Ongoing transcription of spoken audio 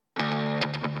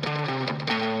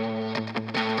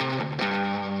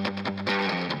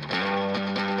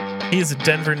He is a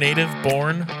Denver native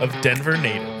born of Denver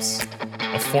natives,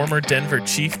 a former Denver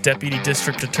Chief Deputy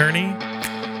District Attorney.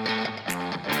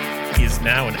 He is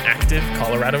now an active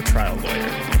Colorado trial lawyer.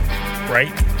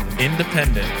 Bright,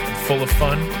 independent, and full of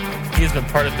fun, he has been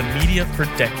part of the media for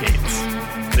decades.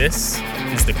 This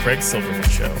is The Craig Silverman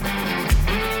Show.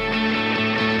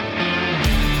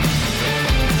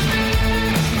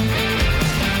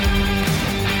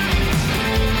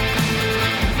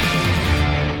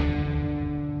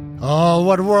 Oh,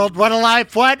 what a world, what a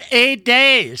life, what a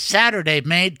day. Saturday,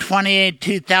 May 28,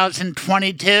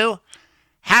 2022.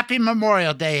 Happy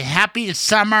Memorial Day, happy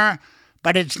summer,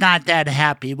 but it's not that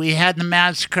happy. We had the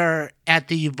massacre at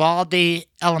the Uvalde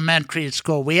Elementary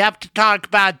School. We have to talk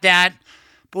about that,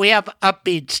 but we have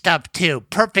upbeat stuff too.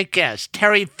 Perfect guest,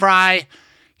 Terry Frei.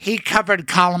 He covered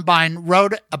Columbine,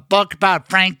 wrote a book about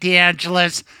Frank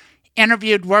DeAngelis,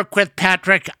 interviewed, worked with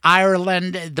Patrick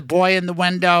Ireland, the boy in the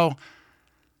window.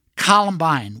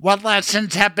 Columbine. What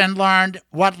lessons have been learned?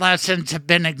 What lessons have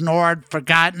been ignored,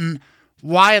 forgotten?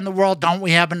 Why in the world don't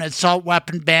we have an assault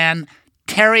weapon ban?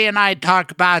 Terry and I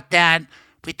talk about that.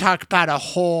 We talk about a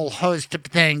whole host of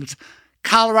things.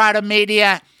 Colorado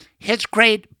media, his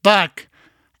great book,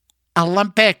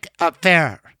 Olympic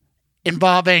Affair,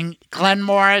 involving Glen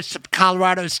Morris of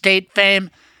Colorado State fame,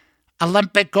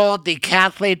 Olympic gold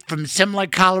decathlete from Simla,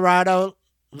 Colorado,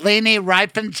 Leni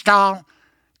Riefenstahl,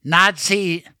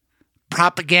 Nazi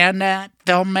propaganda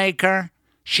filmmaker.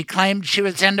 She claimed she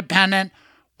was independent.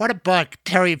 What a book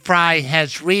Terry Frei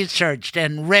has researched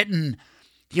and written.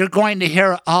 You're going to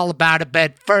hear all about it,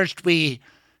 but first we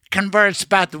converse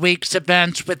about the week's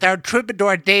events with our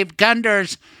troubadour Dave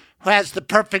Gunders, who has the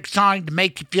perfect song to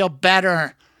make you feel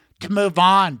better, to move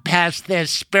on past this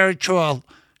spiritual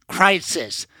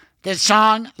crisis. The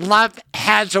song, Love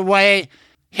Has a Way.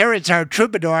 Here is our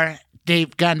troubadour,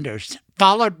 Dave Gunders,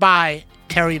 followed by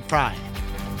Terry Frei.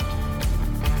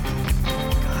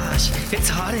 Gosh, it's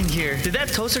hot in here. Did that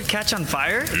toaster catch on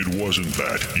fire? It wasn't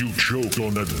that. You choked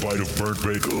on that bite of burnt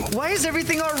bagel. Why is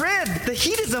everything all red? The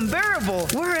heat is unbearable.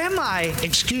 Where am I?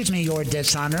 Excuse me, Your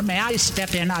Dishonor. May I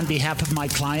step in on behalf of my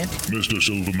client? Mr.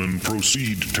 Silverman,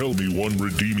 proceed. Tell me one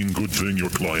redeeming good thing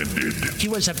your client did. He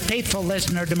was a faithful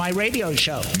listener to my radio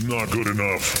show. Not good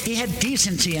enough. He had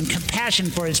decency and compassion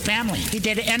for his family. He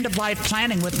did end-of-life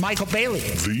planning with Michael Bailey.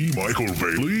 The Michael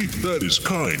Bailey? That is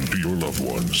kind to your loved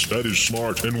ones. That is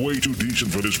smart and way too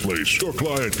decent for this place. Your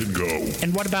client can go.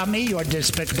 And what about me, Your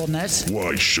Despicableness?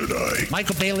 Why should I?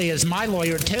 Michael Bailey is my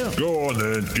lawyer, too. Go on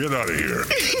then. Get out of here.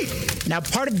 Now,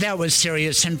 part of that was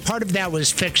serious and part of that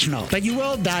was fictional. But you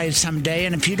will die someday,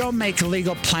 and if you don't make a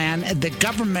legal plan, the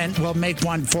government will make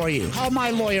one for you. Call my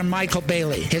lawyer, Michael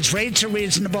Bailey. His rates are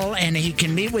reasonable, and he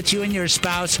can meet with you and your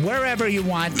spouse wherever you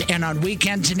want and on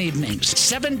weekends and evenings.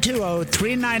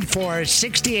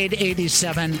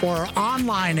 720-394-6887 or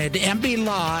online at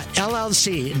mblawllc.com.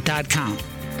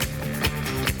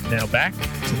 Now back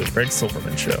to the Craig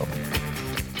Silverman Show.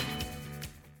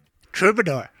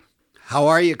 Troubadour. How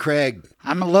are you, Craig?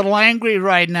 I'm a little angry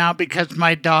right now because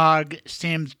my dog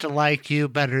seems to like you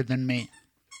better than me.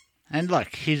 And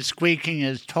look, he's squeaking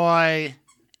his toy.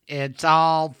 It's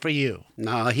all for you.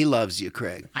 No, he loves you,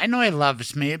 Craig. I know he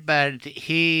loves me, but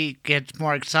he gets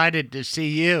more excited to see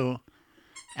you.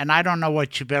 And I don't know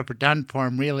what you've ever done for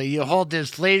him, really. You hold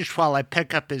his leash while I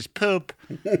pick up his poop.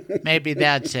 Maybe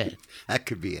that's it. That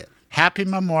could be it. Happy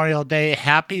Memorial Day.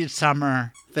 Happy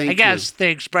summer. Thank you. I guess the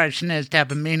expression is to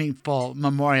have a meaningful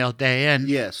Memorial Day. And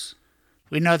yes.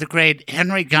 We know the great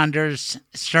Henry Gunders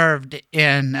served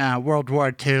in World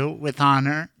War II with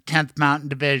honor, 10th Mountain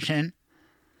Division.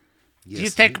 Yes, Do you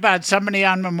think about somebody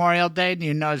on Memorial Day? Do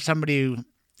you know somebody who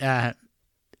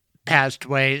passed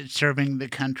away serving the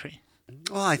country?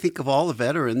 Well, I think of all the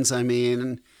veterans. I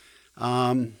mean,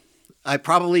 I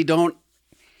probably don't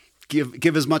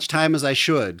give as much time as I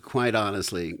should, quite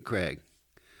honestly, Craig.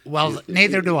 Well,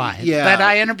 neither do I. Yeah, but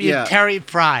I interviewed yeah. Terry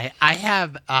Frei. I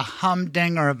have a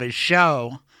humdinger of a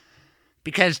show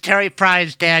because Terry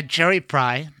Frei's dad, Jerry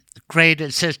Frei, great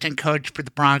assistant coach for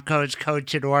the Broncos,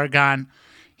 coach at Oregon.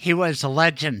 He was a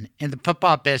legend in the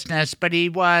football business, but he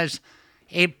was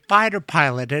a fighter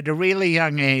pilot at a really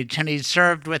young age, and he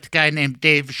served with a guy named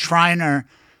Dave Schreiner,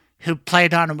 who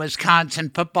played on a Wisconsin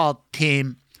football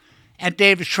team. And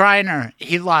Dave Schreiner,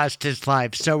 he lost his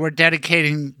life. So we're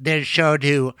dedicating this show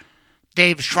to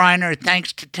Dave Schreiner,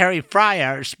 thanks to Terry Frei,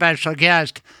 our special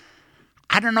guest.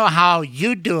 I don't know how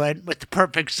you do it with the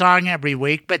perfect song every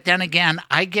week, but then again,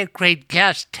 I get great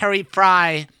guests. Terry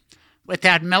Frei, with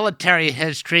that military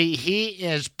history, he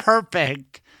is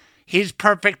perfect. He's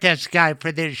perfect as a guy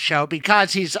for this show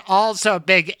because he's also a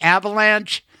big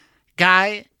Avalanche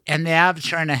guy and the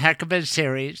Avs are in a heck of a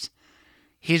series.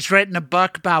 He's written a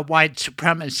book about white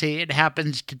supremacy. It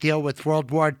happens to deal with World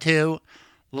War II.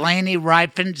 Leni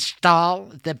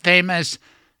Riefenstahl, the famous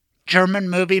German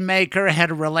movie maker,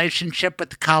 had a relationship with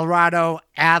the Colorado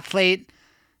athlete,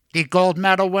 the gold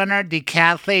medal winner,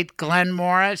 decathlete Glen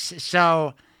Morris.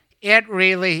 So it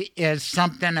really is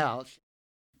something else.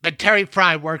 But Terry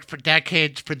Frei worked for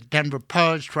decades for the Denver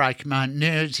Post, Rocky Mountain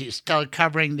News. He's still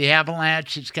covering the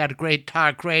Avalanche. He's got a great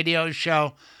talk radio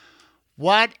show.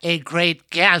 What a great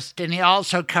guest. And he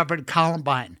also covered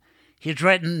Columbine. He's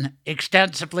written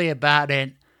extensively about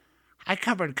it. I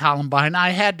covered Columbine.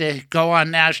 I had to go on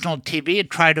national TV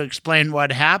and try to explain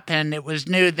what happened. It was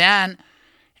new then.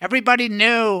 Everybody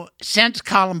knew since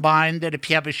Columbine that if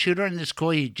you have a shooter in the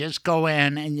school, you just go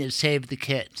in and you save the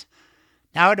kids.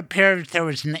 Now it appears there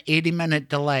was an 80-minute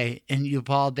delay in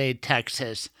Uvalde,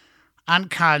 Texas.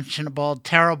 Unconscionable,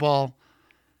 terrible.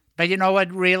 But you know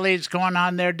what really is going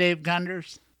on there, Dave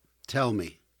Gunders? Tell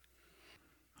me.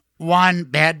 One,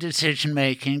 bad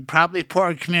decision-making, probably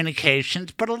poor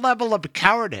communications, but a level of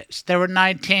cowardice. There were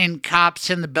 19 cops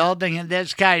in the building, and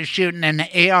this guy is shooting an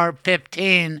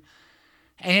AR-15.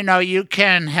 And, you know, you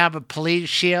can have a police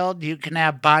shield, you can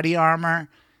have body armor.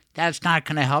 That's not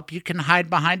going to help. You can hide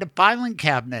behind a filing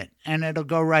cabinet, and it'll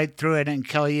go right through it and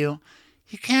kill you.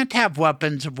 You can't have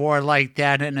weapons of war like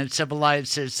that in a civilized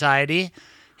society.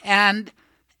 And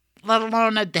let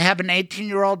alone to have an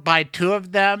 18-year-old buy two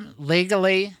of them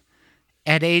legally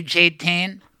at age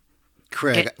 18.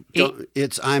 Craig,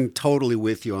 I'm totally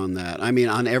with you on that. I mean,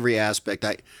 on every aspect.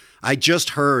 I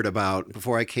just heard about,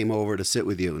 before I came over to sit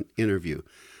with you and interview,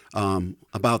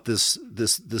 about this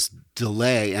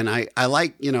delay, and I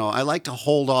like to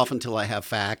hold off until I have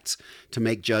facts to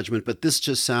make judgment. But this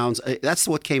just sounds, that's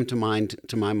what came to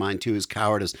my mind too, is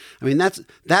cowardice. I mean,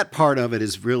 that part of it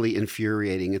is really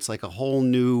infuriating. It's like a whole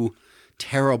new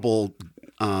terrible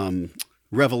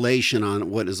revelation on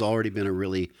what has already been a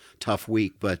really tough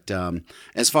week. But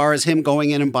as far as him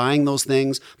going in and buying those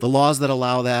things, the laws that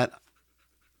allow that,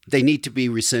 they need to be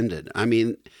rescinded. I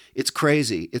mean, it's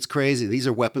crazy. It's crazy. These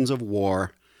are weapons of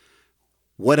war.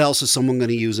 What else is someone going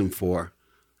to use them for?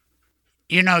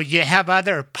 You know, you have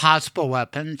other possible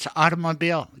weapons.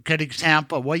 Automobile, good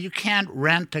example. Well, you can't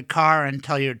rent a car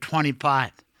until you're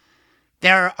 25.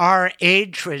 There are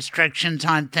age restrictions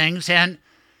on things, and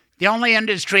the only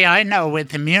industry I know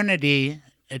with immunity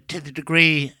to the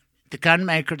degree the gun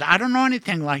makers, I don't know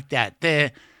anything like that.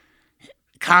 The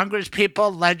Congress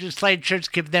people, legislatures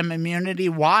give them immunity.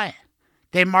 Why?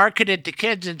 They market it to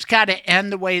kids. It's got to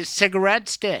end the way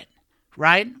cigarettes did,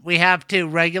 right? We have to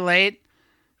regulate,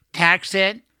 tax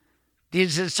it.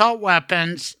 These assault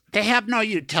weapons, they have no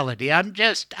utility.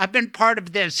 I've been part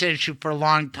of this issue for a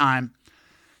long time.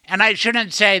 And I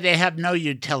shouldn't say they have no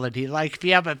utility. Like if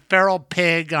you have a feral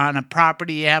pig on a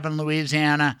property you have in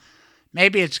Louisiana,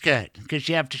 maybe it's good because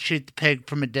you have to shoot the pig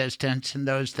from a distance and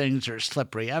those things are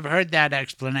slippery. I've heard that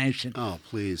explanation. Oh,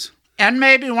 please. And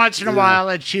maybe once in a while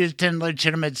it's used in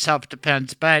legitimate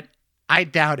self-defense, but I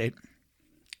doubt it.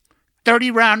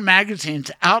 30-round magazines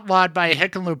outlawed by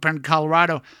Hickenlooper in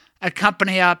Colorado. A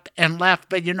company up and left,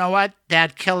 but you know what?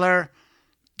 That killer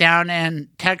down in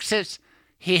Texas,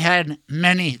 he had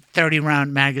many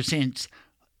 30-round magazines.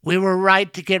 We were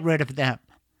right to get rid of them.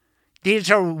 These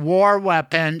are war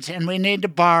weapons, and we need to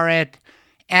bar it.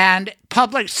 And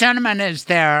public sentiment is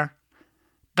there,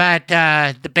 but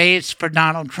the base for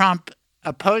Donald Trump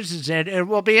opposes it. It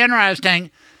will be interesting.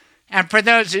 And for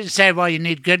those who say, well, you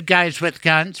need good guys with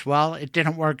guns, well, it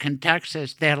didn't work in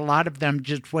Texas. They had a lot of them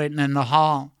just waiting in the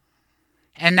hall.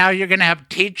 And now you're going to have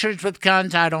teachers with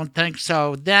guns? I don't think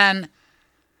so. Then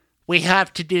we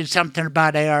have to do something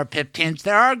about AR-15s.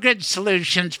 There are good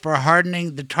solutions for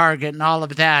hardening the target and all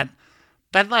of that.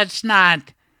 But let's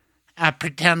not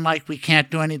pretend like we can't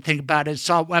do anything about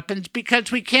assault weapons, because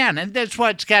we can. And that's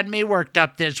what's got me worked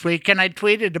up this week. And I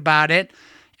tweeted about it.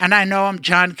 And I know him,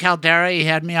 John Caldera. He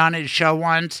had me on his show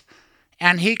once.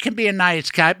 And he can be a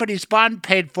nice guy, but he's bought and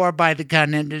paid for by the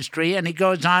gun industry. And he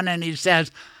goes on and he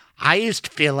says, I used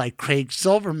to feel like Craig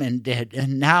Silverman did,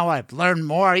 and now I've learned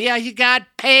more. Yeah, you got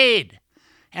paid.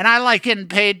 And I like getting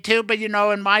paid too, but you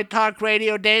know, in my talk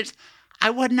radio days,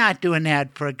 I would not do an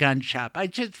ad for a gun shop. I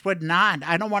just would not.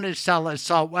 I don't want to sell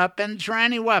assault weapons or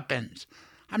any weapons.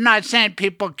 I'm not saying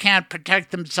people can't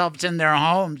protect themselves in their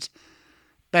homes,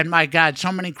 but my God,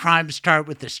 so many crimes start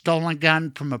with a stolen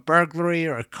gun from a burglary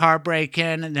or a car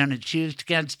break-in, and then it's used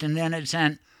against an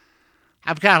innocent.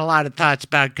 I've got a lot of thoughts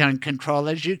about gun control,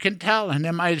 as you can tell. And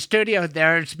in my studio,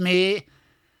 there's me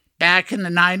back in the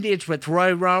 90s with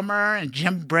Roy Romer and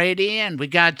Jim Brady, and we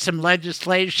got some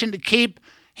legislation to keep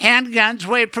handguns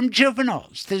away from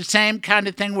juveniles. The same kind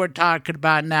of thing we're talking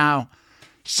about now.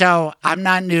 So I'm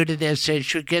not new to this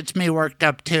issue. It gets me worked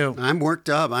up, too. I'm worked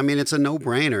up. I mean, it's a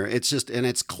no-brainer. It's just, and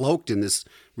it's cloaked in this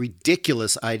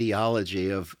ridiculous ideology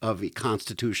of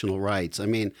constitutional rights. I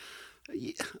mean,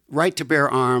 right to bear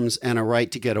arms and a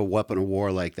right to get a weapon of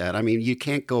war like that. I mean, you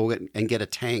can't go and get a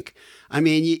tank. I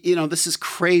mean, you know, this is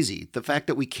crazy. The fact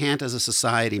that we can't as a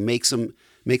society make some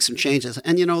changes.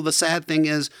 And, you know, the sad thing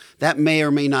is that may or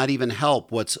may not even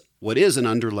help what is an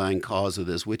underlying cause of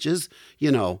this, which is,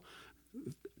 you know,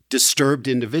 disturbed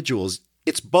individuals.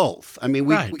 It's both. I mean,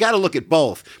 we got to look at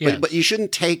both, but you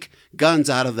shouldn't take guns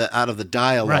out of the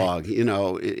dialogue. Right. You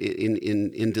know,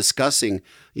 in discussing,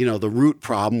 you know, the root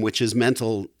problem, which is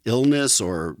mental illness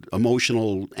or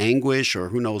emotional anguish or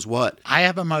who knows what. I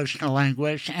have emotional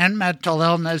anguish and mental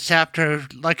illness after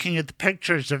looking at the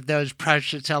pictures of those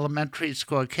precious elementary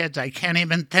school kids. I can't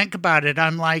even think about it.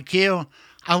 I'm like you.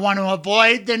 I want to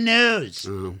avoid the news.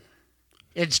 Oh.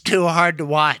 It's too hard to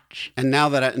watch. And now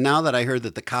that I heard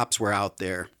that the cops were out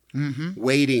there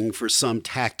waiting for some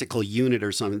tactical unit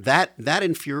or something, that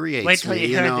infuriates me. Wait till you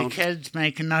hear the kids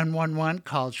making 911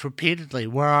 calls repeatedly.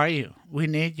 Where are you? We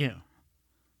need you.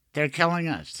 They're killing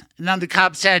us. And then the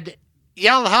cop said,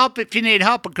 yell help if you need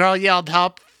help. A girl yelled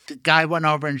help. The guy went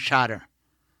over and shot her.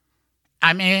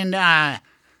 I mean,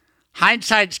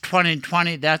 hindsight's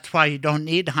 20/20. That's why you don't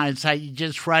need hindsight. You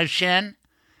just rush in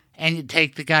and you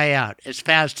take the guy out as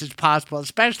fast as possible,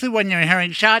 especially when you're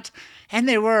hearing shots. And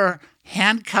they were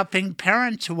handcuffing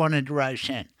parents who wanted to rush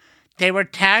in. They were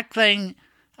tackling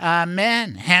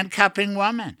men, handcuffing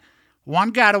women.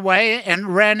 One got away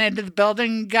and ran into the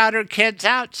building and got her kids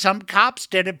out. Some cops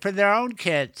did it for their own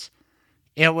kids.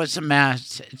 It was a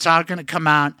mess. It's all going to come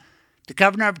out. The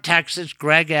governor of Texas,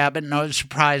 Greg Abbott, no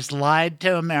surprise, lied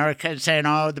to America, saying,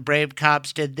 oh, the brave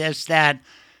cops did this, that.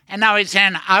 And now he's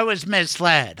saying, I was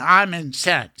misled. I'm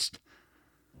incensed.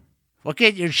 Well,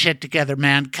 get your shit together,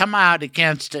 man. Come out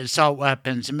against assault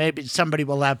weapons, and maybe somebody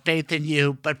will have faith in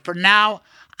you. But for now,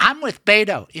 I'm with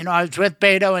Beto. You know, I was with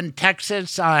Beto in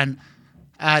Texas on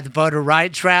the voter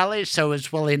rights rally. So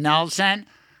was Willie Nelson.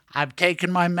 I've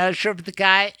taken my measure of the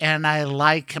guy, and I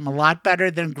like him a lot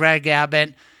better than Greg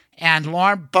Abbott. And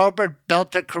Lauren Boebert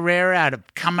built a career out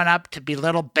of coming up to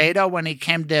belittle Beto when he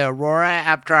came to Aurora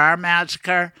after our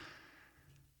massacre.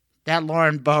 That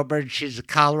Lauren Boebert, she's a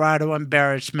Colorado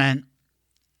embarrassment.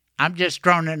 I'm just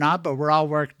throwing it out, but we're all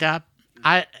worked up.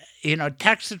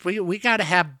 Texas, we got to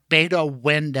have Beto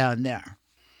win down there.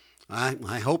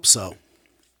 I hope so.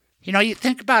 You know, you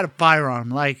think about a firearm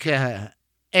like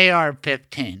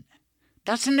AR-15.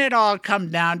 Doesn't it all come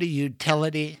down to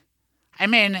utility? I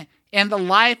mean, in the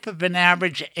life of an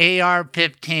average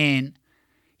AR-15,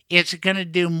 it's going to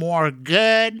do more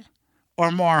good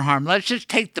or more harm. Let's just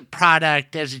take the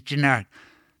product as a generic.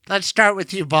 Let's start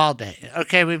with Uvalde.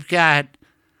 Okay, we've got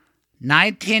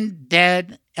 19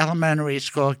 dead elementary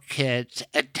school kids,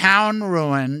 a town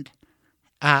ruined,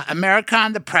 America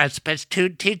on the precipice, 2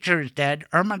 teachers dead,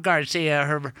 Irma Garcia,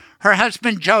 her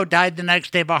husband Joe died the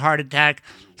next day of a heart attack,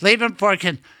 leaving 4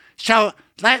 kids. So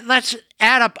let's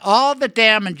add up all the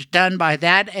damage done by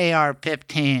that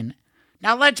AR-15.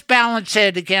 Now let's balance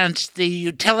it against the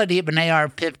utility of an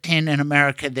AR-15 in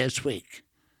America this week.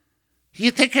 You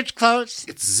think it's close?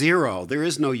 It's zero. There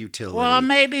is no utility. Well,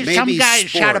 maybe some guy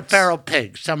shot a feral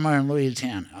pig somewhere in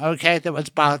Louisiana, okay, that was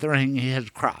bothering his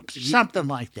crops. Something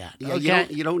like that, okay?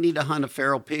 You don't need to hunt a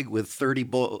feral pig with 30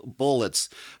 bullets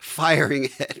firing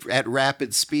at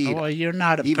rapid speed. Well, you're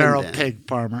not a feral pig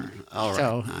farmer. All right,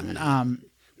 so, I'm not.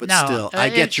 But no, still, I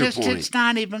get your point. It's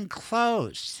not even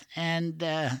close. And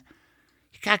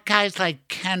you got guys like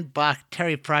Ken Buck.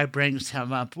 Terry Frei brings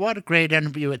him up. What a great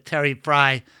interview with Terry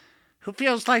Frei, who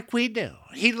feels like we do.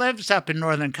 He lives up in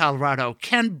northern Colorado.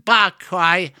 Ken Buck, who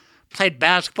I played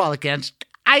basketball against,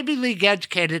 Ivy League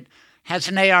educated, has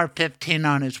an AR-15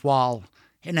 on his wall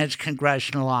in his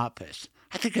congressional office.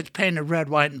 I think it's painted red,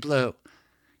 white, and blue.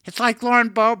 It's like Lauren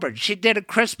Boebert. She did a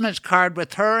Christmas card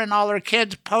with her and all her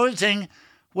kids posing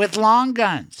with long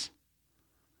guns.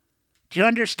 Do you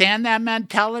understand that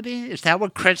mentality? Is that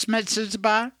what Christmas is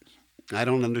about? I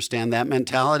don't understand that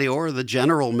mentality or the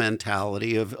general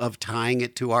mentality of tying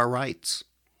it to our rights.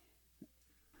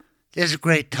 This is a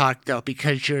great talk, though,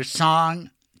 because your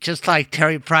song, just like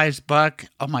Terry Frei's book,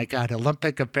 oh my God,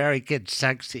 Olympic Affair, it gets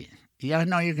sexy. Yeah, I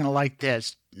know you're going to like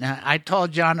this. Now, I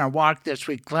told you on our walk this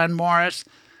week, Glen Morris,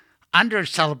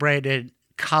 under-celebrated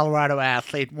Colorado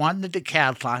athlete, won the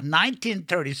decathlon,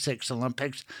 1936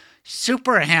 Olympics,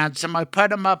 super handsome. I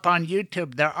put him up on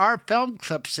YouTube. There are film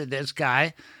clips of this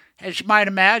guy. As you might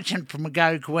imagine, from a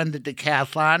guy who could win the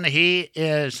decathlon, he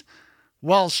is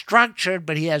well-structured,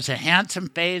 but he has a handsome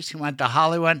face. He went to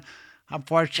Hollywood.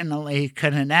 Unfortunately, he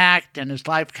couldn't act, and his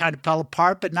life kind of fell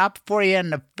apart, but not before he had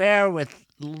an affair with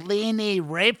Leni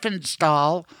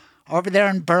Riefenstahl over there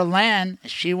in Berlin.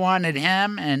 She wanted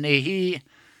him, and he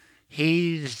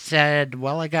said,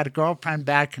 well, I got a girlfriend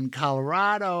back in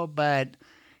Colorado,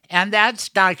 and that's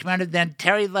documented. Then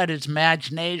Terry let his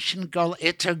imagination go.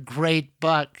 It's a great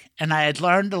book, and I had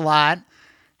learned a lot.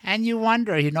 And you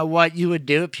wonder, what you would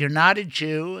do if you're not a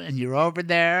Jew and you're over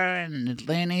there and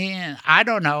Leni, and I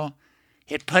don't know.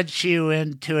 It puts you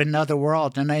into another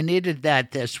world, and I needed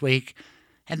that this week.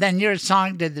 And then your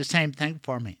song did the same thing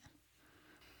for me.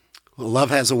 Well, Love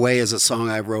Has a Way is a song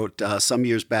I wrote some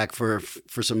years back for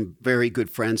some very good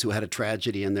friends who had a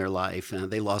tragedy in their life,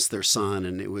 and they lost their son,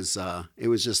 and it was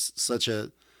just such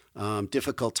a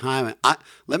difficult time.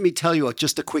 Let me tell you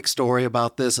just a quick story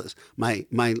about this.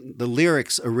 The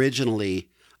lyrics originally,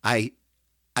 I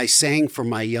sang for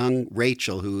my young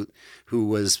Rachel, who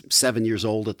was 7 years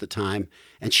old at the time,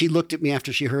 and she looked at me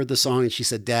after she heard the song and she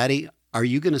said, "Daddy, are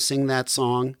you going to sing that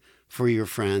song for your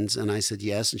friends?" And I said,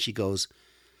 "Yes." And she goes,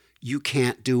 "You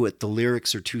can't do it. The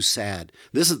lyrics are too sad."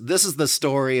 This is the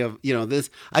story of this.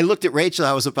 I looked at Rachel.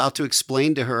 I was about to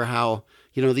explain to her how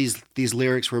these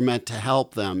lyrics were meant to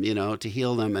help them, to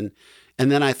heal them,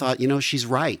 and then I thought, she's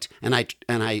right, and I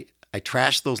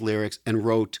trashed those lyrics and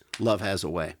wrote "Love Has a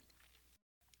Way."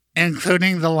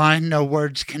 Including the line, "No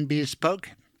words can be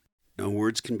spoken." No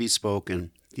words can be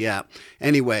spoken. Yeah.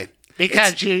 Anyway.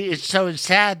 Because it's so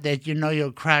sad that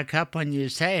you'll crack up when you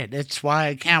say it. It's why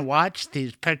I can't watch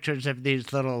these pictures of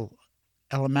these little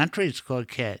elementary school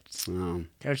kids. Oh.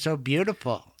 They're so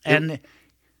beautiful. And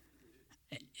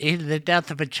the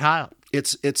death of a child.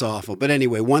 It's awful. But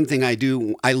anyway, one thing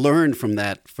I learned from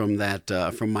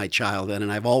my child,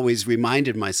 and I've always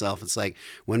reminded myself, it's like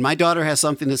when my daughter has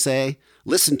something to say,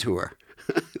 listen to her.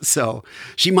 So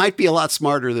she might be a lot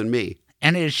smarter than me.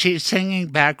 And is she singing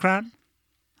background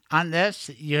on this?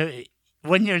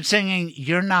 When you're singing,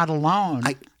 you're not alone.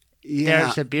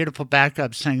 There's a beautiful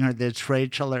backup singer that's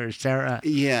Rachel or Sarah.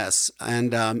 Yes,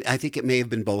 and I think it may have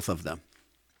been both of them.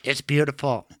 It's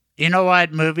beautiful. You know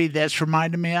what movie this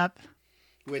reminded me of?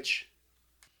 Which?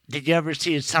 Did you ever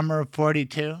see Summer of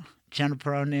 42?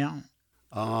 Jennifer O'Neill?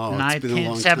 Oh, it's been a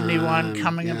long 1971 time.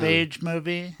 coming-of-age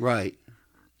movie. Right.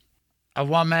 A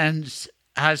woman's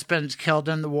husband's killed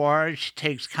in the war. She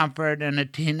takes comfort in a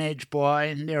teenage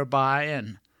boy nearby,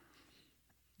 and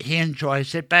he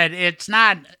enjoys it. But it's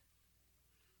not...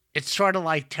 It's sort of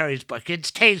like Terry's book.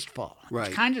 It's tasteful. Right.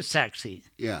 It's kind of sexy.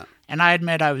 Yeah. And I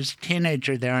admit I was a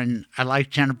teenager there, and I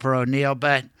liked Jennifer O'Neill,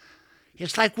 but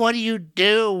it's like, what do you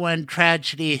do when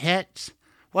tragedy hits?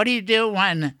 What do you do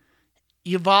when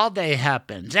Uvalde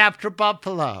happens, after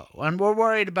Buffalo, and we're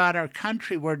worried about our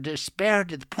country? We're despair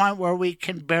to the point where we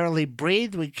can barely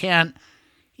breathe. We can't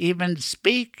even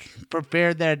speak for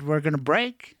fear that we're going to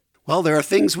break. Well, there are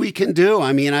things we can do.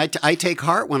 I mean, I take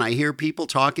heart when I hear people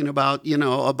talking about,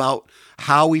 about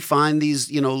how we find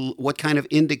these, what kind of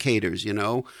indicators,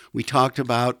 We talked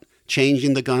about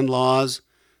changing the gun laws,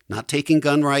 not taking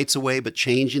gun rights away, but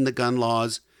changing the gun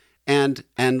laws, and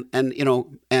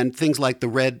things like the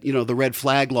red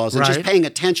flag laws, and just paying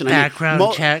attention.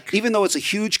 Background check. Even though it's a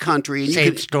huge country, and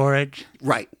safe storage.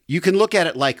 Right. You can look at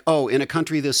it like, in a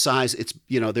country this size, it's,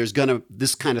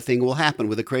 this kind of thing will happen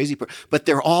with a crazy person. But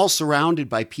they're all surrounded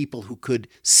by people who could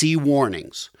see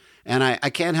warnings. And I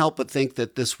can't help but think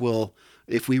that this will,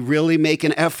 if we really make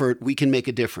an effort, we can make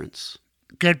a difference.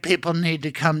 Good people need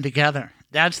to come together.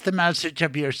 That's the message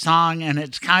of your song, and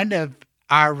it's kind of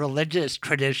our religious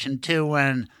tradition, too,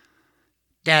 when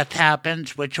death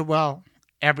happens, which it will.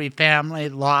 Every family,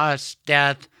 loss,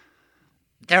 death.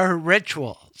 There are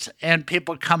rituals, and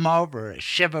people come over, a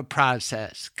Shiva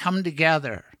process, come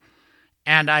together.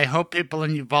 And I hope people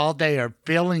in Uvalde are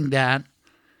feeling that.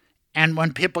 And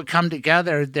when people come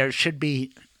together, there should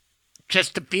be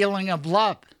just a feeling of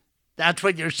love. That's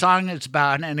what your song is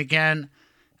about. And again,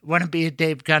 it wouldn't be a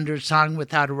Dave Gunders song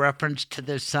without a reference to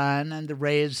the sun and the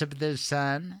rays of the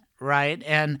sun, right?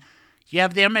 And you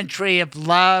have the imagery of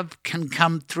love can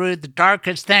come through the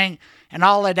darkest thing, and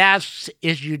all it asks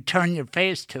is you turn your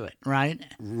face to it, right?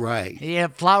 Right. Yeah, a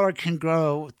flower can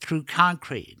grow through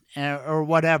concrete or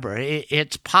whatever.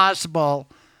 It's possible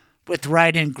with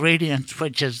right ingredients,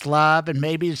 which is love and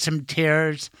maybe some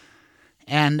tears.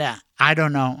 And I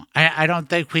don't know. I don't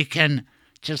think we can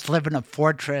just live in a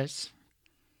fortress.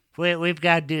 We've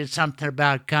got to do something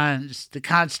about guns. The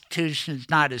Constitution is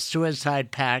not a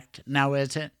suicide pact, now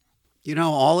is it? You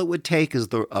know, all it would take is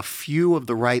a few of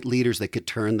the right leaders that could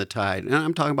turn the tide. And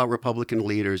I'm talking about Republican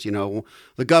leaders, you know,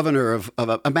 the governor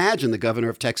imagine the governor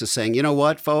of Texas saying, you know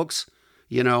what, folks,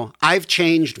 you know, I've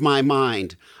changed my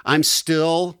mind. I'm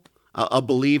still a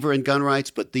believer in gun rights,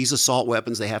 but these assault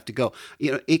weapons, they have to go.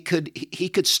 You know, he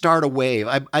could start a wave.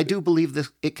 I do believe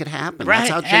this, it could happen. Right. That's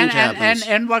how change happens.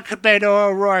 And what could Beto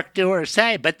O'Rourke do or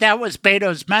say? But that was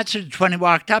Beto's message when he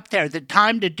walked up there. The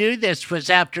time to do this was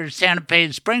after Santa Fe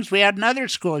Springs. We had another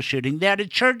school shooting. They had a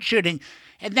church shooting.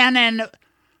 And then in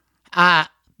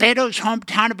Beto's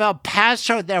hometown of El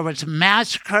Paso, there was a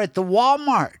massacre at the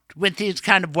Walmart with these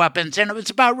kind of weapons. And it was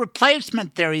about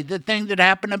replacement theory, the thing that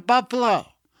happened in Buffalo.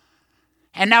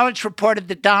 And now it's reported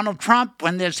that Donald Trump,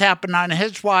 when this happened on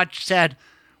his watch, said,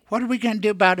 what are we going to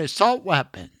do about assault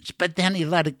weapons? But then he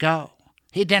let it go.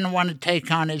 He didn't want to take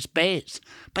on his base.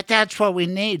 But that's what we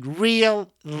need,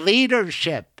 real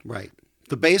leadership. Right.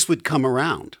 The base would come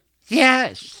around.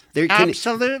 Yes,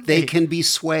 absolutely. They can be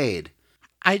swayed.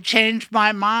 I changed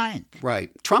my mind. Right.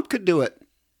 Trump could do it.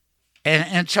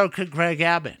 And so could Greg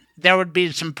Abbott. There would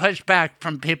be some pushback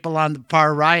from people on the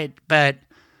far right, but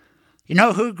you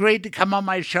know who agreed to come on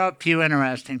my show? A few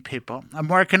interesting people. I'm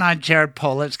working on Jared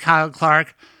Polis, Kyle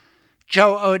Clark,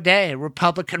 Joe O'Dea,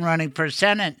 Republican running for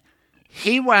Senate.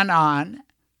 He went on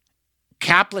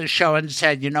Kaplan's show and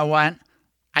said, you know what?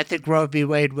 I think Roe v.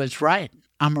 Wade was right.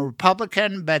 I'm a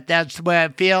Republican, but that's the way I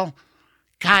feel.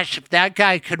 Gosh, if that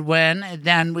guy could win,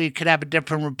 then we could have a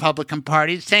different Republican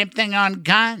Party. Same thing on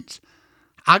guns.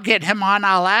 I'll get him on.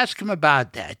 I'll ask him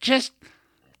about that. Just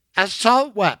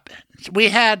assault weapons. We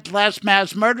had less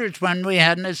mass murders when we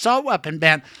had an assault weapon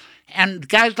ban. And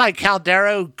guys like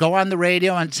Caldero go on the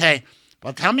radio and say,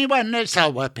 well, tell me what an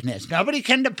assault weapon is. Nobody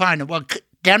can define it. Well,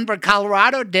 Denver,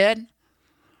 Colorado did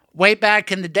way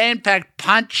back in the day. In fact,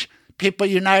 Punch, People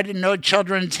United, No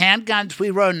Children's Handguns, we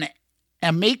wrote an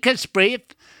amicus brief,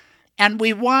 and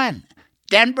we won.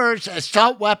 Denver's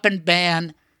assault weapon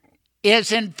ban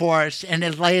is in force, and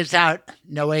it lays out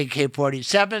no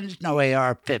AK-47s, no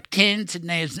AR-15s.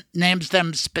 It names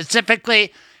them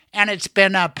specifically, and it's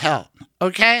been upheld.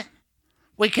 Okay?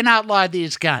 We can outlaw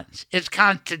these guns. It's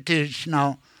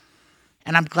constitutional,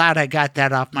 and I'm glad I got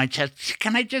that off my chest.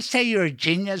 Can I just say you're a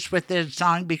genius with this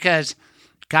song? Because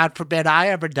God forbid I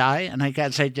ever die, and I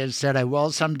guess I just said I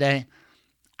will someday.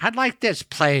 I'd like this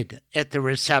played at the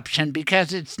reception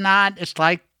because it's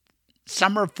like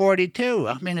Summer 42.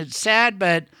 I mean, it's sad,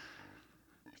 but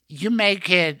you make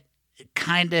it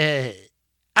kind of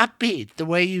upbeat the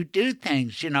way you do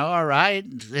things, you know, all right?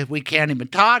 If we can't even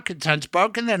talk, it's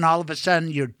unspoken, then all of a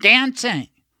sudden you're dancing.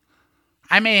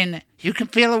 I mean, you can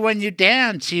feel it when you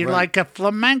dance. You're like a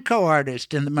flamenco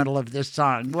artist in the middle of this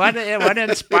song. What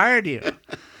inspired you?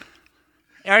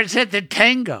 Or is it the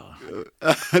tango?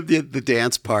 The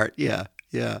dance part, yeah.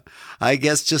 I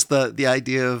guess just the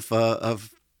idea of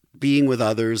being with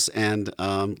others and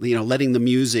letting the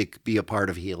music be a part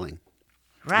of healing.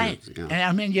 Right. Yeah. And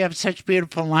I mean, you have such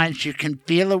beautiful lines. You can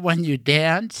feel it when you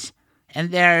dance.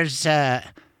 And there's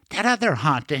that other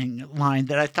haunting line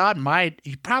that I thought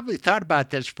you probably thought about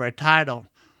this for a title.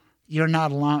 You're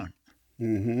not alone.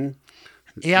 Mm-hmm.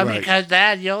 Yeah, right. Because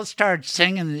that you'll start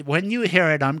singing. When you hear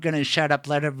it, I'm going to shut up,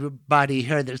 let everybody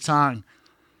hear the song.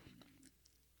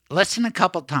 Listen a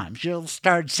couple times. You'll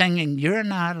start singing, you're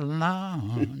not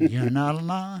alone, you're not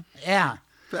alone. Yeah.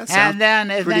 And then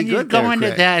you go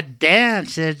into that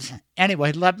dance.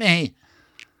 Anyway, let me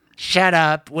shut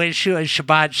up. Wish you a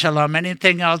Shabbat Shalom.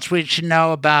 Anything else we should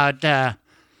know about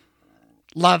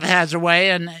Love Has a Way?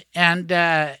 And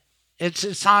it's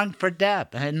a song for Deb.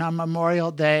 And on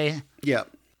Memorial Day. Yeah.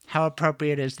 How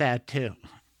appropriate is that, too?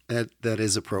 That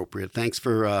is appropriate. Thanks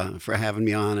for having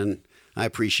me on, and I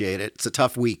appreciate it. It's a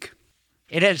tough week.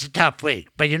 It is a tough week,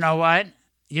 but you know what?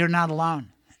 You're not alone.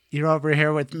 You're over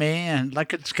here with me, and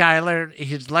look at Skyler.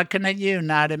 He's looking at you,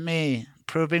 not at me,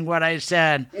 proving what I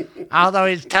said, although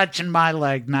he's touching my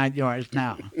leg, not yours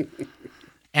now.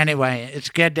 Anyway, it's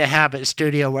good to have a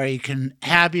studio where you can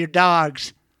have your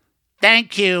dogs.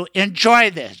 Thank you. Enjoy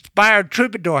this. By our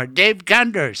troubadour, Dave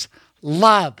Gunders.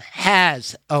 Love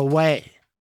Has a Way.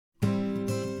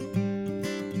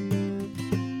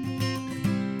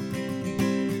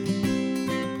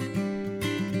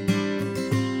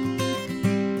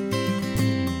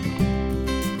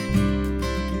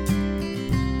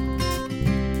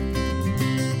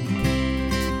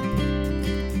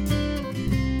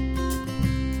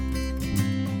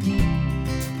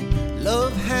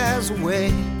 Love has a way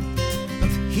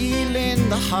of healing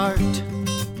the heart.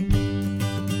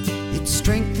 It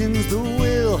strengthens the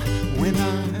will when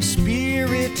our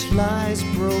spirit lies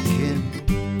broken.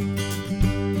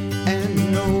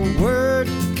 And no word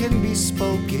can be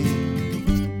spoken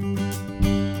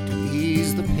to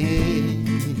ease the pain.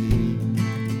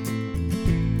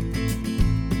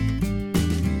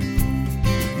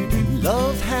 And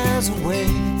love has a way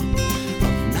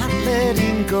of not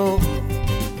letting go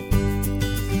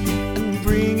and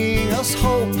bringing us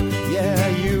hope. Yeah,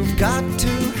 you've got to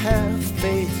have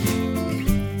faith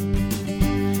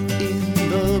in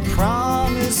the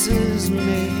promises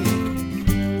made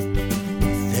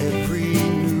with every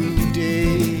new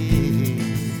day.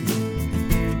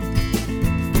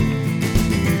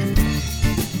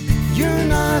 You're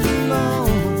not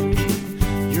alone.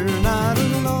 You're not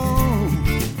alone.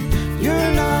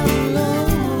 You're not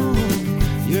alone.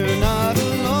 You're not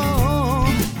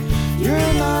alone.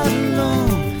 You're not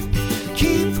alone.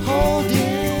 Keep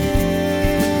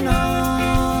holding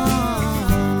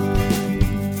on.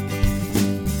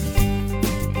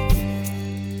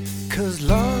 'Cause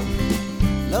love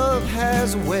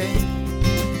has a way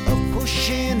of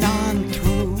pushing on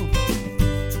through,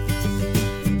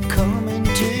 coming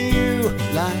to you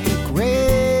like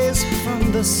rays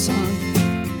from the sun,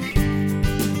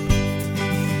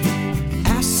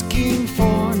 asking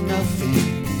for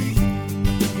nothing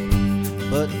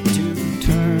but to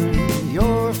turn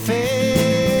your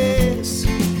face to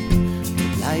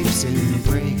life's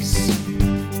embrace.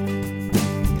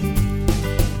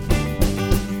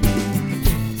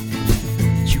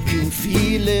 You can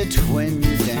feel it when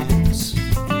you dance.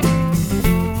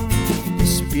 The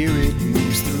spirit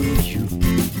moves through you.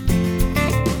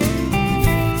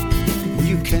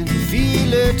 You can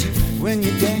feel it when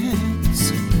you dance.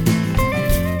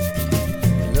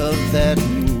 Love that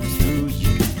moves through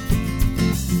you.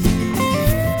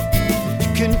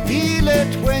 You can feel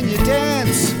it when you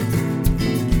dance.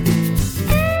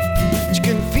 You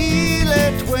can feel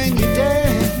it when you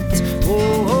dance.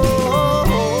 Oh,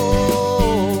 oh, oh,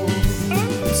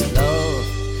 oh. It's love.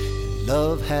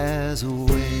 Love has a way.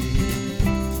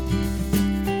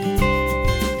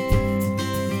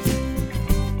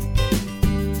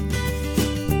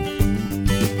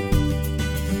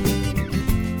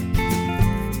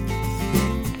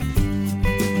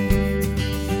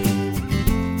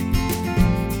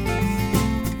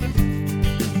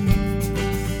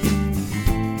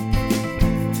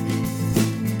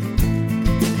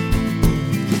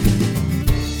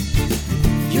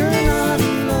 You're not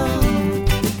alone.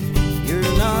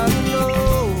 You're not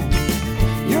alone.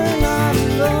 You're not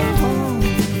alone.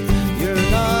 You're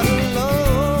not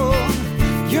alone.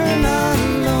 You're not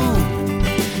alone.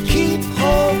 Keep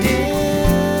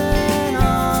holding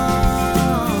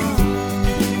on.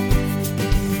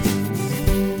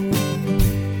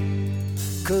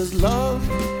 'Cause love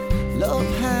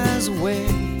has a way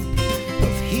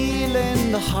of healing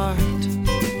the heart.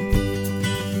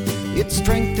 It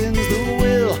strengthens the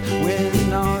will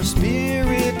when our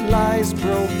spirit lies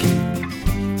broken,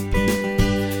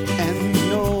 and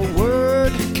no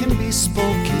word can be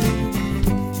spoken.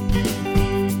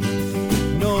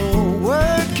 No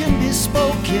word can be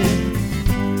spoken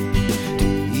to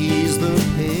ease the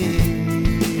pain.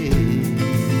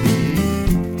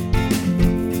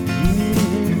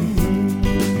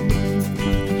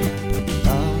 But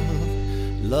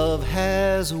love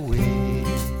has a way.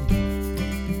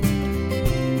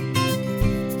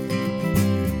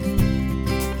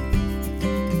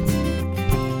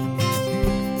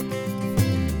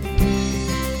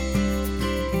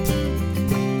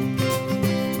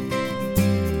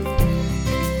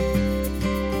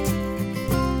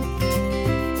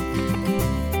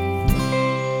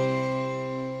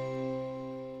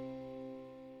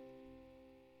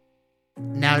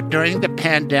 Now, during the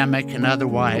pandemic and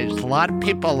otherwise, a lot of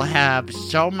people have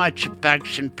so much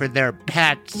affection for their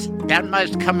pets. That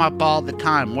must come up all the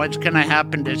time. What's going to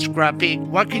happen to Scruffy?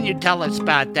 What can you tell us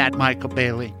about that, Michael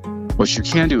Bailey? What you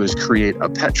can do is create a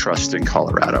pet trust in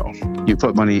Colorado. You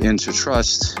put money into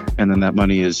trust, and then that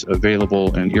money is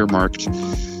available and earmarked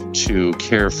to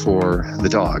care for the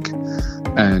dog.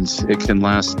 And it can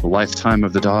last the lifetime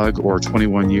of the dog or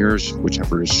 21 years,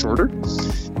 whichever is shorter.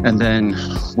 And then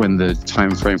when the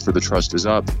time frame for the trust is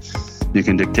up, you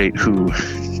can dictate who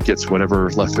gets whatever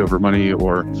leftover money,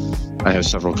 or I have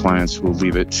several clients who will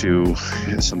leave it to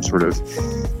some sort of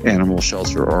animal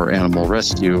shelter or animal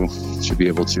rescue to be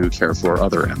able to care for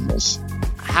other animals.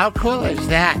 How cool is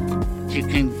that? You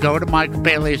can go to Michael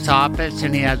Bailey's office,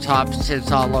 and he has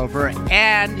offices all over,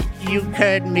 and you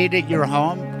could meet at your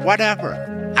home, whatever.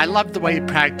 I love the way you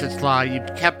practice law.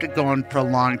 You've kept it going for a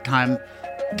long time.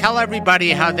 Tell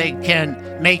everybody how they can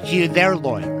make you their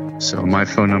lawyer. So my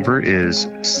phone number is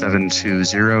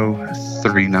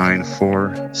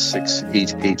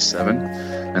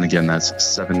 720-394-6887. And again, that's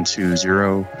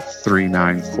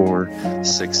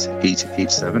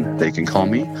 720-394-6887. They can call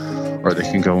me, or they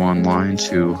can go online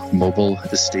to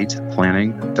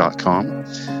mobileestateplanning.com.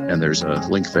 And there's a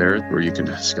link there where you can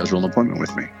schedule an appointment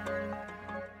with me.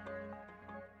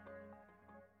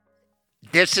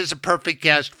 This is a perfect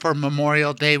guest for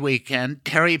Memorial Day weekend.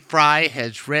 Terry Frei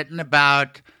has written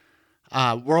about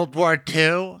World War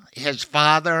II, his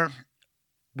father.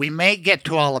 We may get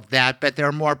to all of that, but there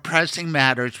are more pressing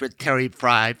matters with Terry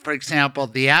Frei. For example,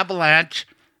 the Avalanche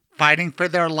fighting for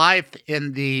their life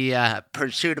in the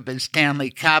pursuit of a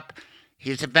Stanley Cup.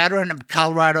 He's a veteran of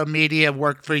Colorado media,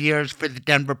 worked for years for the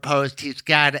Denver Post. He's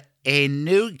got a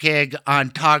new gig on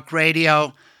talk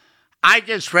radio. I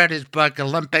just read his book,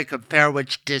 Olympic Affair,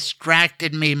 which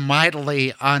distracted me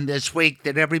mightily on this week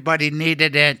that everybody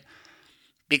needed it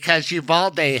because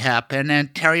Uvalde happened,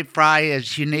 and Terry Frei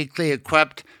is uniquely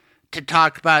equipped to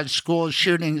talk about school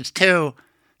shootings too.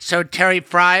 So Terry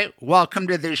Frei, welcome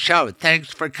to the show.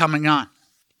 Thanks for coming on.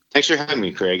 Thanks for having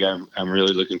me, Craig. I'm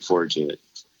really looking forward to it.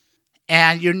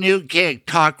 And your new gig,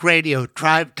 Talk Radio,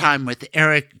 Drive Time with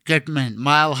Eric Goodman,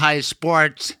 Mile High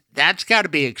Sports, that's got to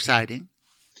be exciting.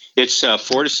 It's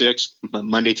 4 to 6,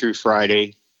 Monday through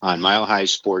Friday on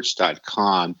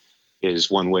milehighsports.com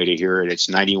is one way to hear it. It's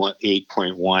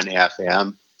 98.1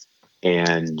 FM,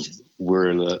 and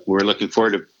we're looking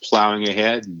forward to plowing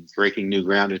ahead and breaking new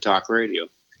ground to talk radio.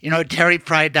 You know,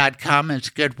 terryfrei.com is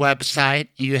a good website.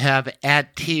 You have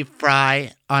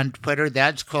 @tfrei on Twitter.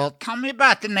 That's cool. Tell me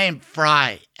about the name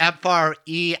Frei,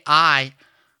 F-R-E-I.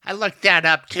 I looked that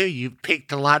up, too. You've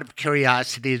piqued a lot of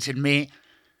curiosities in me.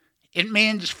 It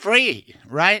means free,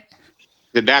 right?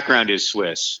 The background is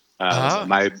Swiss.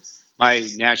 My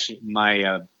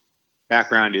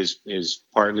background is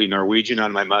partly Norwegian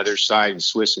on my mother's side and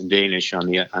Swiss and Danish on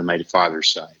my father's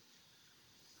side.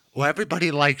 Well,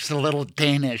 everybody likes a little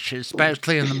Danish,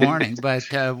 especially in the morning. But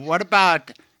what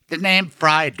about the name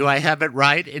Frei? Do I have it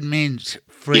right? It means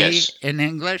free in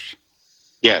English?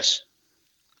 Yes.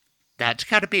 That's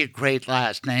got to be a great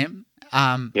last name.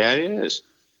 Yeah, it is.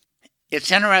 It's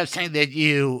interesting that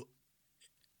you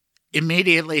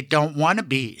immediately don't want to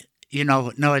be,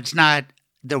 no, it's not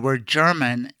the word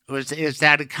German. Is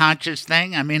that a conscious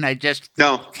thing? I mean, I just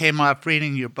came off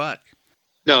reading your book.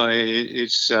 No,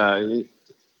 it's a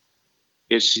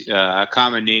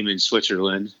common name in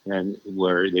Switzerland, and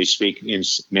where they speak in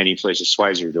many places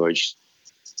Schweizerdeutsch.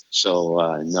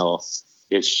 So no,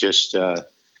 it's just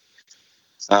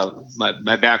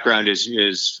my background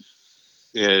is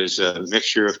a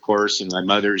mixture, of course, and on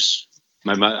my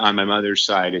mother's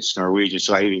side, it's Norwegian,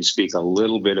 so I even speak a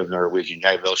little bit of Norwegian.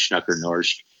 I will schnacker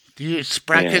Norsk. Do you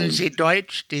sprechen Sie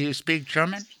Deutsch? Do you speak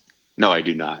German? No, I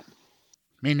do not.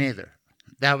 Me neither.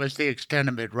 That was the extent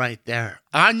of it right there.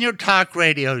 On your talk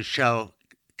radio show,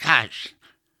 gosh,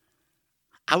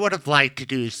 I would have liked to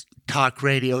do talk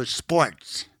radio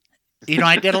sports.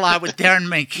 I did a lot with Darren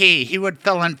McKee. He would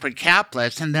fill in for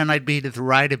Caplis, and then I'd be to the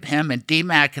right of him. And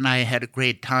D-Mac and I had a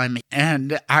great time.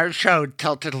 And our show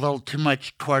tilted a little too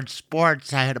much towards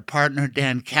sports. I had a partner,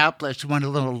 Dan Caplis, who went a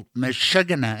little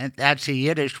Michigan. That's a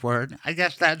Yiddish word. I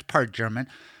guess that's part German.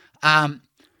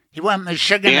 He went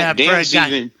Michigan for a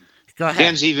guy. Go ahead.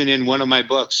 Dan's even in one of my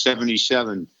books,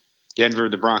 77, Denver,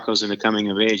 the Broncos and the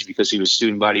Coming of Age, because he was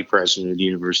student body president at the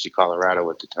University of Colorado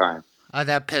at the time. Oh,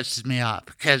 that pisses me off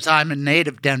because I'm a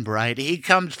native Denverite. He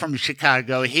comes from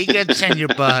Chicago. He gets in your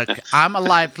book. I'm a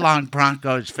lifelong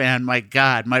Broncos fan. My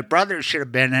God, my brother should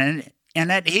have been in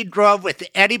it. He drove with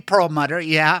Eddie Perlmutter,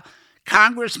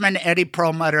 Congressman Eddie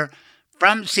Perlmutter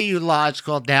from CU Law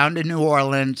School down to New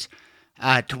Orleans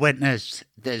to witness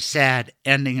the sad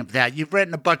ending of that. You've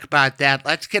written a book about that.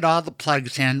 Let's get all the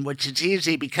plugs in, which is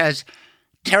easy because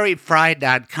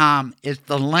terryfrei.com is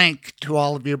the link to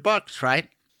all of your books, right?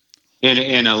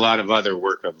 And a lot of other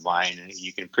work of mine.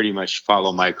 You can pretty much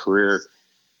follow my career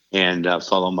and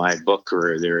follow my book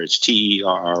career there. It's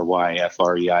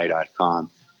terryfrei.com.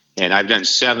 And I've done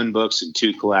 7 books and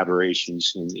 2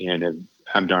 collaborations, and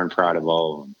I'm darn proud of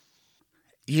all of them.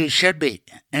 You should be.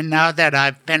 And now that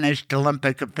I've finished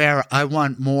Olympic Affair, I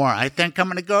want more. I think I'm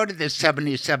going to go to the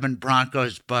 77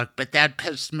 Broncos book, but that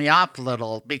pissed me off a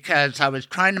little because I was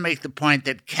trying to make the point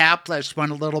that Caplis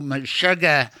went a little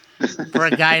meshuggah for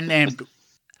a guy named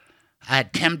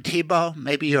Tim Tebow.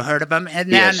 Maybe you heard of him.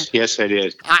 And then yes, I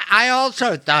did. I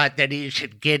also thought that he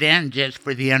should get in just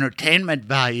for the entertainment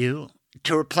value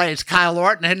to replace Kyle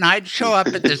Orton. And I'd show up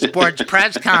at the sports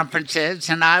press conferences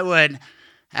and I would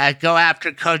go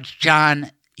after Coach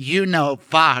John,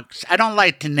 Fox. I don't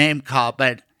like to name call,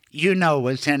 but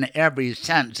was in every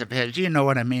sentence of his. You know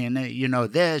what I mean? You know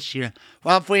this.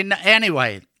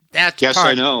 Anyway, That's yes,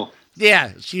 I know.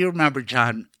 Yes, you remember,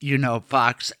 John. You know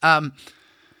Fox.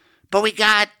 But we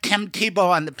got Tim Tebow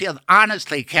on the field.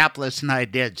 Honestly, Caplis and I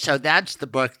did. So that's the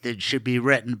book that should be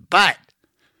written. But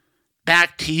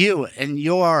back to you and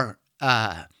your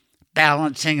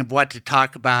balancing of what to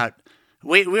talk about.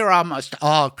 We're almost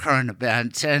all current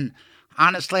events. And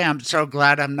honestly, I'm so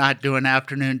glad I'm not doing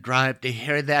afternoon drive to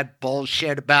hear that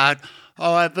bullshit about,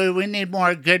 we need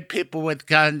more good people with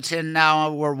guns. And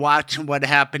now we're watching what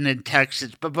happened in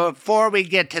Texas. But before we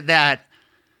get to that,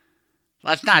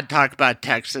 let's not talk about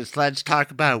Texas. Let's talk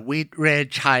about Wheat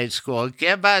Ridge High School.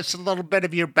 Give us a little bit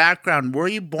of your background. Were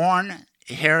you born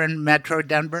here in Metro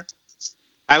Denver?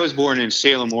 I was born in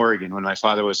Salem, Oregon, when my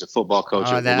father was a football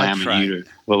coach at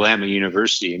Willamette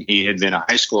University, and he had been a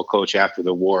high school coach after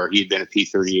the war. He had been a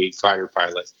P-38 fighter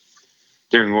pilot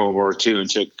during World War II and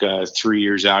took 3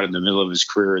 years out in the middle of his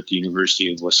career at the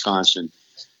University of Wisconsin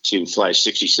to fly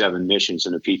 67 missions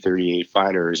in a P-38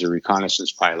 fighter as a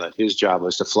reconnaissance pilot. His job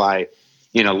was to fly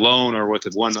in alone or with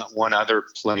one other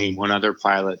plane, one other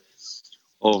pilot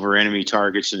over enemy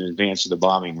targets in advance of the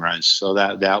bombing runs. So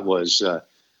that was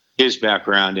his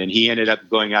background, and he ended up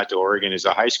going out to Oregon as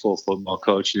a high school football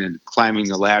coach and then climbing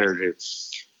the ladder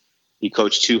he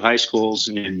coached 2 high schools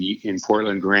in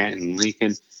Portland, Grant, and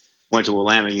Lincoln. Went to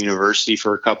Willamette University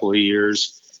for a couple of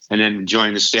years, and then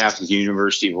joined the staff at the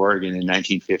University of Oregon in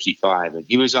 1955. And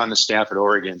he was on the staff at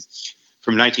Oregon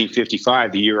from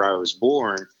 1955, the year I was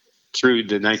born, through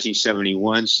the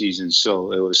 1971 season.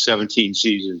 So it was 17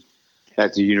 seasons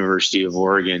at the University of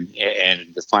Oregon,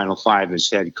 and the final 5 as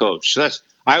head coach. So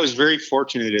I was very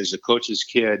fortunate as a coach's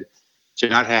kid to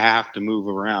not have to move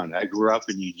around. I grew up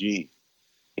in Eugene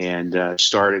and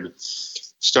started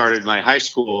my high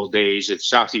school days at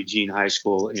South Eugene High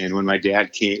School. And when my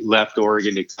dad left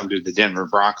Oregon to come to the Denver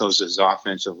Broncos as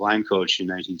offensive line coach in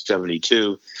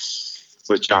 1972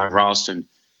 with John Ralston,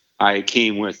 I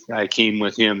came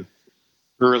with him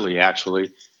early,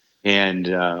 actually, and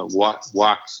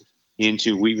walked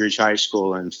into Wheat Ridge High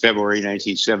School in February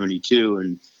 1972,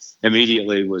 and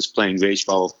immediately was playing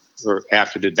baseball, or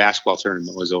after the basketball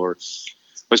tournament was over,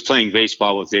 was playing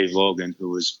baseball with Dave Logan, who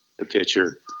was the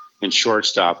pitcher and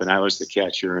shortstop, and I was the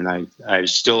catcher. And I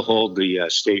still hold the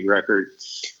state record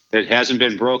that hasn't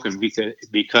been broken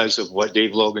because of what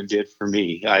Dave Logan did for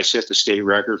me. I set the state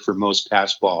record for most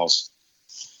pass balls.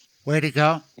 Way to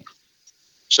go.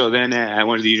 So then I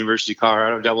went to the University of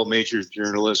Colorado, double majored in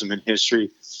journalism and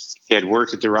history. Had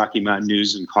worked at the Rocky Mountain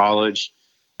News in college.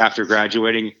 After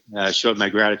graduating, showed my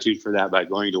gratitude for that by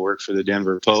going to work for the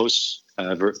Denver Post.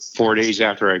 4 days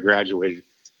after I graduated,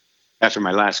 after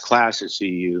my last class at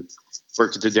CU,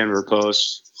 worked at the Denver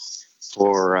Post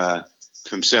for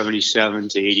from 77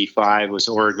 to 85, was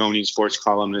an Oregonian sports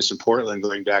columnist in Portland,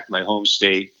 going back to my home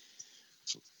state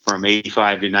from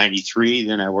 85 to 93.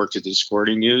 Then I worked at the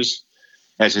Sporting News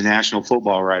as a national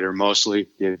football writer, mostly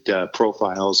did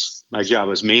profiles. My job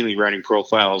was mainly writing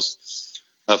profiles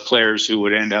of players who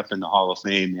would end up in the Hall of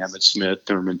Fame: Emmitt Smith,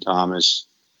 Thurman Thomas,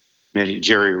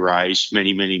 Jerry Rice,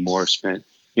 many more. Spent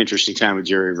interesting time with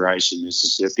Jerry Rice in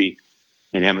Mississippi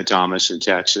and Emmitt Thomas in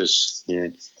Texas,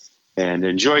 and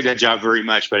enjoyed that job very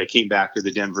much. But I came back to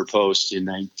the Denver Post in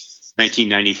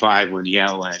 1995 when the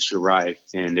Avalanche arrived,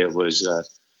 and it was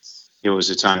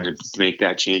a time to make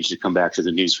that change, to come back to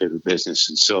the newspaper business.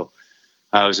 And so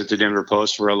I was at the Denver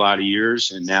Post for a lot of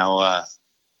years, and now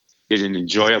did an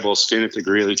enjoyable stint at the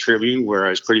Greeley Tribune, where I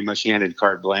was pretty much handed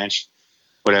carte blanche.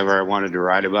 Whatever I wanted to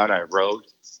write about, I wrote.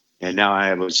 And now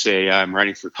I would say I'm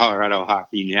writing for Colorado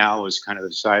Hockey Now as kind of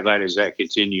the sideline as I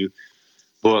continue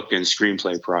book and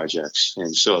screenplay projects.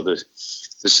 And so the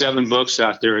 7 books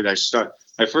out there that I start.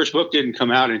 My first book didn't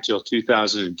come out until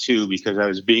 2002 because I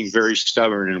was being very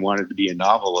stubborn and wanted to be a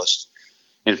novelist,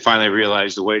 and finally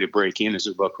realized the way to break in as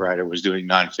a book writer was doing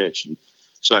nonfiction.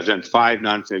 So I've done 5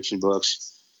 nonfiction books,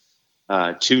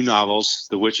 2 novels,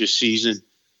 The Witch's Season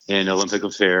and Olympic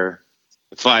Affair.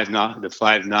 The 5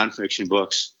 nonfiction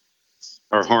books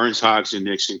are Horns, Hogs, and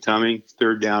Nixon Coming,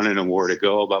 Third Down and a War to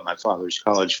Go, about my father's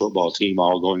college football team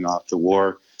all going off to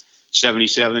war.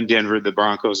 77, Denver, the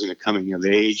Broncos and the Coming of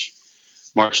Age.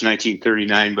 March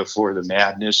 1939, Before the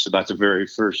Madness, about the very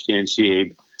first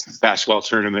NCAA basketball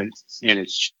tournament and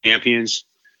its champions.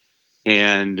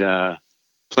 And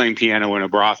Playing Piano in a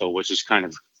Brothel, which is kind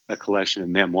of a collection of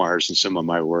memoirs and some of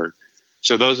my work.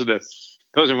 So those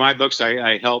are my books.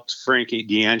 I helped Frank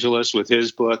DeAngelis with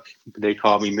his book. They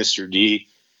call me Mr. D.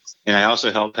 And I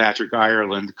also helped Patrick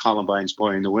Ireland, Columbine's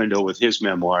Boy in the Window, with his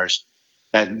memoirs.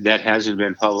 That hasn't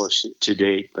been published to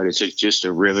date, but it's just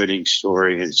a riveting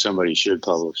story, and somebody should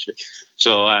publish it.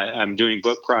 So I'm doing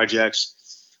book projects.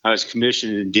 I was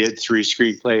commissioned and did 3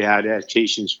 screenplay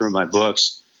adaptations for my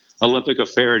books. Olympic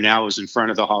Affair now is in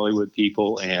front of the Hollywood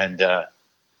people, and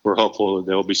we're hopeful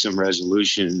there'll be some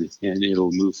resolution and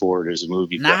it'll move forward as a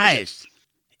movie. Nice.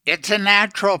 It's a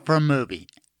natural for a movie.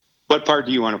 What part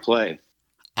do you want to play?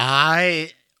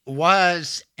 I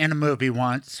was in a movie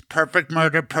once, Perfect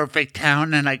Murder, Perfect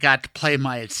Town, and I got to play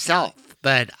myself,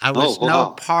 but I was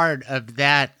no part of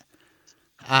that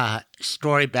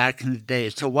story back in the day.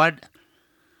 So what?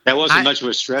 That wasn't much of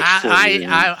a stretch for you.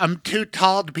 I'm too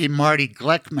tall to be Marty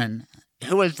Glickman.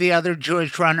 Who was the other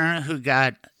Jewish runner who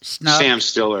got snubbed? Sam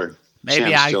Stiller.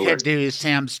 Maybe I could do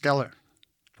Sam Stiller.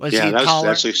 Was he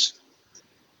taller?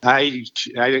 I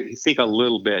think a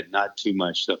little bit, not too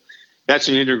much. So that's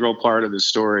an integral part of the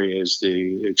story, is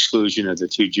the exclusion of the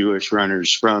 2 Jewish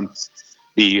runners from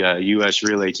the U.S.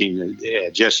 relay team.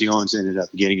 Jesse Owens ended up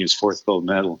getting his 4th gold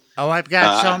medal. Oh, I've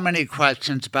got so many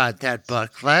questions about that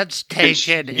book. Let's take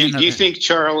it. Do you think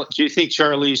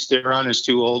Charlize Theron is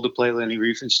too old to play Leni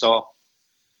Riefenstahl?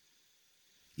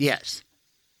 Yes.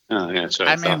 Oh, yeah, that's what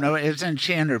I thought. No, isn't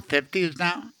she in her 50s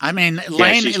now? I mean,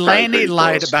 Yeah, Leni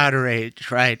lied about her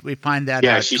age, right? We find that out.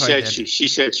 Yeah, she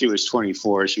said she was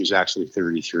 24. She was actually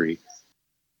 33.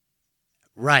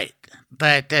 Right.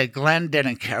 But Glen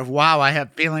didn't care. Wow, I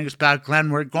have feelings about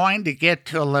Glen. We're going to get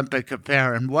to Olympic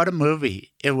Affair, and what a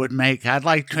movie it would make. I'd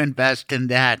like to invest in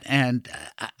that, and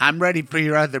I'm ready for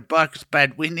your other books,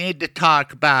 but we need to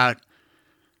talk about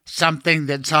something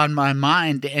that's on my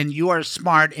mind, and you are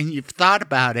smart, and you've thought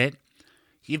about it.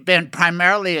 You've been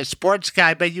primarily a sports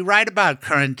guy, but you write about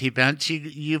current events.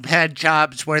 You've had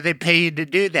jobs where they pay you to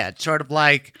do that, sort of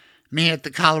like me at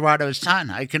the Colorado Sun.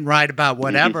 I can write about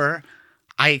whatever. Mm-hmm.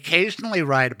 I occasionally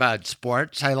write about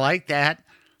sports. I like that.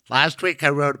 Last week I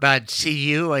wrote about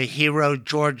CU, a hero,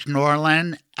 George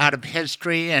Norland, out of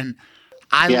history, and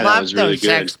I love those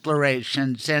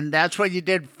explorations, and that's what you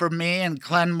did for me and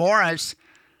Glen Morris.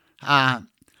 And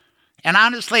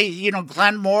honestly,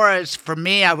 Glen Morris, for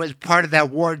me, I was part of that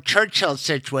Ward Churchill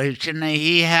situation.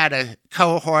 He had a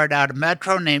cohort out of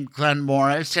Metro named Glen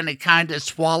Morris, and he kind of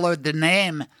swallowed the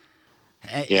name.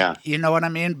 Yeah. You know what I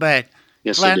mean? But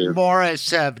yes, Glen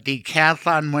Morris of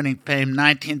decathlon winning fame,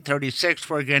 1936,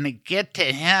 we're going to get to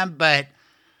him. But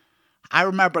I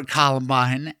remember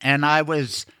Columbine, and I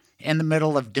was in the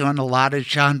middle of doing a lot of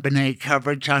Jean Benet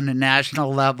coverage on the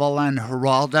national level, and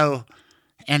Geraldo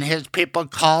and his people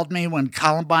called me when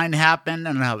Columbine happened,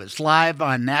 and I was live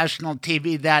on national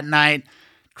TV that night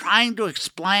trying to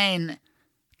explain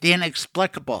the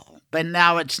inexplicable. But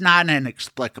now it's not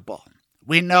inexplicable.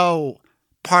 We know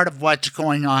part of what's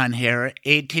going on here.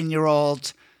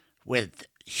 18-year-olds with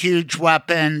huge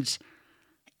weapons,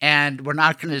 and we're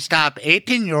not going to stop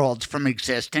 18-year-olds from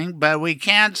existing, but we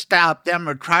can stop them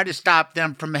or try to stop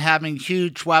them from having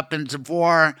huge weapons of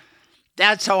war.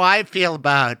 That's how I feel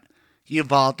about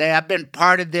Uvalde. I've been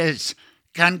part of this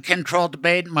gun control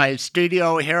debate in my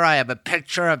studio here. I have a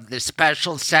picture of the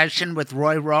special session with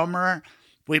Roy Romer.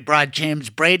 We brought James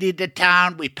Brady to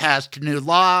town. We passed a new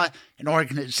law, an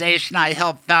organization I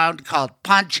helped found called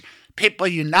Punch People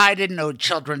United, No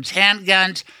Children's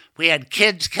Handguns. We had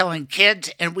kids killing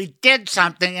kids, and we did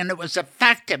something, and it was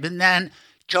effective. And then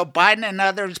Joe Biden and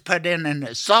others put in an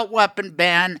assault weapon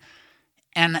ban,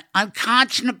 and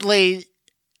unconscionably,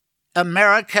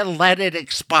 America let it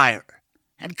expire.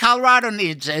 And Colorado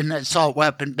needs an assault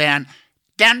weapon ban.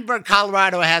 Denver,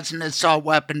 Colorado has an assault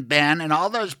weapon ban. And all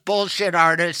those bullshit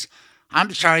artists,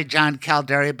 I'm sorry, John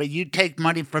Calderi, but you take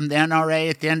money from the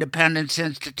NRA at the Independence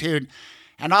Institute.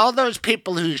 And all those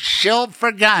people who shill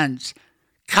for guns,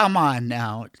 come on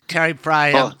now. Terry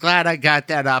Frei, I'm glad I got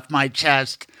that off my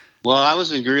chest. Well, I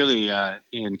wasn't really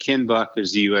in Ken Buck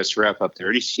as the U.S. rep up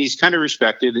there. He's kind of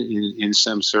respected in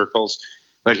some circles.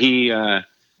 But he,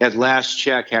 at last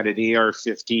check, had an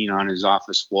AR-15 on his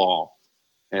office wall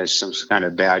as some kind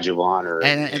of badge of honor.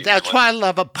 And that's why I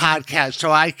love a podcast,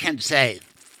 so I can say,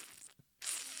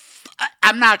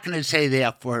 I'm not going to say the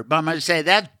F word, but I'm going to say,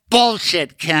 that's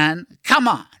bullshit, Ken. Come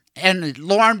on. And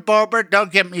Lauren Boebert,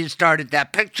 don't get me started.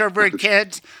 That picture of her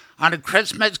kids on a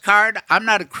Christmas card, I'm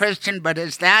not a Christian, but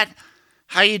is that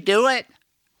how you do it?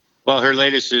 Well, her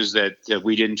latest is that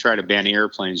we didn't try to ban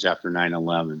airplanes after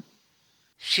 9/11.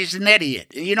 She's an idiot.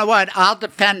 You know what? I'll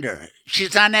defend her.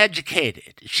 She's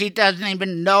uneducated. She doesn't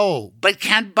even know. But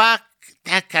Ken Buck,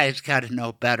 that guy's got to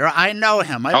know better. I know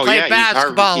him. I played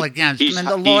basketball against him in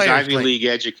the Lawyers League. He's Ivy League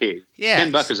educated. Yes.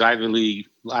 Ken Buck is Ivy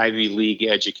League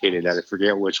educated. I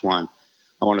forget which one.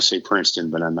 I want to say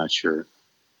Princeton, but I'm not sure.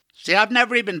 See, I've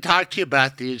never even talked to you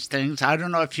about these things. I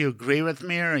don't know if you agree with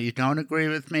me or you don't agree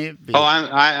with me. Oh,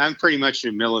 I'm pretty much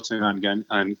a militant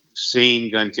on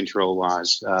sane gun control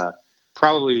laws.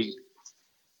 Probably,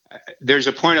 there's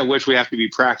a point at which we have to be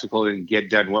practical and get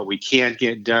done what we can't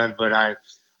get done. But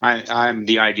I'm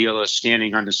the idealist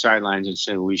standing on the sidelines and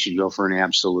saying we should go for an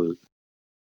absolute.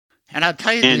 And I'll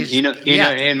tell you,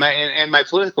 and my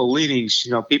political leanings,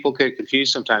 people get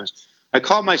confused sometimes. I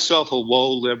call myself a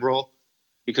woe liberal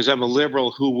because I'm a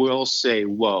liberal who will say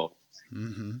whoa,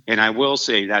 and I will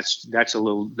say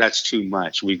that's too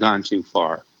much. We've gone too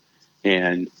far,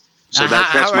 and so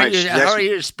how are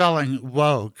you spelling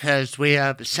whoa? Because we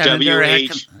have Senator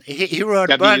he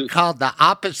wrote a book called The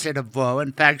Opposite of Woe.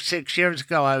 In fact, 6 years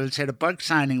ago, I was at a book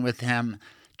signing with him,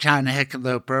 John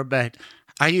Hickenlooper. But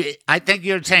I think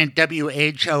you're saying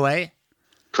WHOA?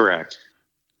 Correct.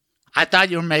 I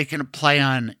thought you were making a play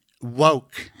on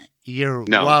woke. You're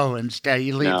woe instead.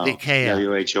 You leave the K out.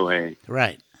 WHOA.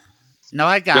 Right. No,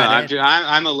 I got it.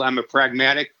 I'm a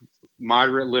pragmatic,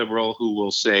 moderate liberal who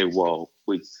will say whoa.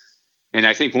 And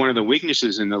I think one of the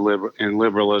weaknesses in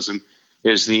liberalism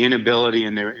is the inability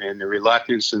and the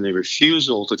reluctance and the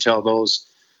refusal to tell those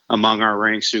among our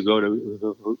ranks who go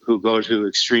to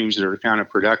extremes that are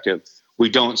counterproductive. We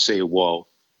don't say whoa.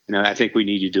 I think we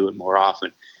need to do it more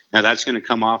often. Now that's going to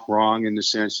come off wrong in the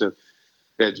sense of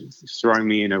that throwing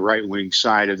me in a right-wing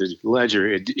side of the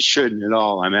ledger. It shouldn't at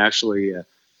all. I'm actually,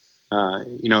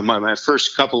 my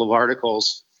first couple of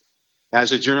articles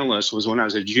as a journalist was when I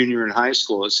was a junior in high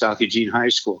school at South Eugene High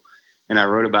School. And I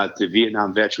wrote about the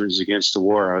Vietnam veterans against the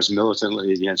war. I was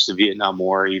militantly against the Vietnam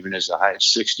War, even as a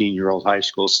 16-year-old high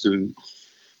school student.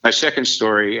 My second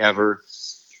story ever,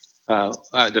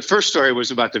 the first story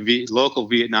was about the local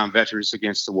Vietnam veterans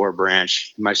against the war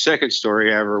branch. My second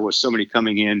story ever was somebody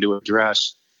coming in to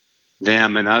address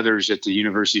them and others at the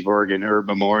University of Oregon Herb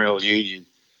Memorial Union.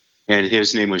 And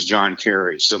his name was John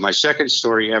Kerry. So my second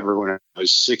story ever when I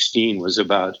was 16 was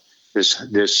about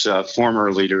this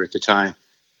former leader at the time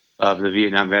of the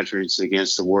Vietnam veterans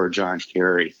against the war, John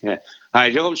Kerry.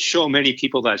 I don't show many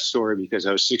people that story because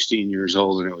I was 16 years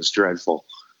old and it was dreadful.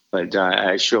 But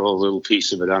I show a little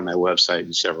piece of it on my website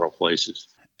in several places.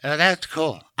 That's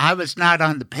cool. I was not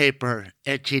on the paper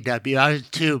at GW. I was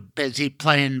too busy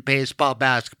playing baseball,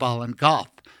 basketball, and golf.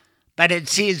 But at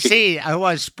CC, I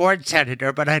was sports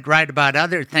editor, but I'd write about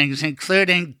other things,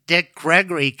 including Dick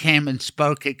Gregory came and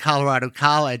spoke at Colorado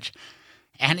College,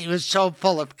 and he was so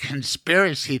full of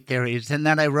conspiracy theories. And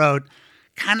then I wrote,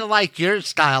 kind of like your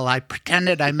style, I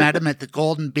pretended I met him at the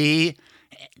Golden Bee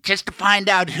just to find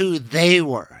out who they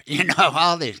were,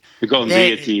 all these. The Golden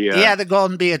Bee at the... the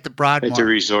Golden Bee at the Broadmoor. At the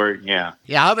resort, yeah.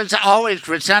 Yeah, I was always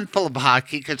resentful of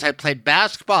hockey because I played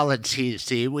basketball at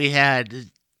CC. We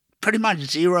had pretty much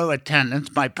zero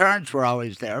attendance. My parents were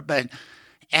always there,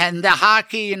 and the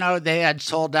hockey, they had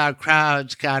sold out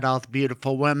crowds, got all the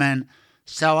beautiful women.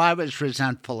 So I was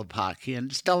resentful of hockey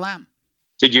and still am.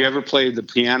 Did you ever play the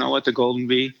piano at the Golden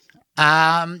Bee?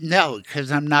 No,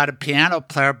 because I'm not a piano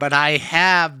player, but I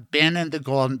have been in the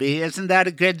Golden Bee. Isn't that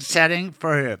a good setting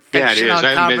for a fictional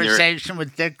conversation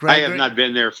with Dick Gregory? I have not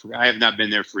been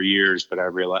there for years, but I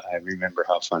remember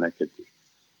how fun it could be.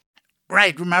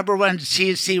 Right. Remember when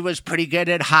CC was pretty good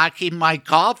at hockey? My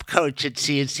golf coach at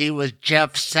CC was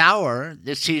Jeff Sauer,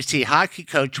 the CC hockey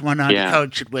coach, went on to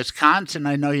coach at Wisconsin.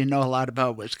 I know you know a lot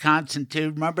about Wisconsin, too.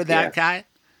 Remember that guy?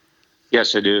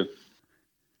 Yes, I do.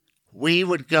 We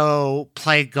would go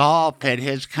play golf at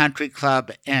his country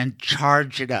club and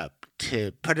charge it up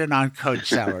to put it on Coach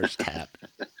Sauer's tab.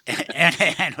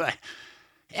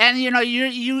 And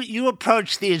you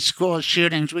approach these school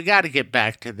shootings. We got to get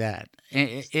back to that.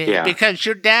 Because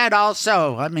your dad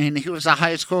also, he was a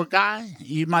high school guy.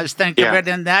 You must think of it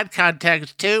in that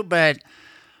context too. But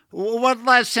what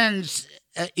lessons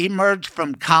emerged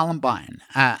from Columbine?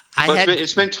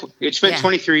 It's been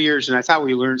 23 years, and I thought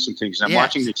we learned some things. I'm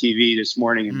watching the TV this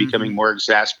morning and becoming more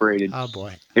exasperated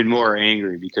and more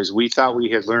angry because we thought we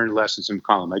had learned lessons from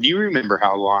Columbine. Do you remember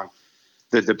how long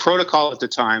the protocol at the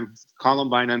time,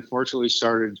 Columbine unfortunately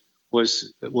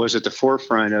was at the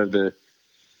forefront of the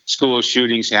school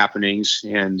shootings happenings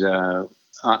and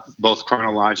both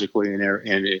chronologically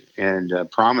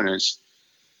and prominence.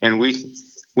 And we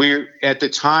at the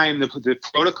time, the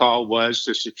protocol was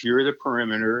to secure the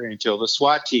perimeter until the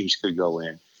SWAT teams could go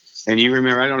in. And you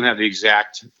remember, I don't have the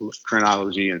exact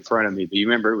chronology in front of me, but you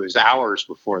remember it was hours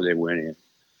before they went in.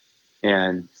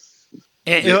 And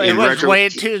it was way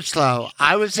too slow.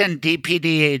 I was in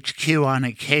DPD HQ on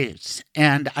a case,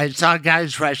 and I saw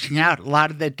guys rushing out. A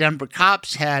lot of the Denver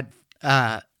cops had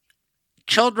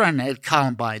children at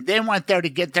Columbine. They went there to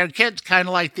get their kids, kind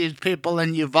of like these people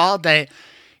in Uvalde.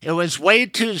 It was way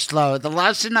too slow. The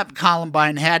lesson of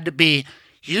Columbine had to be,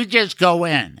 you just go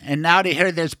in. And now to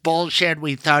hear this bullshit,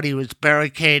 we thought he was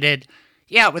barricaded.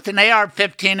 Yeah, with an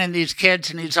AR-15 and these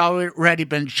kids, and he's already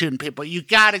been shooting people. You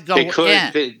got to go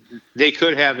in. They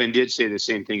could have and did say the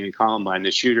same thing in Columbine.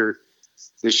 The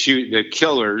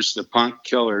killers, the punk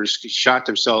killers, shot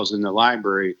themselves in the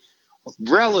library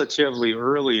relatively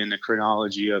early in the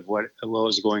chronology of what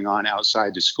was going on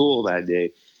outside the school that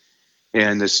day.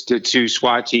 And the two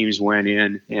SWAT teams went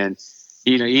in, and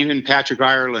even Patrick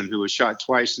Ireland, who was shot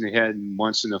twice in the head and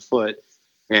once in the foot,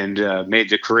 and made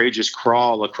the courageous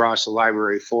crawl across the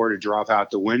library floor to drop out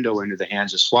the window into the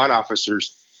hands of SWAT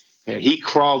officers. He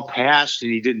crawled past,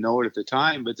 and he didn't know it at the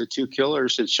time, but the two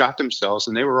killers had shot themselves,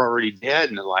 and they were already dead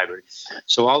in the library.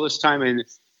 So all this time, and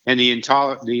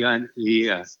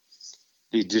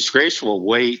the disgraceful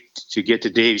wait to get to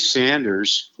Dave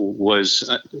Sanders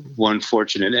was one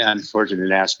unfortunate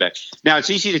aspect. Now, it's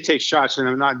easy to take shots, and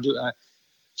I'm not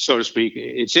so to speak.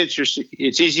 It's interesting.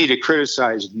 It's easy to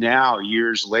criticize now,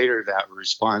 years later, that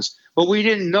response, but we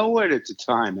didn't know it at the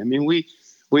time. I mean, we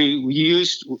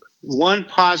used one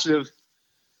positive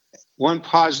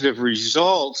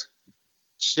result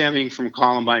stemming from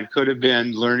Columbine could have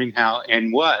been learning how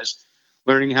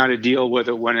to deal with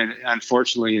it when it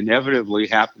unfortunately inevitably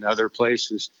happened other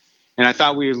places. And I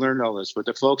thought we had learned all this, but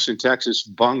the folks in Texas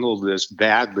bungled this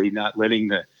badly, not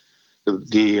letting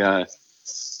the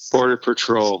Border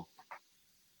Patrol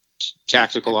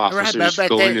tactical officers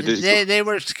go into this. They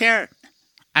were scared.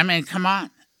 I mean, come on.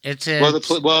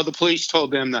 The police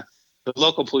told them the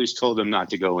local police told them not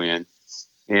to go in,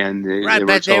 and they were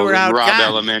told they were in Robb outgunned.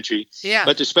 Elementary. Yeah.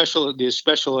 But the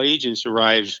special agents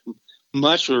arrived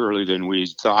much earlier than we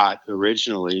thought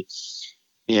originally,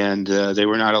 and they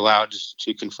were not allowed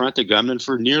to confront the gunman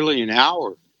for nearly an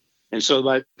hour. And so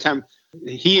by the time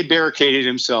he had barricaded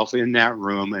himself in that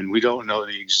room, and we don't know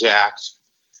the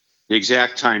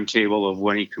exact timetable of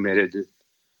when he committed the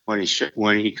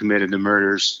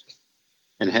murders,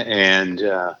 and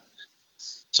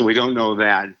so we don't know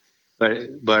that.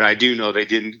 But I do know they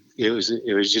didn't. It was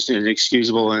just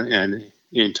inexcusable and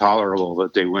intolerable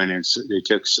that they went in. They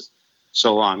took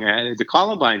so long. And the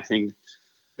Columbine thing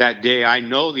that day, I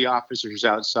know the officers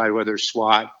outside, whether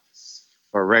SWAT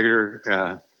or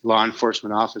regular law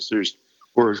enforcement officers,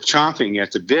 were chomping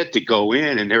at the bit to go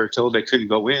in, and they were told they couldn't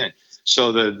go in.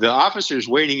 So the officers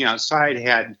waiting outside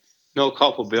had no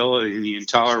culpability in the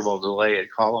intolerable delay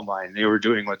at Columbine. They were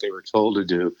doing what they were told to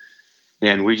do,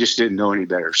 and we just didn't know any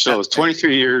better. So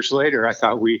 23 years later, I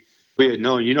thought we had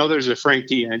known. There's a Frank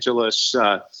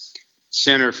DeAngelis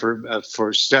Center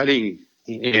for studying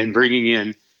and bringing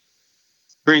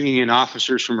in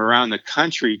officers from around the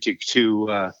country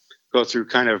to go through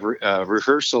kind of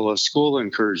rehearsal of school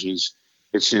incursions.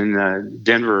 It's in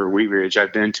Denver or Wheat Ridge.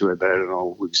 I've been to it, but I don't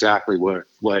know exactly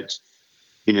what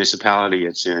municipality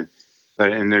it's in.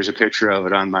 And there's a picture of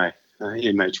it on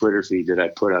in my Twitter feed that I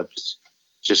put up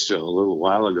just a little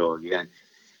while ago again.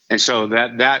 And so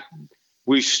that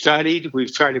we've studied,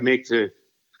 we've tried to make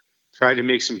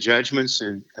some judgments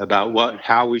about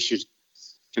how we should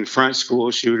confront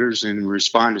school shooters and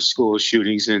respond to school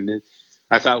shootings. And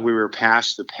I thought we were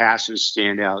past the passive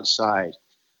stand outside.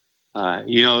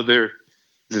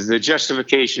 The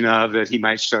justification of that he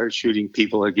might start shooting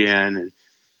people again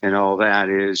and all that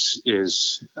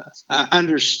is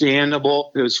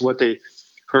understandable. It's what they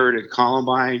heard at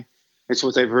Columbine. It's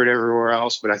what they've heard everywhere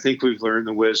else. But I think we've learned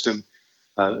the wisdom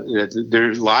that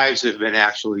their lives have been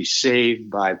actually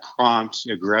saved by prompt,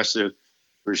 aggressive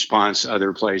response to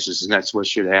other places. And that's what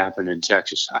should happen in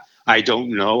Texas. I don't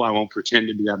know. I won't pretend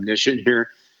to be omniscient here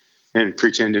and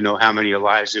pretend to know how many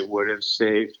lives it would have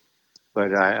saved.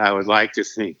 But I would like to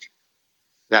think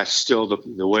that's still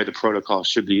the way the protocol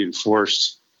should be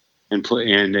enforced and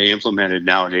implemented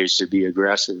nowadays, to be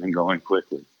aggressive and going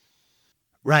quickly.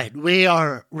 Right. We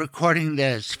are recording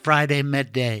this Friday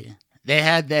midday. They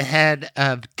had the head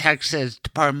of Texas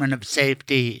Department of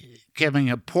Safety giving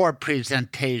a poor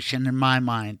presentation in my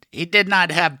mind. He did not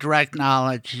have direct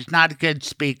knowledge. He's not a good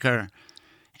speaker.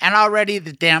 And already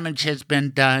the damage has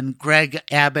been done. Greg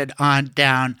Abbott on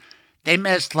down. They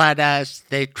misled us.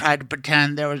 They tried to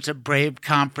pretend there was a brave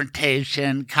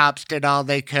confrontation. Cops did all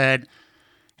they could.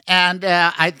 And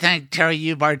I think, Terry,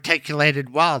 you've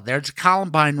articulated well. There's a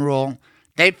Columbine rule.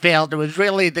 They failed. It was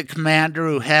really the commander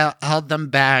who held them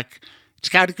back. It's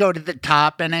got to go to the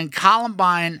top. And in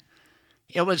Columbine,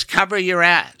 it was cover your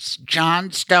ass.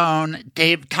 John Stone,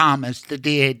 Dave Thomas, the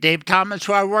DA. Dave Thomas,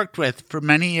 who I worked with for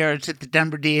many years at the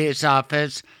Denver DA's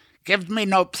office, gives me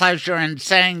no pleasure in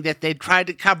saying that they tried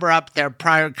to cover up their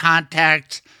prior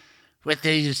contacts with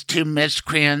these two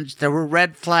miscreants. There were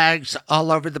red flags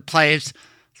all over the place.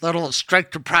 A little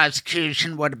stricter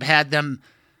prosecution would have had them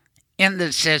in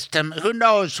the system. Who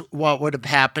knows what would have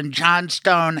happened? John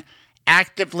Stone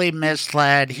actively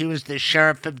misled. He was the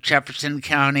sheriff of Jefferson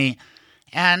County.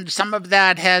 And some of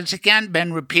that has again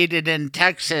been repeated in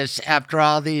Texas after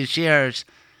all these years.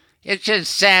 It's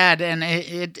just sad, and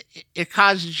it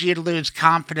causes you to lose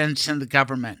confidence in the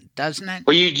government, doesn't it?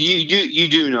 Well, you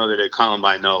do know that at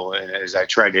Columbine, though, as I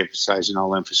tried to emphasize, and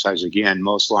I'll emphasize again,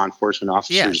 most law enforcement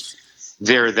officers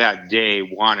there that day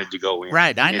wanted to go in.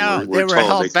 Right, I know. They were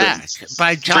held back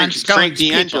by John Stone's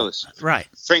people. Right.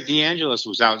 Frank DeAngelis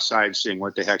was outside saying,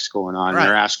 "What the heck's going on?" Right.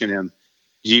 They're asking him.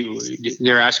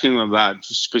 They're asking him about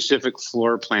specific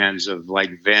floor plans of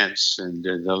like vents and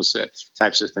those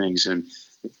types of things, and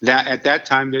that at that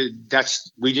time,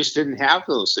 we just didn't have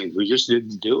those things. We just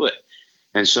didn't do it,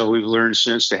 and so we've learned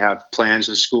since to have plans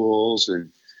of schools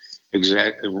and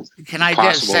Can I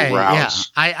just say,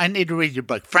 routes. I need to read your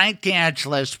book. Frank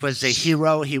DeAngelis was a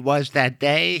hero. He was that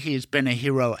day. He's been a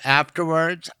hero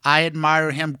afterwards. I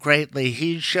admire him greatly.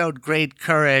 He showed great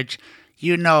courage.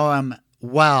 You know him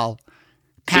well.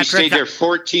 He stayed there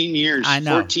 14 years. I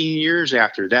know. 14 years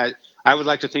after that. I would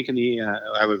like to think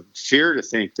I would fear to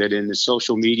think that in the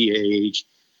social media age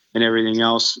and everything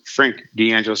else, Frank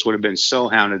DeAngelis would have been so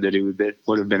hounded that he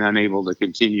would have been unable to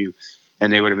continue,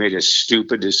 and they would have made a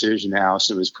stupid decision to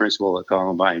oust him as principal at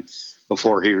Columbine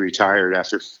before he retired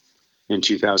in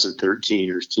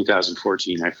 2013 or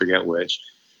 2014, I forget which.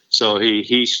 So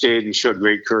he stayed and showed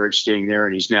great courage staying there,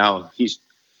 and he's now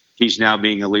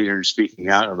being a leader and speaking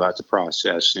out about the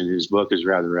process, and his book is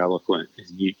rather eloquent.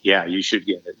 You should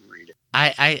get it and read it.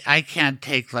 I can't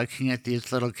take looking at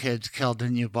these little kids killed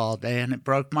in Uvalde, and it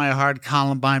broke my heart,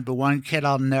 Columbine, but one kid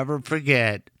I'll never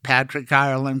forget, Patrick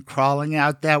Ireland crawling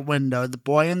out that window, the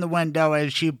boy in the window,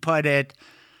 as you put it.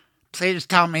 Please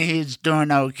tell me he's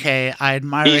doing okay. I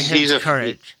admire his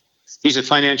courage. He's a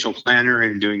financial planner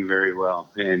and doing very well,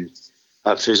 and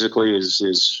physically is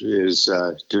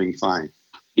doing fine.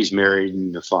 He's married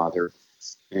and a father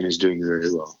and is doing very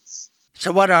well.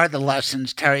 So what are the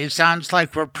lessons, Terry? It sounds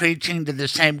like we're preaching to the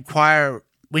same choir.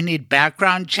 We need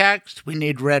background checks. We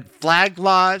need red flag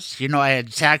laws. You know, I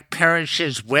had Zach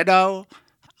Parrish's widow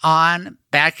on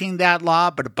backing that law,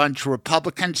 but a bunch of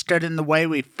Republicans stood in the way.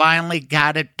 We finally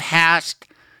got it passed,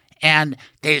 and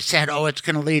they said, it's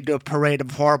going to lead to a parade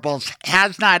of horribles.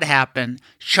 Has not happened.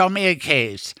 Show me a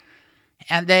case.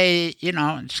 And they,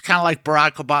 it's kind of like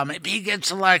Barack Obama. If he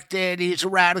gets elected, he's a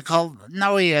radical.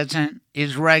 No, he isn't.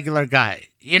 He's a regular guy.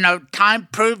 Time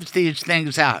proves these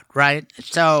things out, right?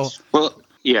 So, well,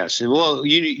 yes. Well,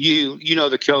 you know,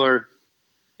 the killer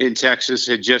in Texas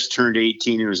had just turned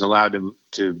 18 and was allowed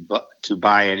to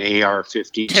buy an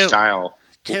AR-15 style.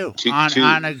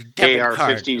 On a debit AR-15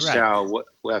 card. style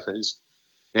weapons,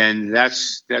 and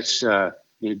that's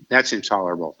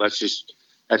intolerable. That's just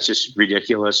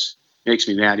ridiculous. Makes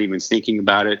me mad even thinking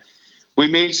about it. We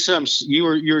made you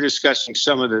were discussing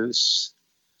some of the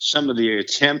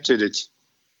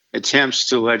attempts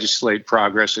to legislate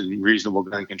progress and reasonable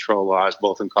gun control laws,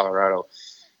 both in Colorado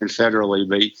and federally,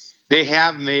 but they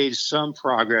have made some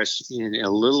progress in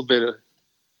a little bit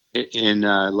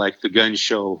like the gun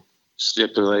show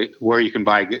stipulate where you can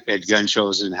buy at gun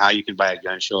shows and how you can buy at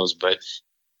gun shows. But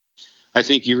I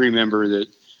think you remember that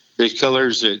the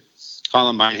killers at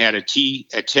Columbine had a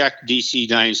Tech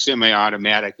DC-9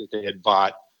 semi-automatic that they had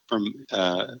bought from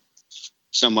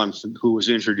someone who was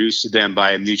introduced to them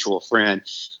by a mutual friend.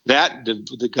 That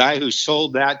the guy who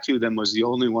sold that to them was the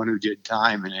only one who did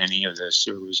time in any of this.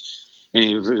 It was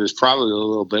probably a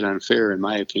little bit unfair in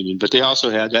my opinion. But they also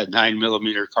had that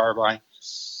 9mm carbine,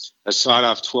 a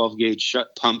sawed-off 12-gauge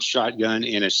pump shotgun,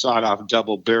 and a sawed-off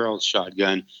double-barreled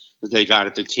shotgun that they got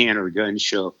at the Tanner Gun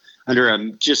Show under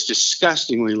just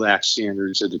disgustingly lax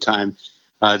standards at the time.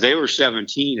 They were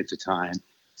 17 at the time,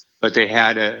 but they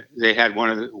had a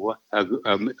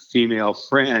female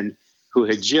friend who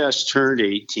had just turned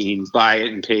 18 buy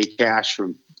it and pay cash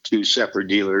from two separate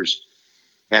dealers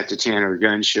at the Tanner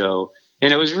Gun Show,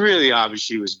 and it was really obvious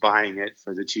she was buying it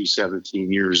for the two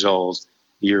 17-year-olds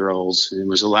and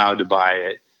was allowed to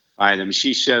buy them.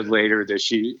 She said later that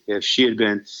if she had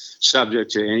been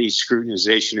subject to any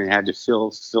scrutinization and had to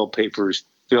fill papers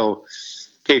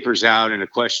out and a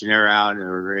questionnaire out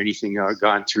or anything, or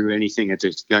gone through anything at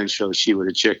the gun show, she would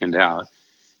have chickened out,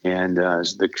 and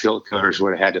the killers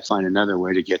would have had to find another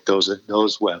way to get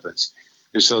those weapons.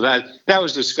 And so that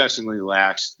was disgustingly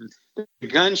lax. The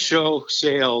gun show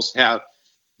sales have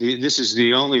this is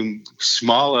the only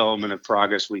small element of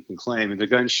progress we can claim. And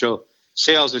the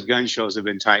sales at gun shows have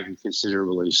been tightened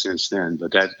considerably since then,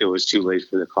 but it was too late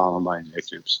for the Columbine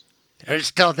victims. There's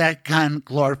still that gun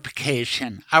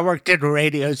glorification. I worked at a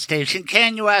radio station,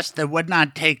 KNUS, that would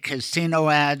not take casino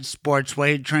ads, sports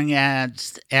wagering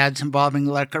ads involving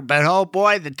liquor, but oh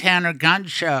boy, the Tanner Gun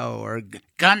Show or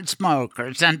Gunsmoke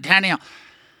or Centennial.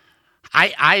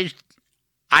 I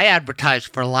advertise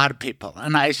for a lot of people,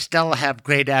 and I still have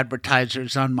great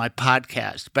advertisers on my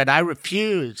podcast, but I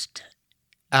refused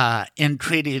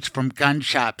entreaties from gun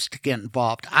shops to get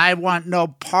involved. I want no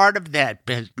part of that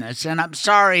business, and I'm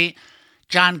sorry,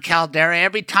 John Caldera,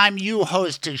 every time you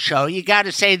host a show, you got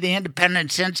to say the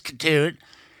Independence Institute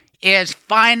is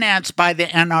financed by the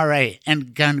NRA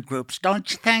and gun groups. Don't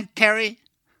you think, Terry?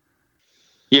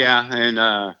 Yeah,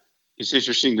 and it's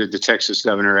interesting that the Texas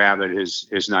Governor Abbott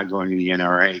is not going to the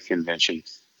NRA convention,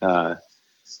 but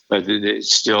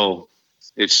it's still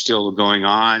going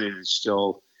on, and it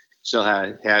still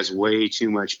has way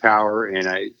too much power,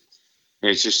 and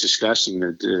it's just disgusting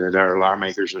that our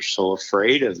lawmakers are so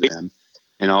afraid of them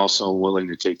and also willing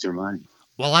to take their money.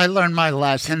 Well, I learned my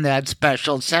lesson that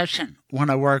special session when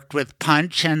I worked with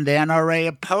Punch, and the NRA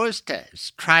opposed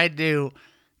us, tried to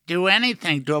do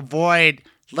anything to avoid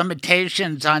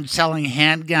limitations on selling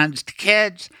handguns to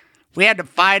kids. We had to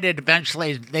fight it.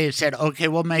 Eventually, they said, okay,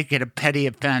 we'll make it a petty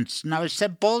offense. And I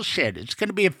said, bullshit. It's going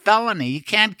to be a felony. You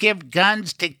can't give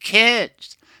guns to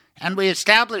kids. And we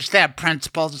established that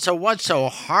principle. So what's so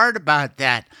hard about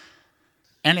that?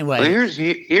 Anyway. Well,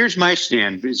 here's my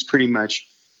stand. It's pretty much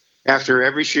after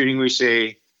every shooting we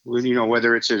say,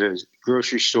 whether it's at a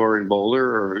grocery store in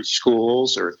Boulder or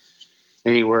schools or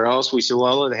anywhere else, we say,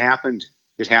 well, it happened.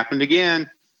 It happened again.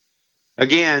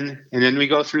 And then we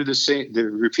go through the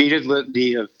repeated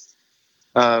litany of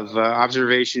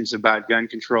observations about gun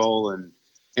control, and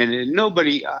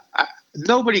nobody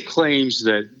claims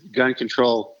that gun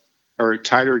control or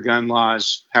tighter gun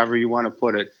laws, however you want to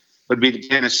put it, would be the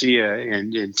panacea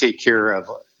and take care of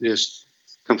this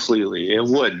completely. It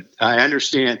wouldn't. I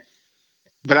understand,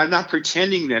 but I'm not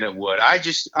pretending that it would.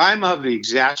 I'm of the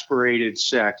exasperated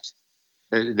sect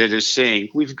that is saying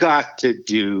we've got to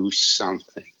do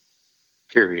something.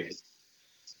 Period.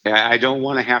 I don't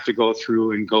want to have to go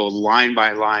through and go line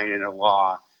by line in a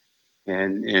law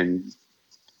and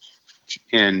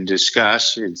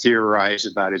discuss and theorize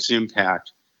about its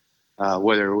impact,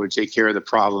 whether it would take care of the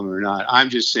problem or not. I'm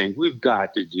just saying we've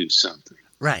got to do something.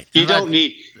 Right. You don't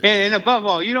need, and above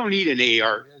all, you don't need an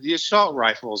AR. The assault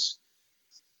rifles,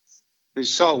 the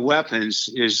assault weapons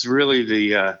is really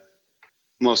the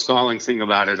most galling thing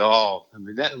about it all. I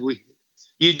mean,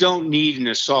 you don't need an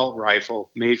assault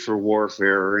rifle made for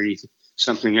warfare or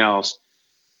something else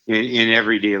in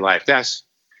everyday life. That's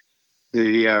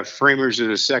the framers of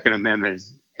the Second Amendment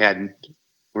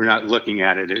were not looking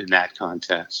at it in that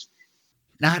context.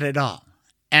 Not at all.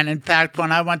 And in fact,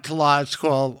 when I went to law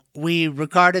school, we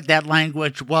regarded that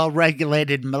language,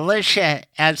 well-regulated militia,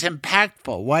 as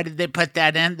impactful. Why did they put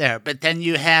that in there? But then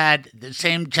you had the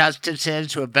same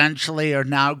justices who eventually are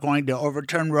now going to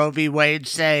overturn Roe v. Wade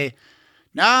say,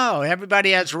 no,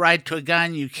 everybody has a right to a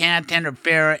gun. You can't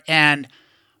interfere. And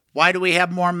why do we have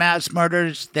more mass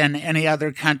murders than any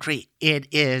other country? It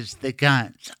is the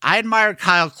guns. I admire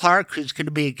Kyle Clark, who's going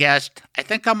to be a guest, I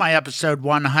think, on my episode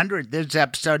 100. This is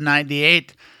episode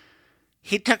 98.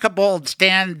 He took a bold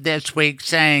stand this week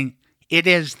saying it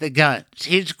is the guns.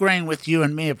 He's agreeing with you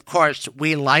and me. Of course,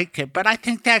 we like it. But I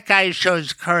think that guy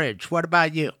shows courage. What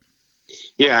about you?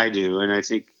 Yeah, I do. And I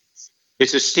think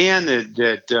it's a stand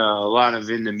that a lot of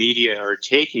in the media are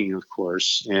taking, of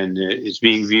course, and it's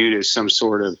being viewed as some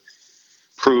sort of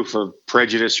proof of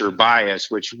prejudice or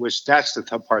bias, which that's the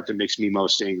part that makes me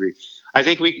most angry. I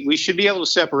think we should be able to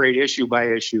separate issue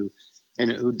by issue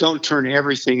and don't turn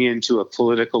everything into a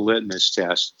political litmus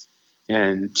test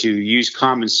and to use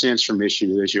common sense from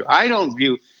issue to issue. I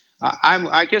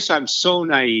guess I'm so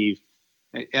naive.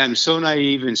 I'm so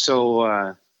naive and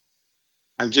so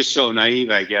I'm just so naive,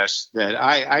 I guess, that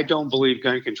I don't believe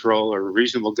gun control or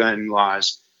reasonable gun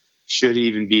laws should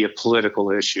even be a political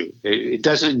issue. It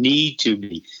doesn't need to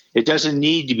be. It doesn't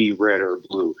need to be red or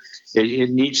blue.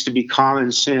 It needs to be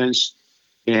common sense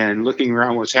and looking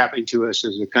around what's happening to us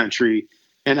as a country.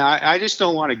 And I just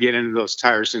don't want to get into those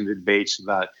tiresome debates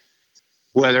about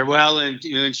whether, well,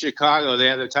 in Chicago, they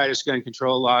have the tightest gun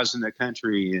control laws in the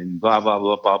country and blah, blah,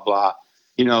 blah, blah, blah.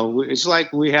 It's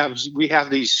like we have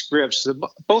these scripts,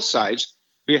 both sides.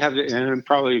 We have, and I'm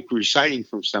probably reciting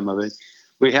from some of it.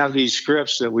 We have these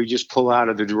scripts that we just pull out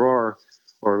of the drawer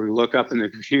or look up in the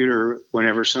computer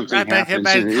whenever something happens.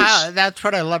 But Kyle, that's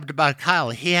what I loved about Kyle.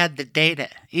 He had the data.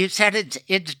 You said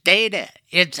it's data.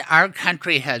 It's our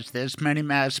country has this many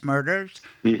mass murders.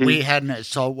 Mm-hmm. We had an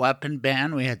assault weapon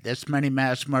ban. We had this many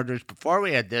mass murders before.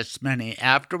 We had this many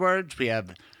afterwards.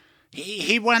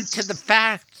 He went to the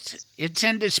facts. It's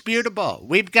indisputable.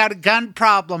 We've got a gun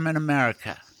problem in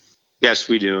America. Yes,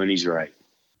 we do, and he's right.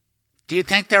 Do you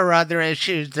think there are other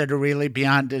issues that are really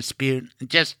beyond dispute?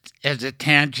 Just as a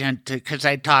tangent, because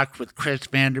I talked with Chris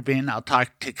Vanderveen, I'll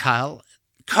talk to Kyle.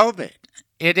 COVID,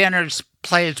 it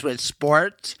interplays with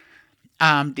sports.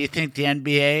 Do you think the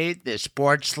NBA, the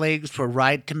sports leagues were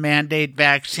right to mandate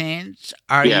vaccines?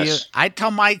 Yes. I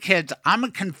tell my kids, I'm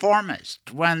a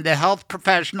conformist. When the health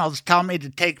professionals tell me to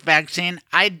take vaccine,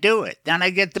 I do it. Then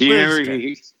I get the booster.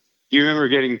 Do you remember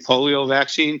getting polio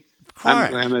vaccine?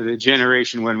 I'm of the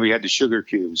generation when we had the sugar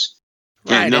cubes,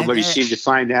 and nobody seemed to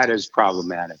find that as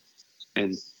problematic.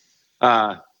 And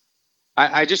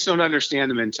I just don't understand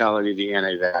the mentality of the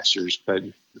anti-vaxxers, but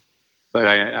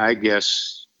I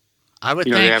guess I would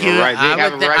think they have a right. They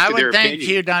have a right to their opinion. I would think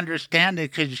you'd understand it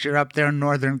because you're up there in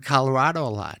northern Colorado a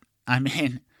lot. I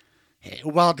mean,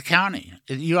 Uvalde County.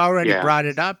 You already brought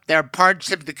it up. There are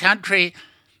parts of the country.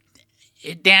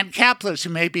 Dan Kaplis,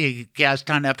 who may be a guest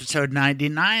on episode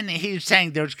 99, he's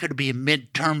saying there's going to be a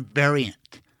midterm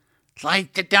variant.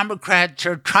 Like the Democrats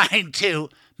are trying to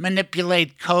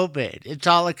manipulate COVID. It's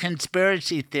all a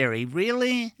conspiracy theory.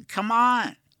 Really? Come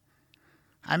on.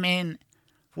 I mean,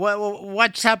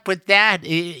 what's up with that?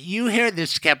 You hear the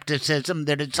skepticism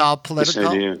that it's all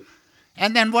political. Yes, I do.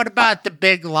 And then what about the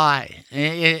big lie?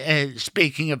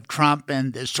 Speaking of Trump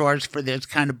and the source for this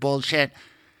kind of bullshit,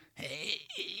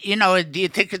 do you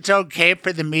think it's okay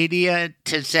for the media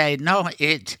to say, no,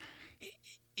 it's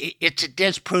a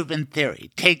disproven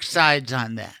theory? Take sides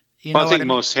on that. I think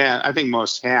most have,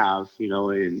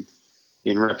 in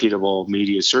reputable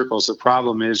media circles. The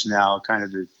problem is now kind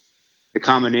of the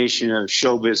combination of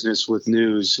show business with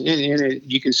news. And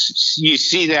you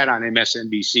see that on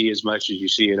MSNBC as much as you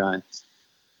see it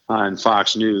on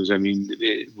Fox News. I mean,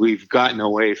 we've gotten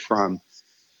away from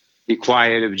the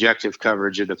quiet, objective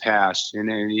coverage of the past. And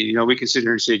then, we can sit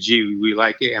here and say, gee, we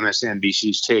like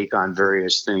MSNBC's take on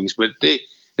various things, but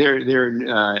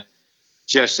they're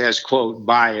just as, quote,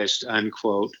 biased,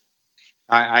 unquote.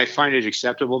 I find it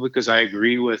acceptable because I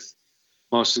agree with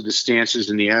most of the stances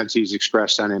and the attitudes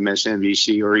expressed on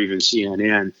MSNBC or even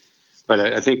CNN. But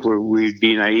I think we'd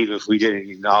be naive if we didn't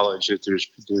acknowledge that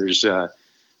there's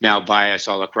now bias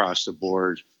all across the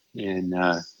board in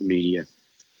the media.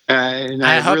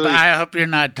 I hope you're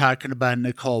not talking about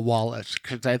Nicole Wallace,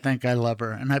 because I think I love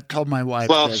her, and I've told my wife.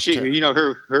 Well, this she,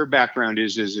 too. her background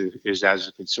is as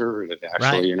a conservative, actually,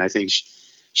 right. And I think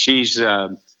she's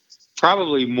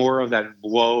probably more of that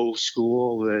woe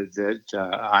school that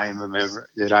I am a member,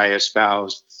 that I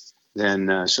espouse.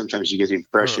 Than sometimes you get the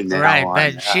impression now.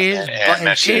 Right,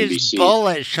 but she's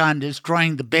bullish on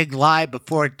destroying the big lie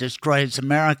before it destroys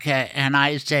America, and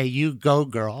I say, you go,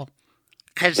 girl.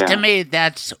 Because to me,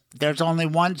 there's only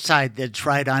one side that's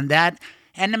right on that.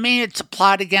 And to me, it's a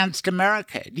plot against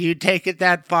America. Do you take it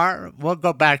that far? We'll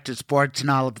go back to sports and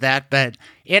all of that, but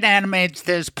it animates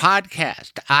this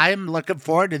podcast. I'm looking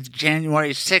forward to the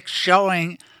January 6th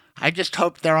showing. I just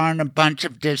hope there aren't a bunch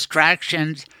of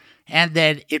distractions and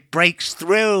that it breaks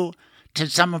through to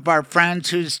some of our friends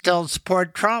who still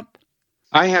support Trump.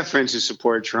 I have friends who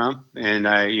support Trump, and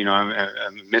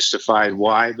I'm mystified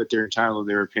why, but they're entitled to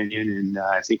their opinion, and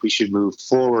I think we should move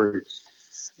forward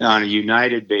on a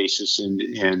united basis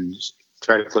and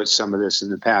try to put some of this in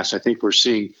the past. I think we're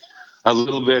seeing a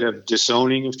little bit of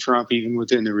disowning of Trump, even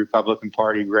within the Republican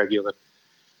Party regular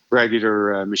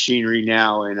machinery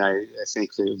now, and I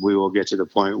think that we will get to the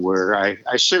point where I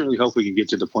certainly hope we can get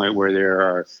to the point where there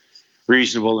are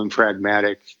reasonable and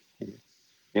pragmatic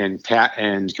and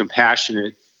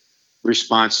compassionate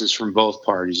responses from both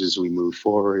parties as we move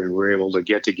forward, and we're able to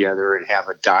get together and have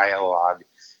a dialogue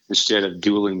instead of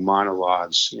dueling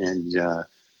monologues and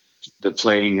the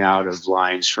playing out of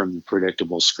lines from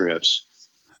predictable scripts.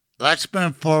 Let's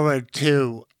move forward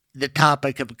to the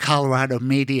topic of Colorado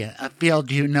media, a field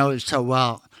you know so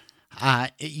well.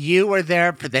 You were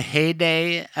there for the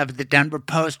heyday of the Denver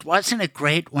Post. Wasn't it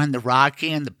great when the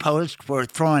Rocky and the Post were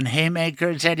throwing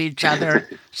haymakers at each other?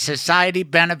 Society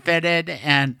benefited,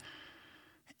 and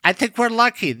I think we're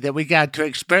lucky that we got to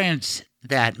experience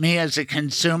that. Me as a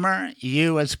consumer,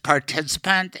 you as a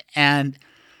participant, and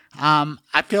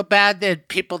I feel bad that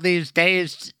people these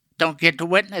days don't get to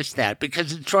witness that,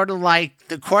 because it's sort of like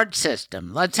the court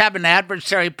system. Let's have an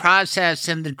adversary process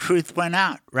and the truth went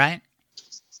out, right?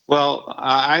 Well,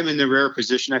 I'm in the rare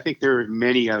position. I think there are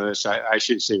many of us, I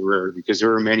should say rare, because there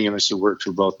were many of us who worked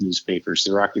for both newspapers,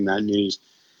 the Rocky Mountain News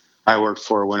I worked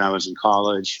for when I was in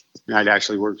college. And I'd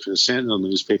actually worked for the Sentinel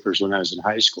newspapers when I was in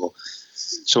high school.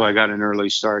 So I got an early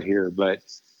start here. But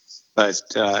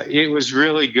it was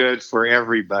really good for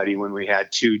everybody when we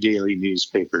had two daily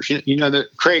newspapers. You know,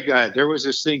 Craig, there was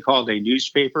this thing called a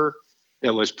newspaper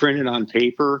that was printed on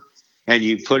paper, and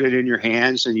you put it in your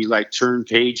hands and you like turn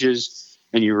pages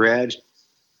and you read.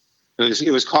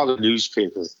 It was called a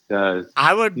newspaper.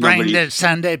 I would bring the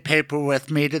Sunday paper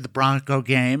with me to the Bronco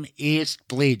game, East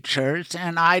Bleachers,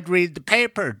 and I'd read the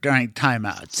paper during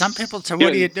timeout. Some people say,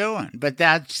 what are you doing? But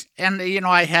I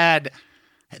had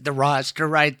the roster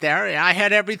right there. I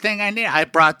had everything I needed. I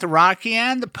brought the Rocky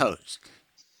and the Post.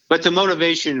 But the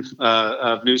motivation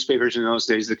of newspapers in those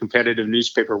days, the competitive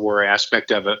newspaper war aspect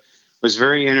of it, was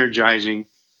very energizing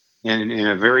and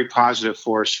a very positive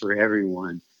force for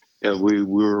everyone. We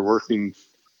were working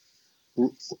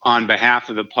on behalf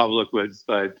of the public,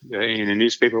 but in a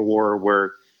newspaper war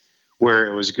where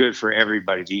it was good for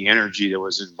everybody. The energy that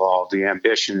was involved, the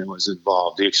ambition that was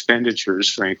involved, the expenditures,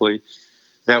 frankly,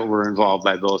 that were involved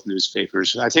by both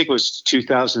newspapers. I think it was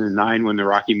 2009 when the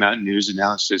Rocky Mountain News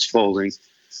announced its folding,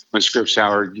 when Scripps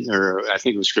Howard, or I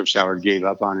think it was Scripps Howard, gave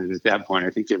up on it at that point. I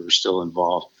think they were still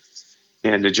involved.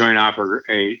 And the joint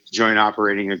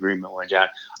operating agreement went down.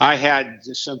 I had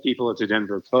some people at the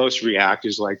Denver Post react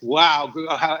as like, wow,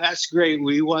 that's great.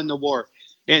 We won the war.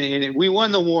 And we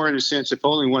won the war in a sense. If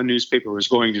only one newspaper was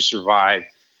going to survive,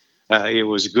 it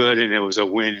was good and it was a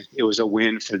win. It was a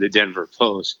win for the Denver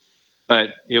Post.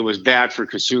 But it was bad for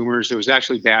consumers. It was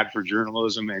actually bad for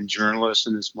journalism and journalists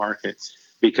in this market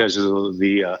because of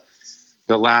the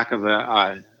lack of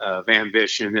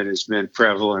ambition that has been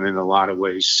prevalent in a lot of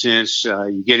ways since.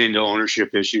 You get into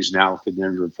ownership issues now with the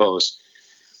Denver Post,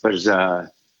 but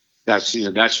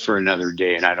that's for another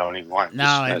day, and I don't even want to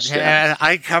discuss that.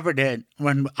 I covered it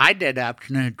when I did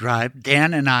Afternoon Drive,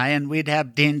 Dan and I, and we'd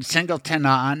have Dean Singleton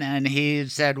on, and he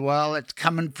said, well, it's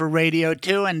coming for radio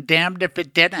too, and damned if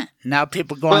it didn't. Now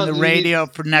people go on the radio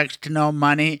for next to no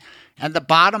money, and the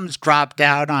bottoms dropped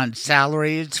out on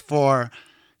salaries for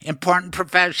important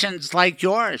professions like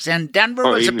yours. And Denver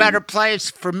was a better place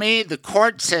for me. The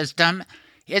court system,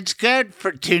 it's good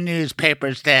for two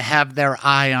newspapers to have their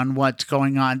eye on what's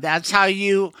going on. That's how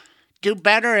you do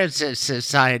better as a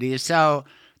society. So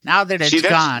now that it's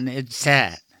gone, it's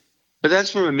sad. But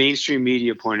that's from a mainstream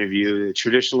media point of view. The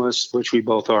traditionalists, which we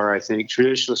both are, I think,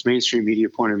 traditionalist mainstream media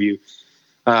point of view,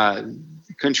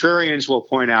 contrarians will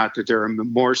point out that there are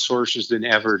more sources than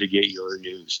ever to get your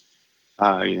news.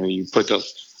 You put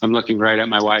I'm looking right at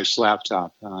my wife's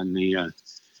laptop on the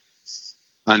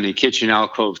kitchen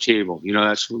alcove table.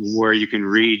 That's where you can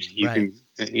read.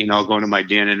 I'll go into my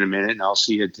den in a minute and I'll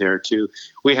see it there too.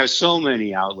 We have so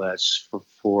many outlets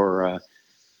for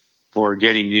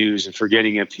getting news and for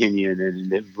getting opinion,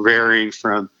 and varying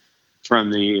from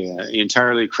the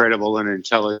entirely credible and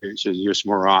intelligent to just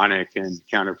moronic and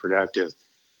counterproductive.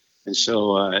 And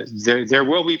so there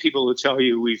will be people who tell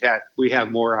you we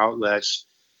have more outlets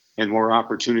and more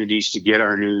opportunities to get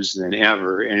our news than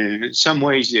ever. And in some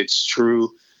ways it's true.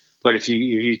 But if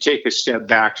you take a step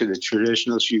back to the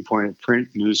traditionalist viewpoint of print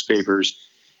newspapers,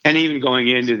 and even going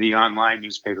into the online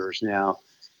newspapers now,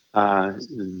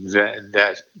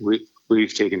 that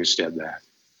we've taken a step back.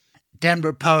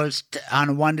 Denver Post, on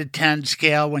a 1 to 10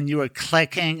 scale, when you were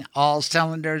clicking, all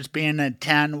cylinders being a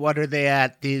 10, what are they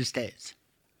at these days?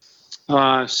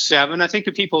 7. I think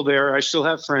the people there, I still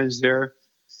have friends there.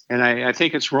 And I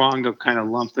think it's wrong to kind of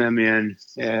lump them in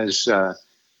as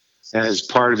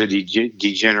part of the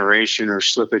degeneration or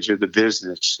slippage of the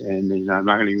business. And I'm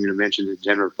not even going to mention the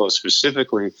Denver Post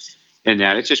specifically in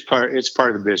that. It's just part of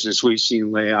the business. We've seen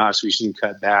layoffs. We've seen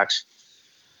cutbacks.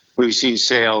 We've seen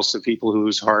sales to people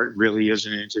whose heart really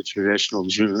isn't into traditional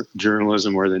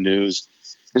journalism or the news.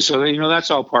 And so, that's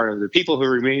all part of it. The people who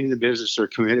remain in the business are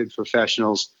committed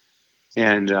professionals.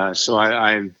 And so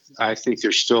I think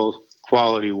there's still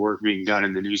quality work being done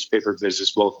in the newspaper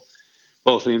business,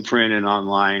 both in print and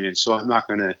online. And so I'm not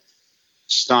going to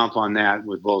stomp on that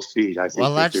with both feet. I think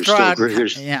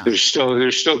there's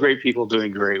still great people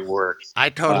doing great work. I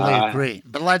totally agree.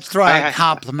 But let's throw out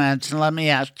compliments, and let me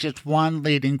ask just one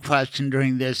leading question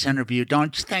during this interview.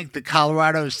 Don't you think the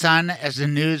Colorado Sun as a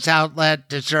news outlet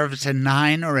deserves a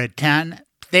 9 or a 10?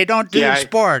 They don't do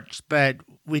sports, but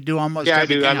we do almost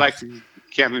everything else. I like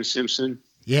Kevin Simpson,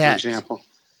 for example,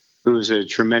 who was a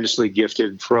tremendously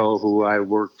gifted pro who I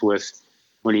worked with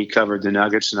when he covered the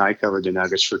Nuggets and I covered the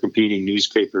Nuggets for competing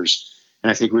newspapers.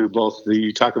 And I think we were both,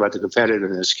 you talk about the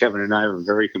competitiveness, Kevin and I were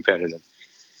very competitive.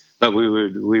 but we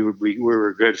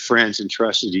were good friends and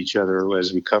trusted each other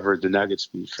as we covered the Nuggets,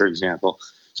 for example.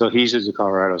 So he's at the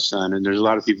Colorado Sun, and there's a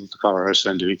lot of people at the Colorado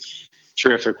Sun doing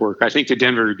terrific work. I think the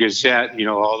Denver Gazette,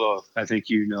 although I think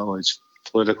its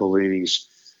political leanings,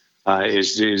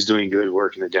 is doing good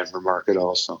work in the Denver market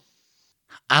also.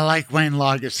 I like Wayne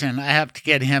Lageson. I have to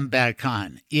get him back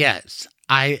on. Yes,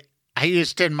 I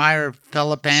used to admire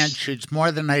Philip Anschutz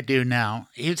more than I do now.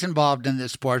 He's involved in the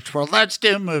sports world. Let's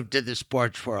move to the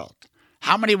sports world.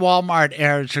 How many Walmart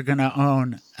heirs are going to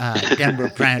own Denver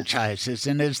franchises?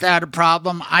 And is that a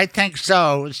problem? I think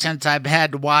so, since I've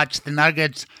had to watch the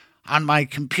Nuggets on my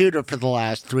computer for the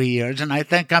last 3 years, and I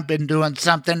think I've been doing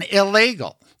something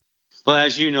illegal. Well,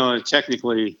 as you know,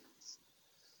 technically,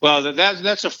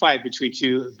 that's a fight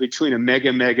between a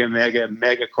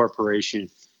mega corporation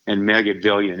and mega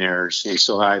billionaires, and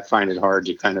so I find it hard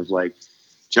to kind of like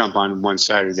jump on one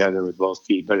side or the other with both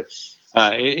feet. But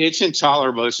it's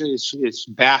intolerable. It's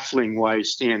baffling why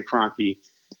Stan Kroenke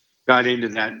got into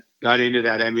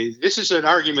that. I mean, this is an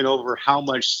argument over how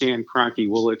much Stan Kroenke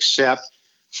will accept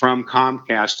from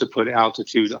Comcast to put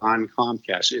altitude on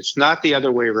Comcast. It's not the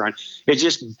other way around. It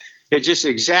just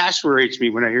exasperates me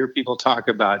when I hear people talk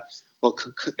about,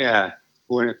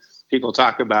 when people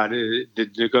talk about the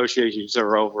negotiations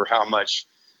are over how much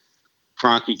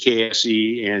Kroenke,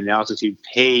 KSE, and Altitude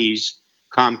pays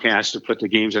Comcast to put the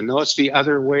games in. No, it's the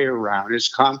other way around.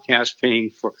 It's Comcast paying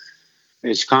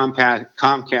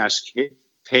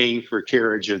for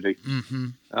carriage of the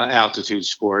Altitude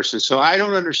sports. And so I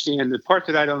don't understand. The part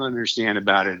that I don't understand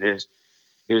about it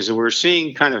is that we're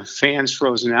seeing kind of fans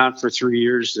frozen out for 3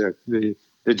 years, the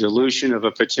dilution of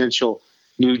a potential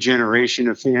new generation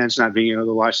of fans not being able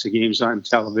to watch the games on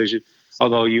television,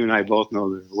 although you and I both know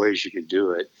there are ways you can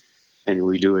do it, and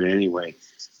we do it anyway,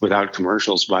 without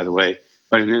commercials, by the way.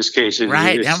 But in this case, and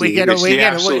we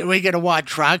get to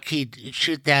watch Rocky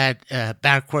shoot that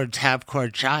backwards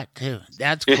half-court shot too.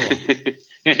 That's cool.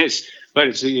 It's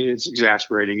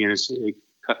exasperating, and it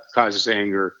causes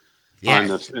anger in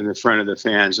the front of the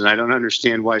fans. And I don't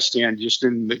understand why Stan just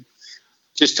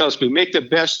tells me, make the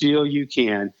best deal you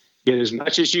can, get as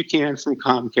much as you can from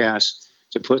Comcast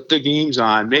to put the games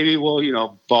on. Maybe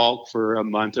we'll bulk for a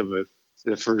month of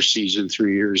the first season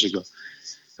 3 years ago.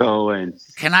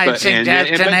 Can I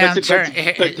suggest an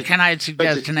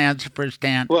answer for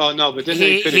Stan? Well, no, but then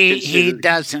he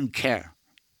doesn't care.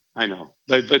 I know,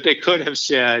 but they could have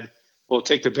said, "We'll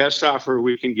take the best offer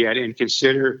we can get and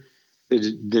consider the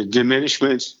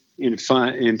diminishments in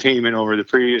payment over the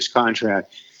previous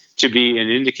contract to be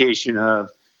an indication of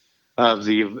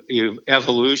the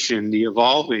evolution, the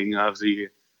evolving of the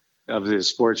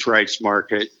sports rights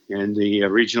market and the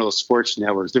regional sports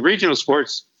networks." The regional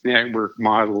sports network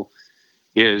model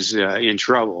is in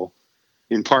trouble,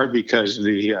 in part because of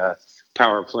the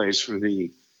power plays from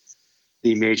the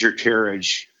major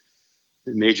carriage,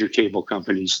 the major cable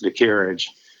companies, the carriage.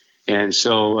 And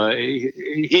so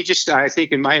I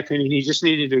think, in my opinion, he just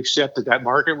needed to accept that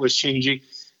market was changing,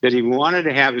 that he wanted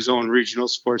to have his own regional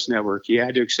sports network. He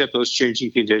had to accept those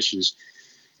changing conditions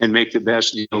and make the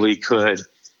best deal he could.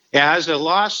 As a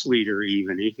loss leader,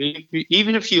 even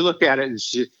if you look at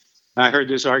it, I heard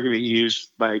this argument used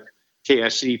by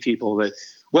KSE people that,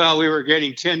 we were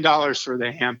getting $10 for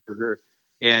the hamburger,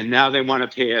 and now they want to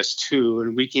pay us $2,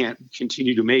 and we can't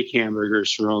continue to make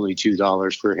hamburgers for only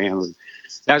 $2 per hamburger.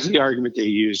 That's the argument they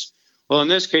use. Well, in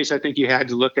this case, I think you had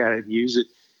to look at it and use it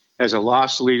as a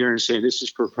loss leader and say, this is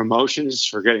for promotions,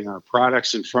 for getting our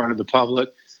products in front of the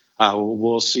public.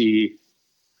 We'll see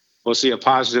a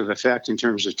positive effect in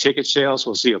terms of ticket sales.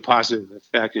 We'll see a positive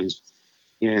effect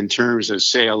in terms of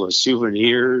sale of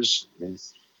souvenirs and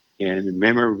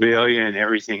memorabilia and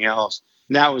everything else.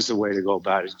 And that was the way to go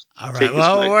about it. All right.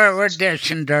 Well, we're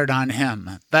dishing dirt on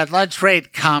him. But let's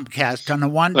rate Comcast. On a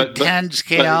 1 to 10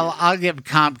 scale, I'll give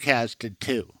Comcast a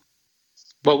 2.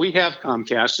 But we have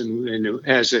Comcast and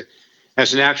as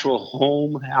an actual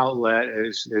home outlet,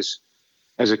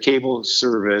 as a cable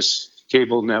service,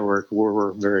 cable network,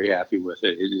 we're very happy with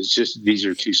it. It's just these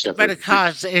are two separate. But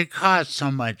it costs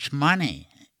so much money,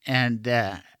 and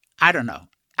I don't know.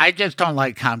 I just don't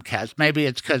like Comcast. Maybe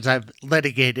it's because I've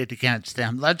litigated against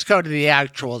them. Let's go to the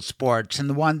actual sports, and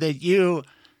the one that you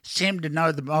seem to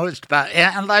know the most about.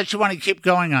 Unless you want to keep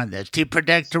going on this, do you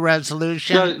predict a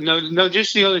resolution? No.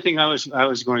 Just the other thing I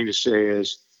was going to say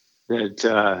is that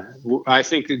I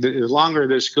think that the longer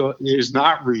this is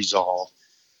not resolved,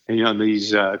 and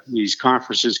these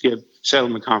conferences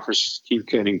settlement conferences keep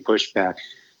getting pushed back.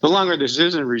 The longer this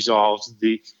isn't resolved,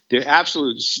 the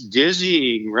absolute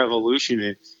dizzying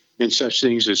revolution in such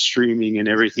things as streaming and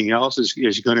everything else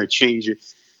is going to change it.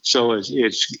 So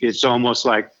it's almost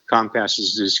like Comcast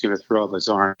is just going to throw up its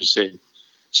arms and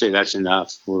say that's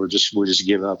enough. We'll just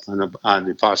give up on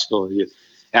the possibility of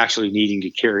actually needing to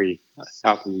carry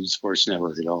out the sports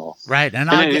network at all. Right, and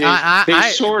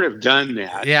they've sort of done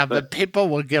that. Yeah, but people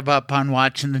will give up on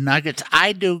watching the Nuggets.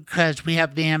 I do because we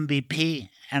have the MVP,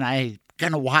 and I'm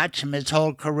going to watch him his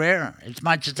whole career as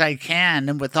much as I can.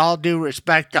 And with all due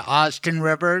respect to Austin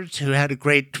Rivers, who had a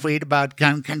great tweet about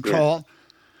gun control,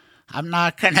 I'm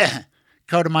not going to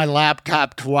go to my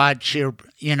laptop to watch your,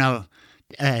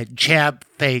 jab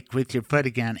fake with your foot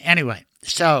again. Anyway,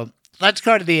 so let's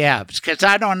go to the Avs, because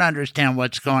I don't understand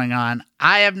what's going on.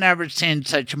 I have never seen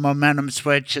such a momentum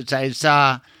switch as I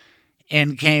saw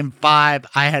in Game 5.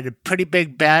 I had a pretty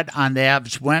big bet on the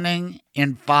Avs winning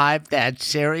in 5. That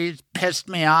series pissed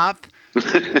me off.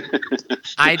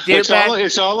 I do.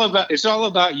 It's all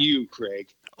about you, Craig.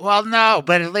 Well, no,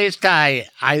 but at least I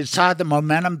saw the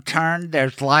momentum turn.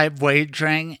 There's live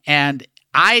wagering, and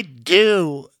I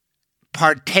do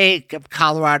partake of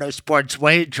Colorado sports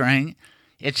wagering.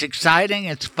 It's exciting.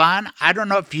 It's fun. I don't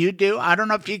know if you do. I don't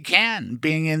know if you can,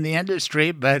 being in the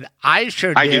industry, but I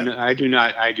sure do. I do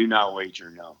not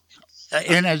wager, no.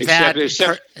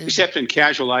 Except in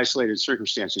casual, isolated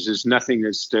circumstances. There's nothing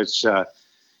that's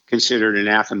considered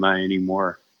anathema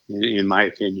anymore, in my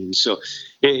opinion. So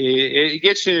it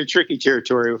gets into tricky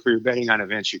territory if you're betting on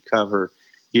events you cover.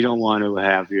 You don't want to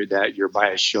have your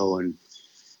bias show, and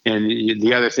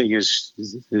the other thing is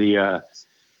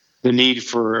the need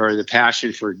for, or the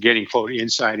passion for getting, quote,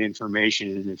 inside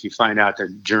information. And if you find out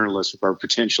that journalists are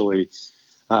potentially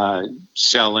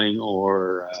selling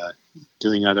or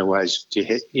doing otherwise to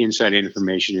hit inside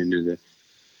information into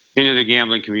the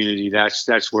gambling community,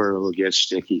 that's where it will get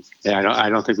sticky. I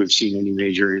don't think we've seen any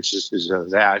major instances of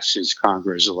that since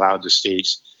Congress allowed the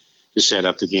states to set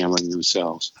up the gambling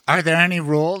themselves. Are there any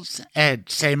rules at,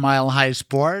 say, Mile High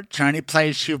Sports or any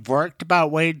place you've worked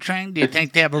about wagering? Do you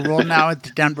think they have a rule now at the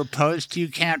Denver Post you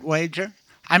can't wager?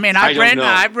 I mean,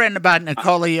 I've written about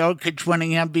Nikola Jokic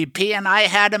winning MVP, and I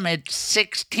had him at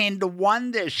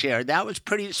 16-1 this year. That was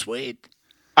pretty sweet.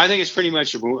 I think it's pretty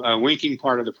much a winking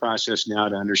part of the process now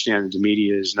to understand that the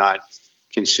media is not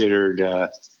considered in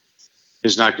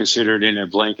a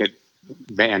blanket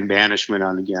banishment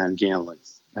on gambling.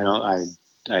 I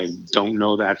don't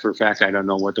know that for a fact. I don't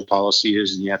know what the policy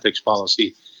is and the ethics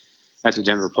policy at the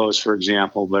Denver Post, for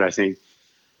example. But I think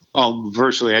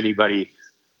virtually anybody.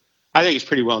 I think it's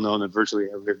pretty well known that virtually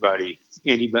everybody,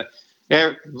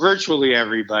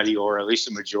 or at least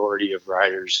a majority of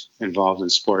writers involved in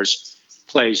sports,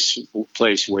 place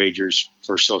wagers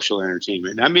for social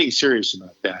entertainment. And I'm being serious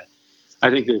about that.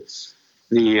 I think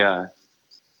that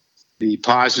the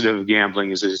positive of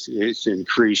gambling is it's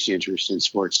increased interest in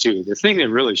sports too. The thing that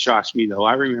really shocks me, though,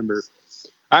 I remember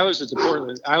I was at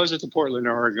the Portland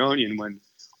Oregonian when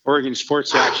Oregon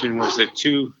Sports Action was a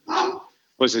 $2.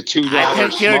 I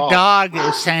think your dog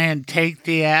is saying take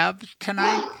the Avs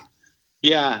tonight.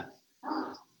 Yeah,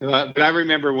 but I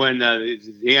remember when the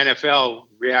NFL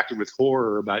reacted with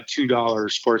horror about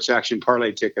 $2 sports action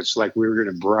parlay tickets, like we were going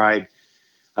to bribe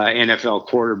NFL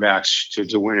quarterbacks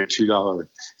to win a $2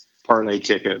 parlay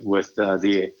ticket, with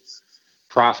the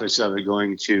profits of it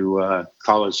going to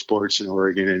college sports in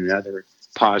Oregon and other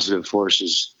positive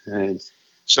forces. And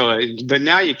so, but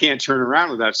now you can't turn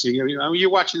around without seeing. You're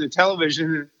watching the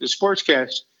television, the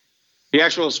sportscast, the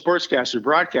actual sportscasters,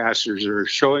 broadcasters are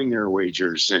showing their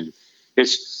wagers, and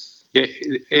it's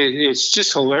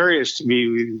just hilarious to me.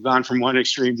 We've gone from one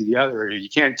extreme to the other. You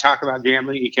can't talk about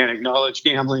gambling. You can't acknowledge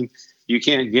gambling. You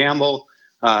can't gamble.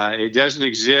 It doesn't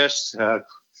exist.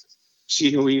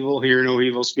 See no evil, hear no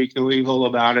evil, speak no evil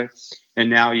about it, and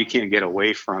now you can't get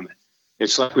away from it.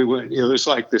 It's like it was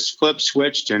like this flip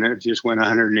switched, and it just went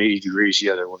 180 degrees the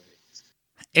other way.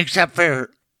 Except for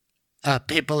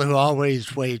people who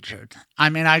always wagered.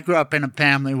 I mean, I grew up in a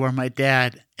family where my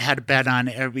dad had a bet on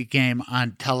every game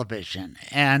on television.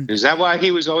 And is that why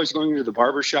he was always going to the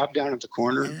barbershop down at the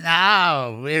corner?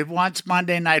 No. Once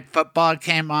Monday Night Football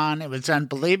came on, it was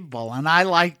unbelievable. And I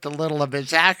liked a little of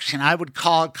his action. I would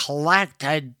call collect.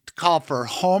 I'd call for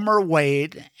Homer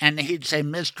Wade, and he'd say,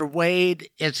 Mr. Wade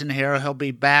isn't here. He'll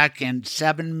be back in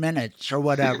 7 minutes or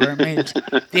whatever. It means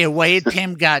the away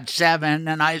team got 7.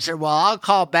 And I said, well, I'll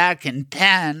call back in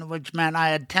 10, which meant I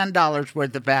had $10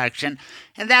 worth of action.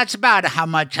 And that's about how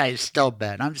much I still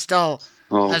bet. I'm still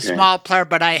a small player,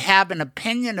 but I have an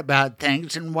opinion about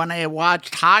things. And when I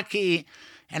watched hockey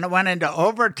and it went into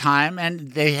overtime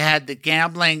and they had the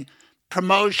gambling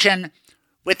promotion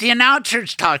with the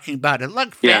announcers talking about it.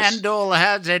 Look, yes. FanDuel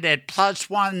has it at plus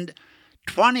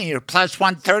 120 or plus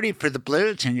 130 for the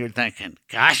Blues. And you're thinking,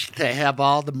 gosh, they have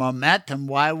all the momentum.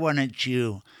 Why wouldn't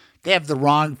you they have the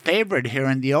wrong favorite here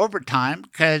in the overtime,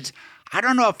 because I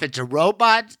don't know if it's a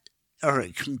robot or a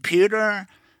computer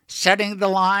setting the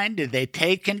line. Did they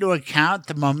take into account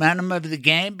the momentum of the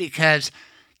game? Because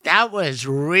that was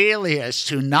really a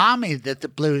tsunami that the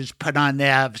Blues put on the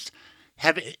Avs.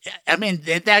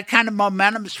 That kind of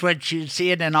momentum switch, you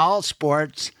see it in all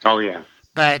sports. Oh, yeah.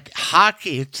 But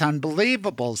hockey, it's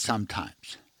unbelievable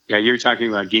sometimes. Yeah, you're talking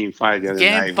about Game 5 the other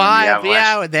night. Game 5,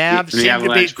 yeah, the Avs seemed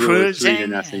to be cruising.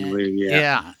 3-0 lead,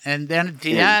 yeah. And then at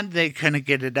the end, they couldn't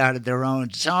get it out of their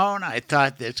own zone. I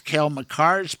thought this Cale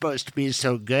Makar is supposed to be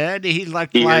so good. He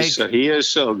is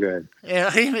so good.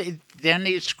 Didn't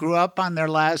he screw up on their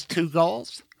last 2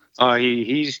 goals?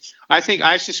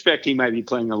 I suspect he might be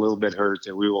playing a little bit hurt,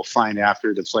 that we will find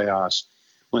after the playoffs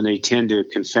when they tend to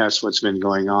confess what's been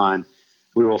going on.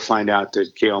 We will find out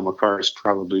that Cale Makar has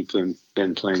probably been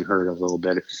playing hurt a little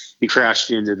bit. He crashed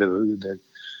into the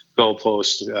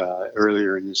goalpost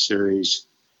earlier in the series,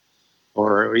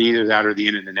 or either that or the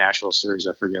end of the National Series.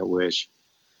 I forget which.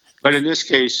 But in this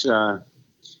case, the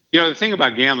thing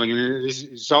about gambling, and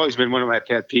it's always been one of my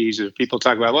pet peeves, is people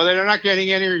talk about, well, they're not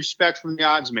getting any respect from the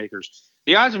odds makers.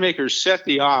 The odds makers set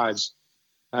the odds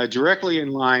directly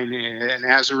in line, and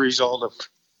as a result of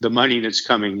the money that's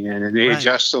coming in, and they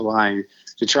adjust the line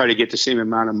to try to get the same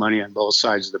amount of money on both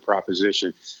sides of the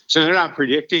proposition. So they're not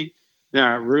predicting, they're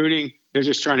not rooting, they're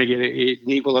just trying to get an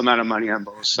equal amount of money on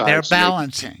both sides. They're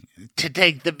balancing to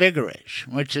take the biggerish,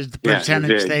 which is the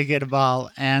percentage they get of all.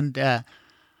 And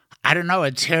I don't know,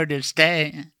 it's here to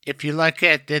stay. If you look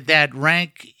at that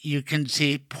rank, you can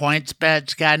see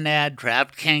PointsBet's got an ad,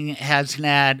 DraftKings has an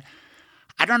ad.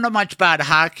 I don't know much about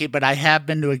hockey, but I have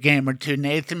been to a game or two.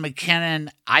 Nathan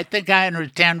MacKinnon, I think I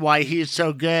understand why he's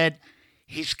so good.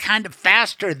 He's kind of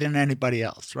faster than anybody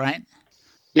else, right?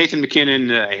 Nathan MacKinnon,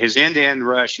 his end-to-end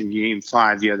rush in Game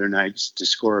 5 the other night to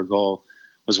score a goal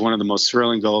was one of the most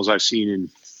thrilling goals I've seen in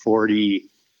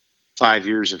 45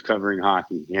 years of covering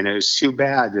hockey. And it was too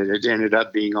bad that it ended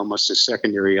up being almost a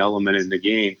secondary element in the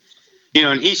game.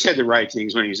 And he said the right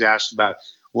things when he was asked about,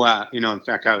 in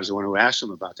fact, I was the one who asked him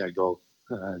about that goal.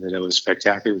 That it was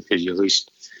spectacular. Could you at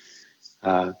least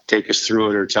take us through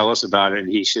it or tell us about it? And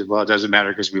he said, well, it doesn't matter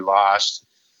because we lost.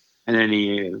 And then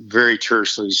he very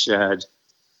tersely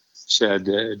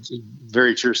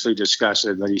very tersely discussed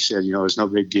it, but he said, it's no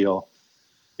big deal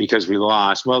because we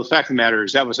lost. Well, the fact of the matter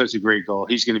is that was such a great goal.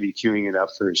 He's going to be queuing it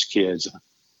up for his kids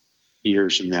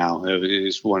years from now. It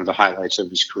was one of the highlights of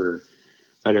his career.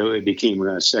 But it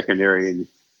became secondary in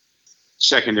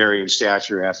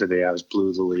stature after the Avs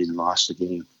blew the lead and lost the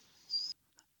game.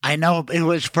 I know it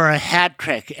was for a hat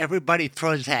trick. Everybody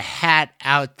throws a hat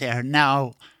out there.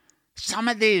 Now, some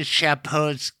of these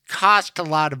chapeaux cost a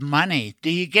lot of money.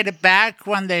 Do you get it back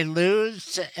when they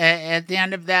lose at the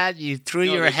end of that? You threw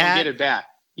your hat? No, get it back.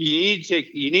 You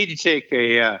need to take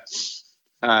a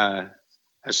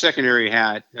secondary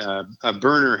hat, a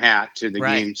burner hat to the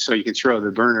game, so you can throw the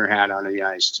burner hat onto the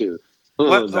ice too.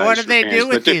 What do they do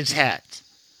with these hats?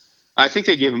 I think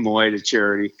they give them away to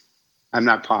charity. I'm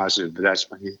not positive, but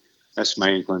that's my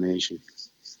inclination.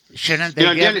 Shouldn't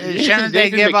they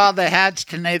give all the hats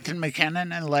to Nathan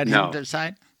MacKinnon and let him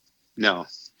decide? No,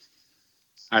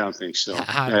 I don't think so.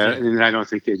 And I don't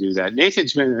think they do that.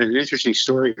 Nathan's been an interesting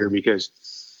story here because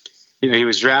he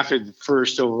was drafted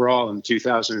first overall in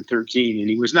 2013, and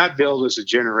he was not billed as a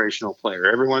generational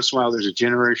player. Every once in a while, there's a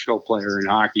generational player in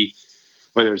hockey,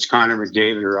 whether it's Connor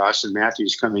McDavid or Austin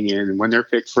Matthews coming in, and when they're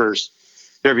picked first,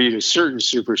 they're viewed as certain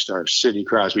superstars, Sidney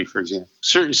Crosby, for example.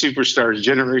 Certain superstars,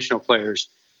 generational players.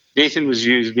 Nathan was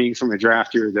viewed as being from a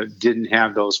draft year that didn't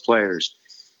have those players.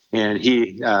 And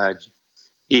he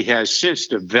has since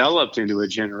developed into a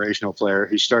generational player.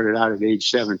 He started out at age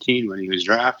 17 when he was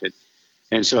drafted.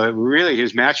 And so really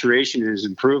his maturation and his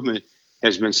improvement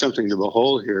has been something to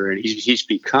behold here. And he's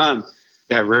become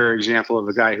that rare example of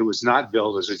a guy who was not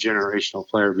billed as a generational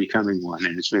player becoming one.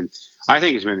 And I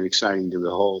think it's been exciting to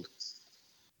behold.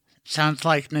 Sounds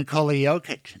like Nikola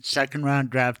Jokic, second-round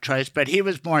draft choice, but he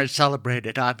was more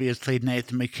celebrated, obviously,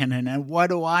 Nathan MacKinnon. And what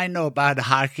do I know about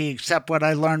hockey except what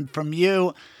I learned from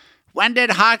you? When did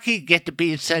hockey get to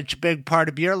be such a big part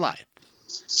of your life?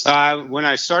 When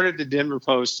I started the Denver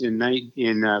Post in late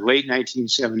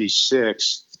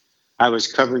 1976, I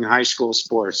was covering high school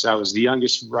sports. I was the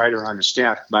youngest writer on the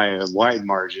staff by a wide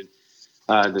margin.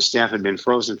 The staff had been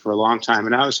frozen for a long time,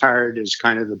 and I was hired as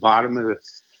kind of the bottom of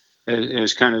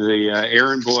the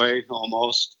errand boy,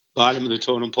 almost bottom of the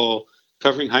totem pole,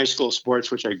 covering high school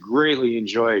sports, which I greatly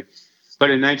enjoyed. But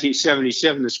in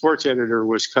 1977, the sports editor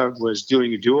was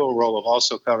doing a dual role of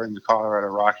also covering the Colorado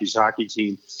Rockies hockey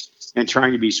team and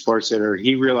trying to be sports editor.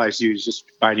 He realized he was just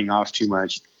biting off too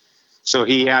much. So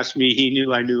he asked me, he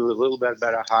knew I knew a little bit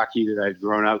about hockey, that I'd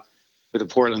grown up with the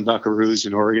Portland Buckaroos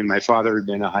in Oregon. My father had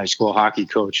been a high school hockey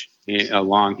coach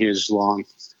along his long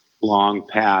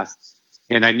path.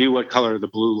 And I knew what color the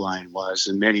blue line was,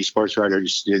 and many sports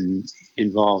writers didn't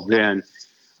involve then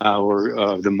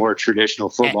were the more traditional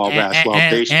football, basketball,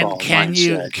 baseball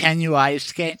mindset. Can you ice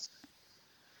skate?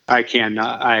 I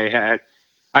cannot. I had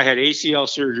ACL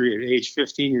surgery at age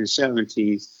 15 and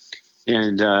 17,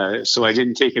 and so I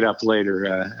didn't take it up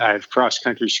later. I've cross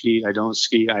country skied. I don't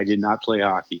ski. I did not play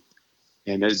hockey,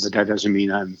 and that doesn't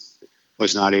mean I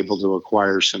was not able to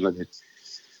acquire some of the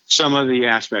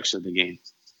aspects of the game.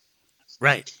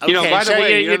 Right. Okay. By the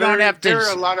way, there are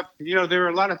a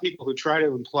lot of people who try to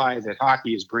imply that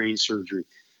hockey is brain surgery,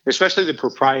 especially the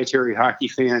proprietary hockey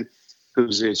fan,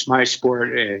 who's it's my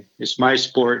sport, and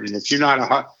if you're not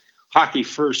a hockey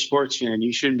first sports fan,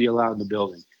 you shouldn't be allowed in the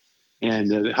building. And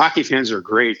the hockey fans are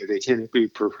great, but they tend to be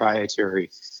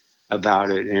proprietary about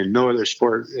it, and no other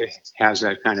sport has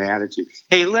that kind of attitude.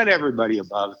 Hey, let everybody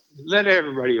aboard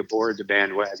the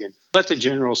bandwagon. Let the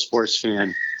general sports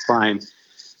fan climb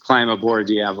aboard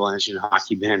the Avalanche and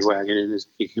hockey bandwagon, and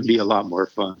it can be a lot more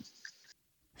fun.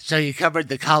 So you covered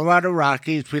the Colorado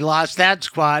Rockies. We lost that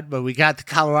squad, but we got the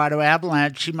Colorado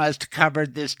Avalanche. You must have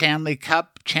covered the Stanley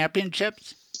Cup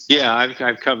championships? Yeah,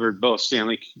 I've covered both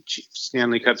Stanley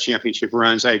Cup championship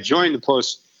runs. I joined the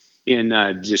Post in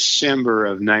December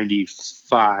of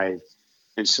 '95,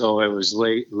 and so it was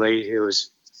late. It was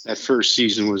that first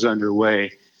season was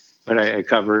underway, but I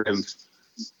covered them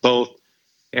both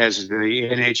as the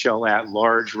NHL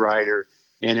at-large writer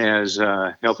and as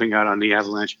helping out on the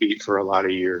Avalanche beat for a lot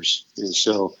of years. And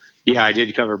so, yeah, I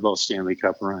did cover both Stanley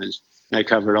Cup runs. I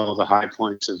covered all the high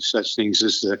points of such things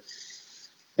as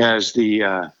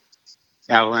the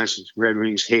Avalanche Red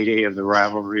Wings heyday of the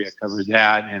rivalry. I covered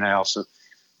that, and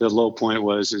the low point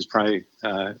is probably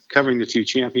covering the two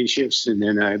championships,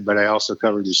 but I also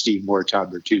covered the Steve Moore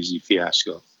Todd Bertuzzi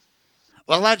fiasco.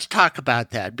 Well, let's talk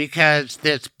about that, because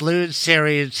this Blues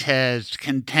series has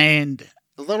contained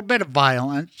a little bit of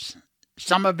violence,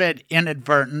 some of it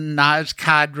inadvertent. Naz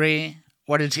Kadri,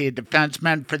 what is he, a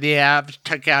defenseman for the Avs,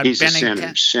 took out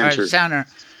Bennington. Center.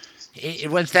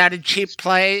 Was that a cheap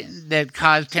play that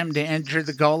caused him to injure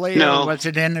the goalie, or was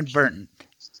it inadvertent?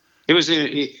 It was.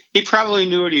 He probably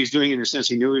knew what he was doing, in the sense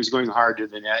he knew he was going hard to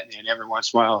the net, and every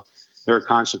once in a while there are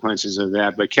consequences of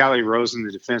that. But Calle Rosen,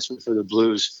 the defenseman for the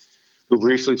Blues, who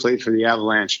briefly played for the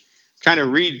Avalanche, kind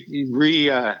of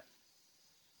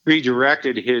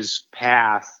redirected his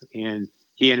path, and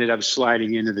he ended up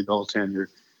sliding into the goaltender,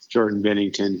 Jordan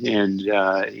Binnington. And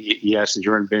yes,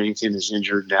 Jordan Binnington is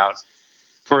injured and out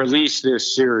for at least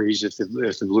this series if the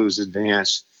Blues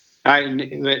advance.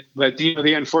 But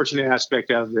the unfortunate aspect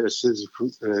of this is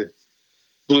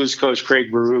Blues coach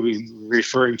Craig Berube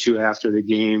referring to after the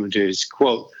game to his,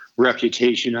 quote,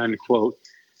 reputation, unquote.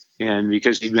 And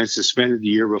because he'd been suspended the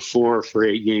year before for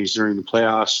 8 games during the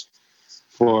playoffs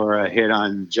for a hit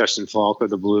on Justin Falk of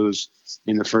the Blues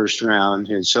in the first round,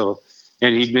 he's been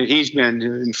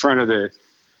in front of the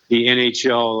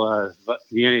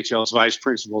NHL's vice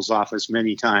principal's office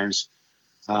many times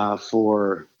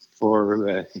for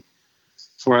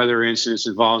other incidents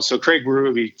involved. So Craig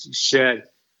Berube said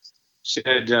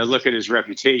look at his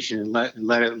reputation and let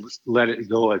it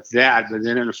go at that. But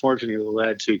then unfortunately it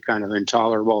led to kind of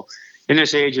intolerable, in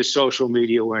this age of social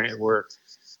media where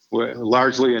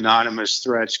largely anonymous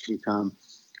threats can come,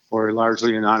 or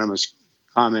largely anonymous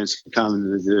comments can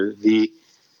come.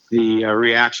 The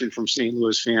reaction from St.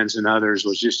 Louis fans and others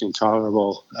was just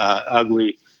intolerable,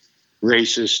 ugly,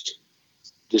 racist,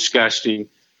 disgusting.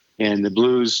 And the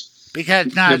Blues,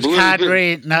 because Naz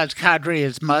Kadri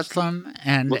is Muslim,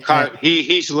 and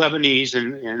he's Lebanese,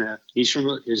 and he's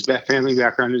from, his family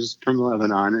background is from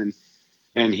Lebanon,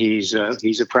 and he's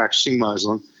a practicing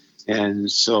Muslim,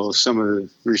 and so some of the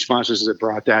responses that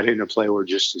brought that into play were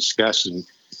just disgusting.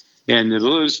 And the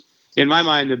Blues, in my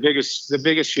mind, the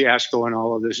biggest fiasco in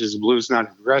all of this is the Blues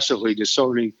not aggressively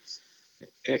disowning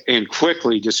and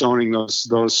quickly disowning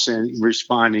those and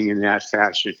responding in that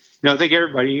fashion. I think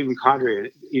everybody, even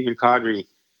Kadri,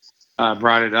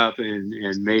 brought it up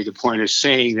and made the point of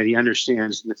saying that he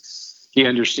understands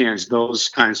those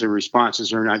kinds of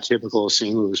responses are not typical of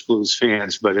St. Louis Blues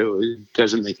fans, but it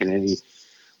doesn't make it any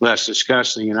less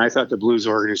disgusting. And I thought the Blues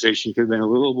organization could have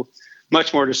been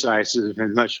much more decisive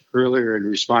and much earlier in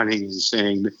responding and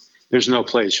saying there's no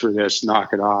place for this,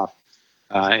 knock it off,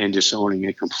 and disowning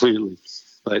it completely.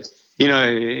 But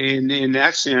in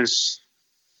that sense,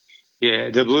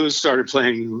 yeah, the Blues started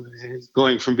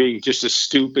going from being just a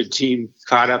stupid team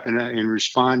caught up in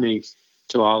responding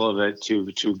all of it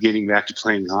to getting back to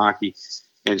playing hockey.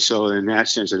 And so in that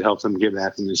sense, it helped them get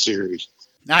back in the series.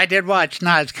 I did watch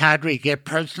Naz Kadri get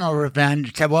personal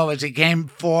revenge. What was it, Game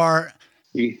 4?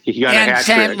 He got a in hat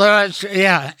St. trick. Louis,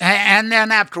 yeah. And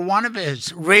then after one of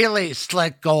his really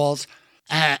slick goals,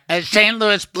 a St.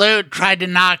 Louis Blue tried to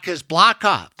knock his block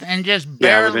off and just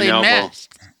barely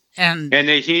missed. And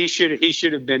he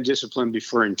should have been disciplined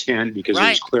before intent because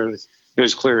it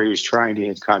was clear he was trying to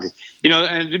hit Kadri.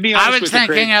 And to be honest, I was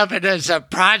thinking of it as a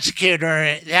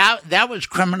prosecutor. That was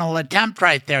criminal attempt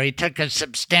right there. He took a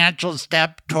substantial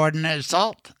step toward an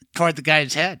assault toward the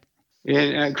guy's head.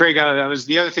 And Craig, that was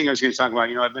the other thing I was going to talk about.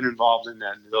 I've been involved in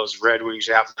those Red Wings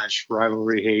Avalanche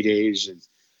rivalry heydays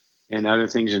and other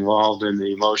things involved in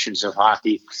the emotions of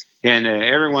hockey. And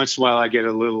every once in a while, I get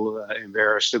a little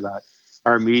embarrassed about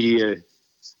our media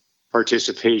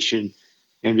participation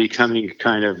and becoming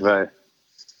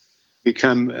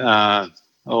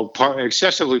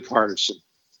excessively partisan.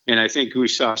 And I think we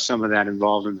saw some of that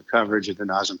involved in the coverage of the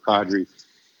Naz Kadri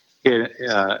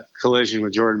collision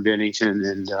with Jordan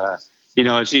Binnington. And,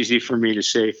 it's easy for me to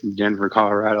say from Denver,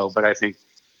 Colorado, but I think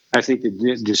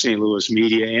the St. Louis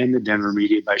media and the Denver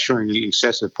media, by showing the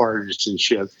excessive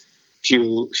partisanship,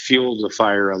 fueled the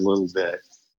fire a little bit.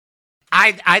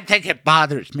 I think it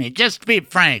bothers me. Just to be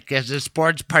frank, as a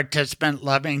sports participant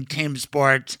loving team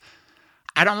sports,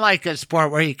 I don't like a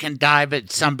sport where you can dive at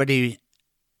somebody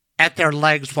at their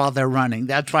legs while they're running.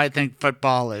 That's why I think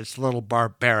football is a little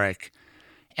barbaric.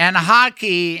 And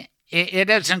hockey, it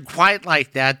isn't quite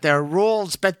like that. There are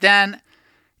rules, but then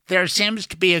there seems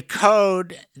to be a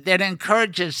code that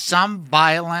encourages some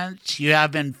violence. You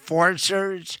have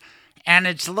enforcers, and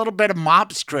it's a little bit of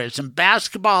mobsterism.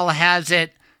 Basketball has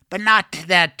it, but not to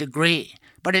that degree.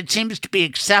 But it seems to be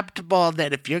acceptable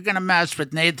that if you're going to mess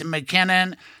with Nathan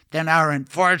McKinnon, then our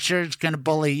enforcer's going to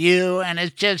bully you. And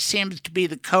it just seems to be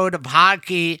the code of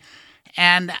hockey.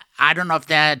 And I don't know if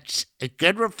that's a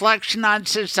good reflection on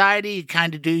society. You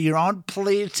kind of do your own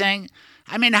policing.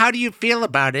 I mean, how do you feel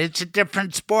about it? It's a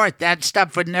different sport. That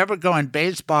stuff would never go in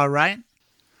baseball, right?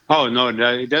 Oh, no,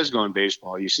 it does go in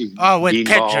baseball. You see, with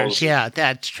pitchers, balls. Yeah,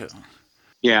 that's true.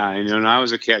 Yeah, and I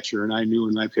was a catcher, and I knew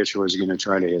when my pitcher was going to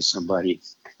try to hit somebody.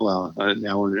 Well, I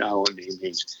won't name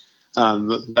names.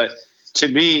 But to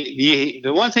me,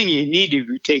 the one thing you need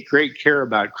to take great care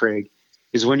about, Craig,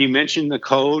 is when you mention the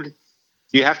code,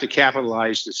 you have to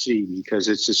capitalize the C because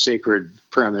it's a sacred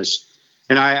premise.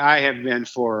 And I have been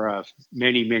for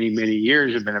many, many, many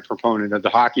years have been a proponent of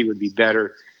the hockey would be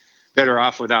better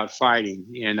off without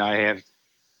fighting. And I have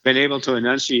been able to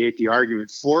enunciate the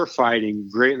argument for fighting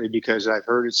greatly because I've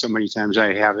heard it so many times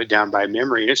I have it down by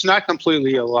memory. And it's not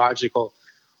completely illogical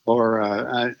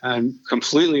or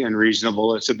completely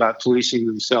unreasonable. It's about policing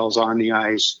themselves on the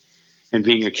ice and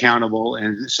being accountable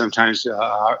and sometimes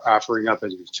offering up a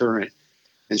deterrent.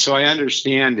 And so I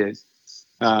understand it,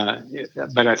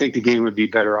 but I think the game would be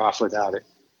better off without it.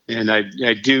 And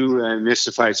I do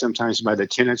mystified sometimes by the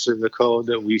tenets of the code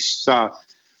that we saw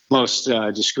most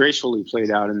disgracefully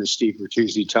played out in the Steve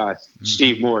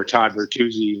Moore, Todd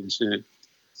Bertuzzi incident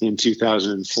in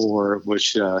 2004,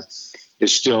 which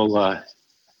is still a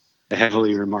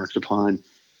heavily remarked upon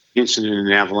incident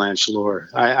in Avalanche lore.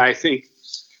 I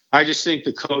just think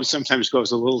the code sometimes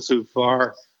goes a little too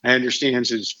far. I understand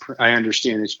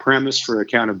its premise for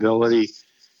accountability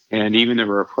and even the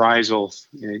reprisal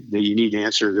that you need to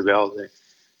answer the bell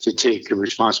to take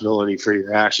responsibility for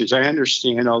your actions. I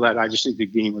understand all that. I just think the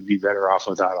game would be better off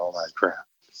without all that crap.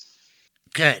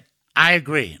 Good. I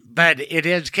agree. But it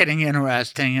is getting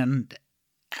interesting, and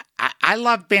I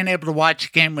love being able to watch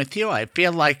a game with you. I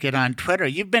feel like it on Twitter.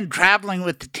 You've been traveling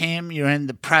with the team. You're in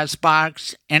the press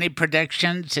box. Any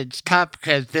predictions? It's tough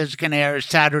because this is going to air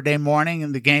Saturday morning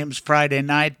and the game's Friday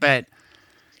night, but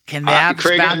can the Avs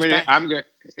Craig, bounce back? I'm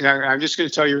just going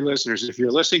to tell your listeners, if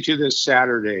you're listening to this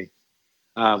Saturday,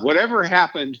 whatever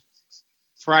happened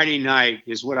Friday night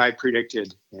is what I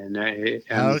predicted. And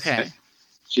okay.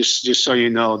 Just so you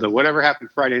know, that whatever happened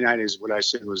Friday night is what I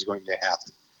said was going to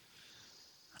happen.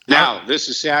 Now, this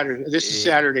is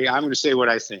Saturday. I'm going to say what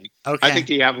I think. Okay. I think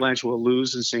the Avalanche will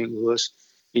lose in St. Louis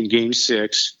in Game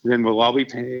 6. Then we'll all be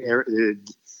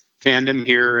fandom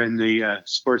here and the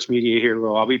sports media here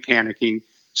will all be panicking,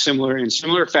 in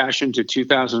similar fashion to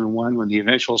 2001 when the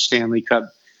eventual Stanley Cup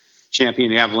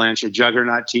champion Avalanche, a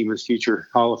juggernaut team with future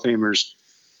Hall of Famers,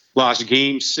 lost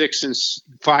Game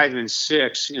 5 and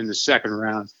 6 in the second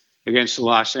round against the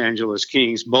Los Angeles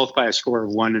Kings, both by a score of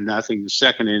 1-0. The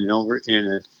second in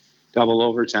a double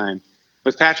overtime,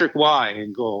 with Patrick Waugh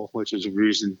in goal, which is a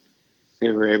reason they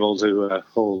were able to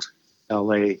hold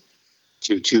LA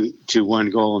to one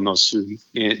goal in those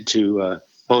to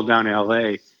hold down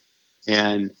LA.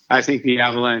 And I think the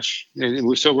Avalanche,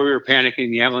 and so we were panicking.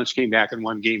 The Avalanche came back and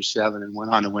won Game 7 and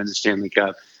went on to win the Stanley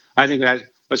Cup. I think that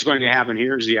what's going to happen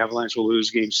here is the Avalanche will lose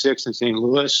Game 6 in St.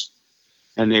 Louis,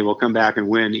 and they will come back and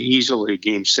win easily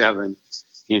Game 7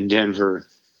 in Denver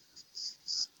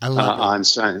on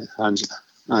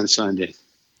Sunday.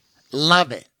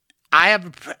 Love it. I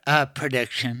have a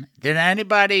prediction that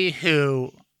anybody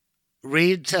who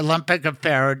reads Olympic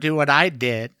Affair or do what I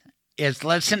did is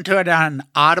listen to it on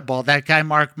Audible. That guy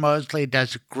Mark Mosley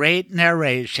does great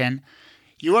narration.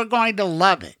 You are going to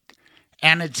love it.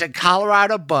 And it's a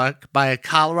Colorado book by a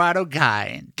Colorado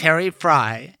guy, Terry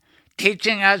Frei,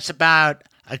 teaching us about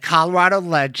a Colorado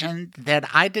legend that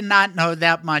I did not know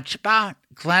that much about.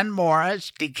 Glen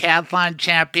Morris, decathlon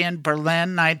champion,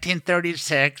 Berlin,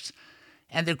 1936.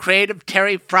 And the creative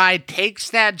Terry Frei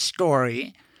takes that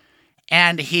story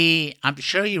and I'm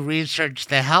sure you researched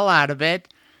the hell out of it.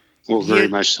 Well, very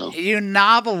much so. You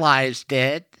novelized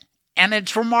it, and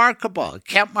it's remarkable. It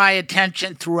kept my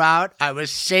attention throughout. I was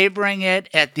savoring it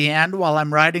at the end while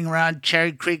I'm riding around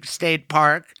Cherry Creek State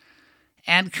Park.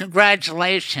 And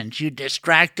congratulations, you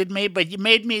distracted me, but you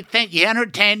made me think. You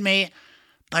entertained me,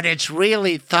 but it's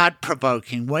really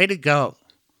thought-provoking. Way to go.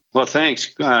 Well,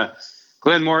 thanks.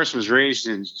 Glen Morris was raised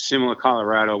in Simla,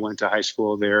 Colorado, went to high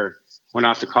school there, went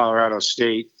off to Colorado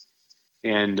State,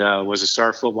 and was a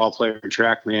star football player,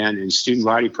 track man, and student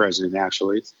body president,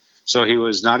 actually. So he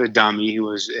was not a dummy. He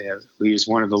was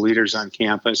one of the leaders on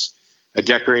campus, a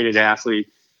decorated athlete.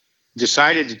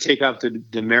 Decided to take up the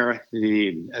decathlon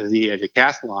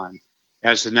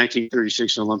as the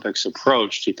 1936 Olympics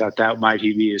approached. He thought that might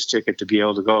be his ticket to be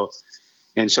able to go.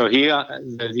 And so the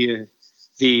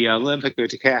Olympic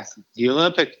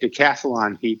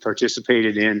decathlon he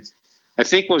participated in, I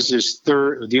think was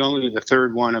the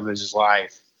third one of his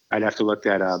life. I'd have to look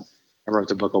that up. I wrote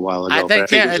the book a while ago. I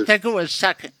think it was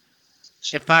second,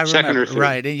 if I remember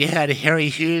right. And you had Harry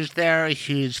Hughes there,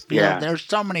 Hughes Field. Yeah. There's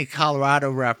so many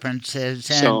Colorado references.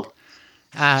 And,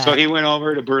 so he went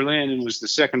over to Berlin and was the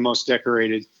second most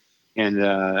decorated and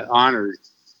honored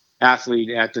athlete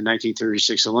at the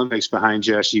 1936 Olympics behind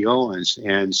Jesse Owens.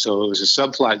 And so it was a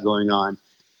subplot going on.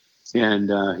 And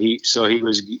he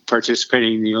was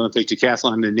participating in the Olympic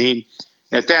decathlon. The name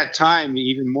at that time,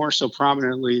 even more so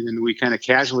prominently than we kind of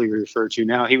casually refer to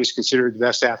now, he was considered the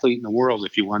best athlete in the world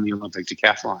if he won the Olympic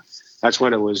decathlon. That's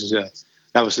what it was.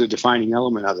 That was the defining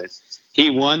element of it. He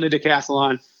won the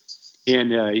decathlon,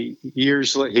 and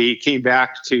years later, he came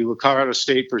back to Colorado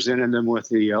State, presented them with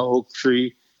the oak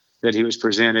tree that he was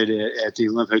presented at the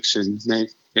Olympics. And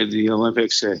at the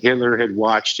Olympics, Hitler had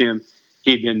watched him.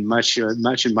 He'd been much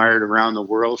admired around the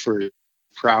world for his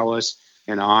prowess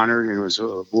and honored, and was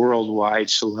a worldwide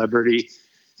celebrity.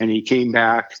 And he came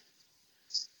back.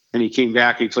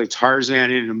 He played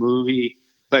Tarzan in a movie.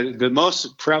 But the most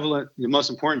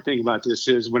important thing about this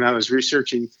is when I was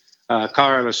researching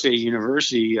Colorado State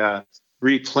University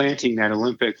replanting that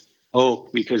Olympic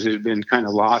oak because it had been kind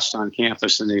of lost on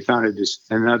campus, and they found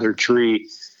another tree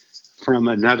from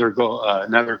another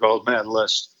gold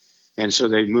medalist, and so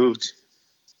they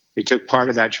took part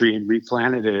of that tree and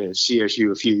replanted it at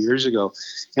CSU a few years ago.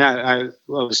 And I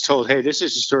was told, hey, this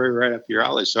is a story right up your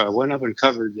alley. So I went up and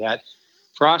covered that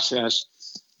process.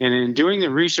 And in doing the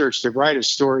research to write a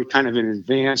story kind of in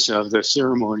advance of the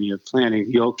ceremony of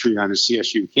planting the oak tree on the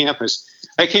CSU campus,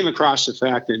 I came across the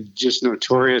fact that just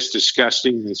notorious,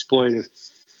 disgusting, and exploitive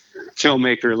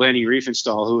filmmaker Leni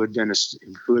Riefenstahl, who had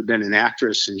been an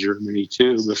actress in Germany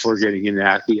too before getting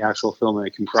into the actual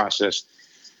filmmaking process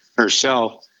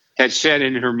herself, had said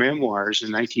in her memoirs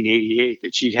in 1988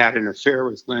 that she'd had an affair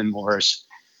with Glen Morris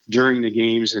during the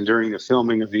games and during the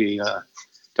filming of the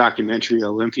documentary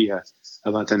Olympia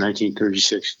about the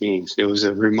 1936 games. It was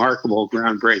a remarkable,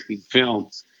 groundbreaking film,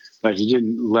 but it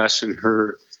didn't lessen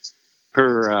her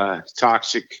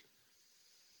toxic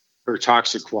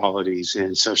qualities.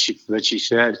 And so she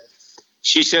said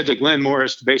that Glen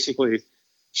Morris basically,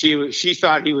 she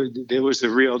thought it was the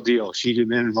real deal. She'd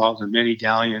been involved in many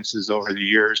dalliances over the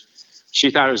years.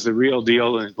 She thought it was the real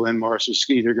deal, and Glen Morris was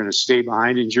either going to stay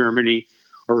behind in Germany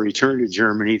or return to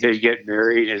Germany. They'd get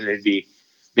married, and and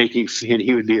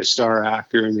he would be a star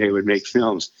actor, and they would make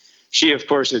films. She, of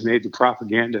course, had made the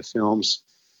propaganda films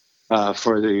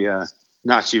for the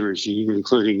Nazi regime,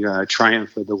 including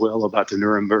Triumph of the Will about the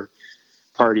Nuremberg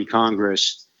Party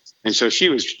Congress. And so she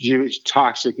was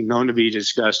toxic and known to be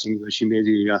disgusting, but she made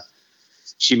the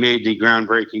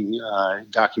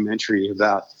groundbreaking documentary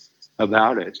about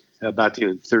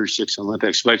the 36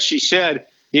 Olympics. But she said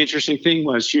the interesting thing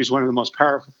was she was one of the most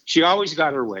powerful. She always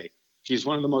got her way. She's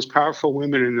one of the most powerful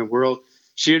women in the world.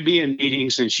 She would be in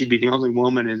meetings and she'd be the only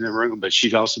woman in the room, but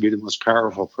she'd also be the most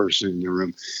powerful person in the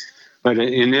room. But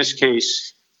in this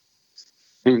case,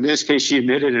 she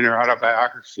admitted in her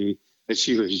autobiography that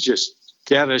she was just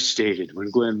devastated when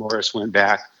Glen Morris went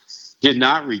back, did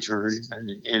not return,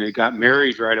 and it got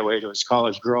married right away to his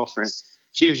college girlfriend.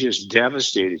 She was just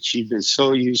devastated. She'd been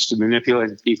so used to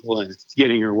manipulating people and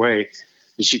getting her way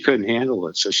that she couldn't handle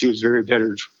it. So she was very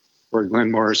bitter for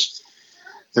Glen Morris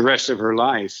the rest of her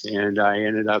life. And I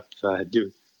ended up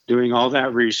doing all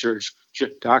that research,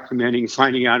 documenting,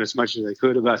 finding out as much as I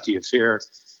could about the affair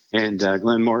and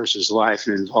Glen Morris's life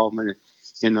and involvement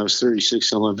in those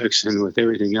 36 Olympics and with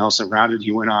everything else around it.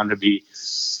 He went on to be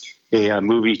a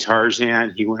movie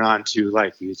Tarzan. He went on to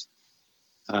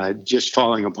just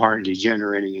falling apart and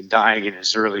degenerating and dying in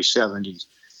his early 70s.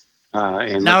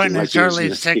 In his early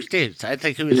 60s. I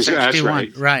think he was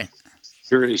 61. Right.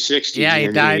 Early 60s. Yeah, he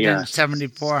died in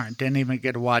 74. Didn't even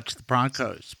get to watch the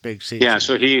Broncos big season. Yeah,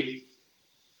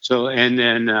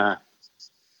 then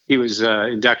he was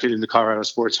inducted in the Colorado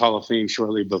Sports Hall of Fame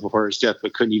shortly before his death,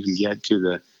 but couldn't even get to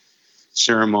the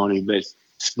ceremony.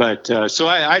 So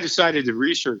I decided to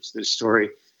research this story,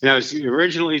 and I was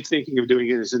originally thinking of doing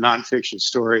it as a nonfiction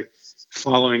story,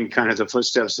 following kind of the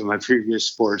footsteps of my previous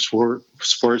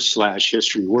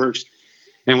sports/history works.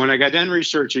 And when I got done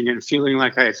researching and feeling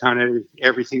like I had found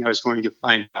everything I was going to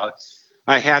find out,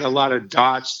 I had a lot of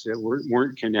dots that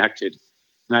weren't connected,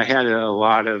 and I had a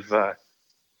lot of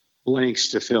blanks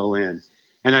to fill in.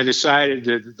 And I decided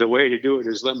that the way to do it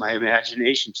is let my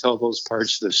imagination tell those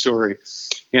parts of the story.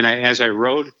 And as I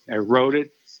wrote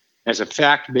it as a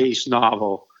fact-based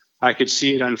novel. I could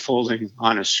see it unfolding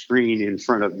on a screen in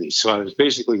front of me. So I was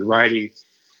basically writing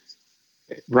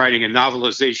a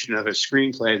novelization of a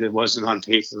screenplay that wasn't on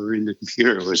paper or in the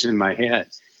computer. It was in my head.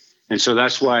 And so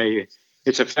that's why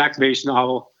it's a fact-based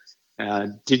novel.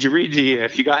 Did you read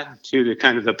have you gotten to the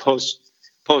kind of the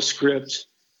postscript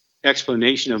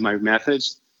explanation of my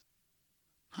methods?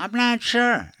 I'm not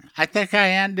sure. I think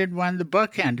I ended when the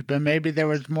book ended, but maybe there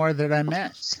was more that I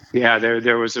missed. Yeah,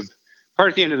 there was a part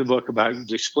at the end of the book about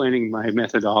explaining my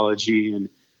methodology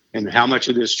and how much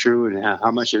of this is true and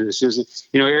how much of this isn't.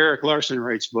 Eric Larson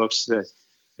writes books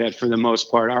that for the most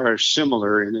part are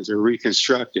similar and they're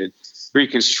reconstructive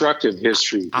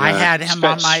history. I had him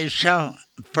on my show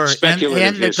for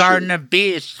in the Garden of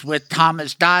Beasts with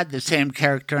Thomas Dodd, the same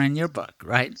character in your book,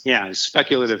 right? Yeah,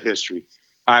 speculative history,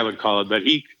 I would call it. But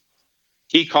he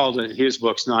called it his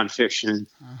books nonfiction,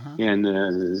 and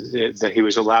that he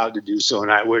was allowed to do so.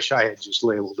 And I wish I had just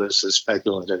labeled this as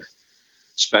speculative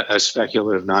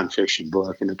nonfiction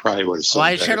book, and it probably would have sold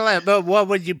better. I should have. But what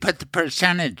would you put the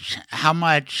percentage? How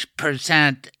much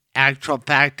percent actual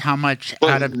fact? How much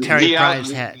out of Terry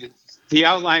Frei's head? The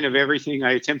outline of everything.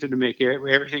 I attempted to make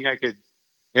everything I could,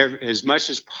 as much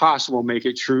as possible, make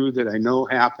it true that I know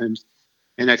happened.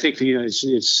 And I think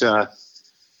it's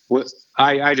what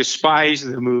I despise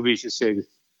the movies that say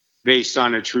based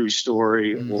on a true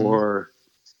story or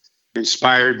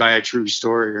inspired by a true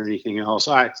story or anything else.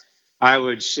 I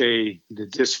would say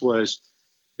that this was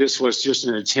just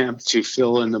an attempt to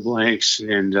fill in the blanks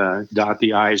and dot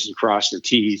the I's and cross the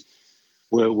T's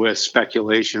with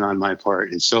speculation on my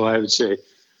part. And so I would say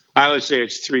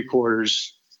it's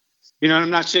 3/4. I'm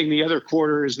not saying the other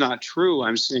quarter is not true.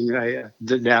 I'm saying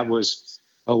that was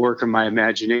a work of my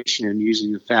imagination and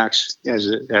using the facts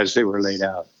as they were laid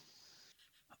out.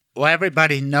 Well,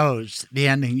 everybody knows the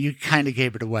ending. You kind of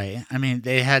gave it away. I mean,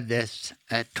 they had this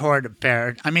torrid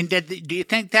affair. I mean, do you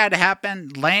think that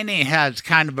happened? Leni has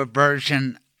kind of a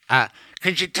version,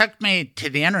 because you took me to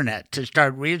the internet to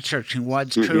start researching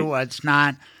what's true, what's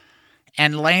not.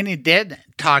 And Leni did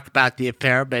talk about the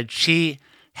affair, but she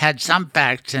had some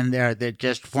facts in there that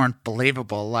just weren't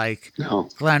believable, like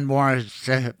Glen Morris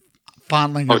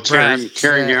fondling her breasts.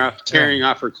 Tearing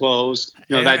off her clothes.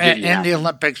 No, that didn't happen. In the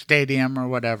Olympic Stadium or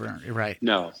whatever, right?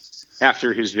 No,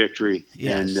 after his victory.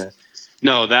 Yes. And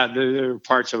there were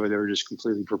parts of it that were just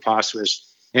completely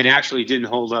preposterous and actually didn't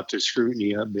hold up to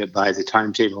scrutiny by the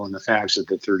timetable and the facts of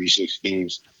the 36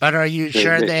 games. But are you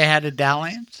sure they had a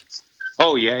dalliance?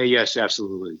 Oh, yeah, yes,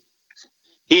 absolutely.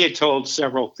 He had told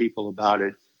several people about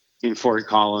it in Fort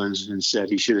Collins and said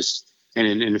he should have.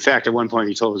 And in fact, at one point,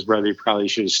 he told his brother he probably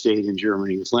should have stayed in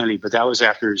Germany with Leni. But that was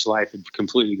after his life had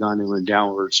completely gone into a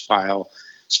downward spiral.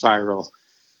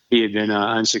 He had been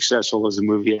unsuccessful as a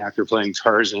movie actor playing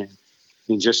Tarzan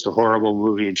in just a horrible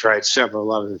movie and tried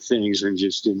several other things and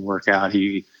just didn't work out.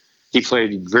 He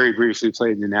very briefly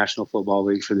played in the National Football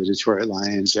League for the Detroit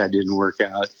Lions. That didn't work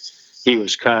out. He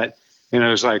was cut. And it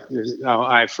was like,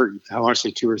 I want to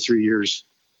say 2 or 3 years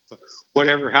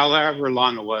however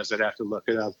long it was, I'd have to look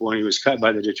it up. When he was cut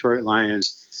by the Detroit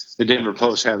Lions, the Denver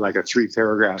Post had like a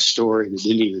 3-paragraph story that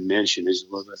didn't even mention his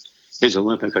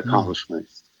Olympic accomplishment.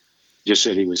 Just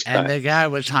said he was cut. And the guy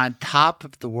was on top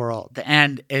of the world.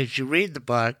 And as you read the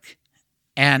book,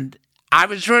 and I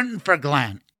was rooting for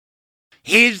Glen.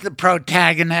 He's the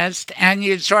protagonist, and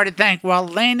you sort of think, well,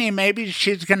 Leni, maybe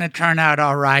she's going to turn out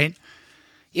all right.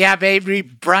 You have Avery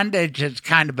Brundage as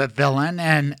kind of a villain,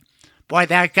 and boy,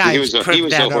 that guy was a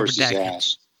horse's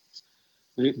decades.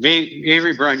 ass.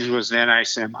 Avery Brundage was an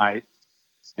anti-Semite,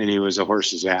 and he was a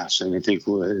horse's ass. And I think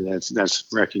that's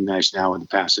recognized now with the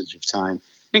passage of time,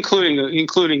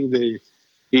 including the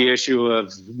issue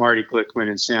of Marty Glickman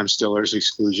and Sam Stiller's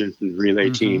exclusion from the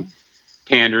relay team,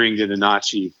 pandering to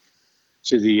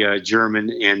the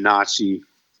German and Nazi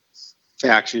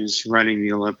factions running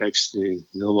the Olympics, the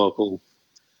local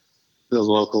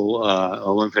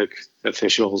Olympic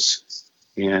officials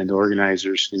and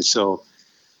organizers. And so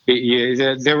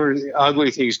there were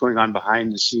ugly things going on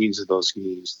behind the scenes of those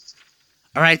games.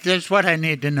 All right, this is what I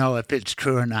need to know if it's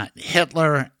true or not.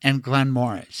 Hitler and Glen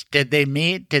Morris, did they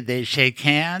meet? Did they shake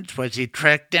hands? Was he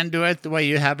tricked into it the way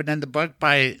you have it in the book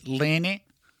by Leni?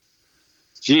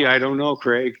 Gee, I don't know,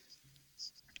 Craig.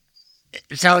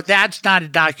 So that's not a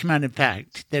documented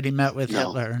fact that he met with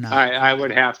Hitler or not? I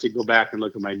would have to go back and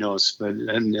look at my notes, but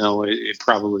no, it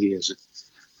probably isn't.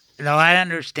 No, I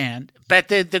understand. But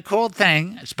the cool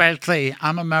thing, especially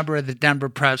I'm a member of the Denver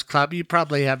Press Club. You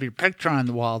probably have your picture on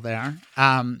the wall there.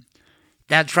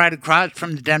 That's right across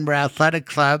from the Denver Athletic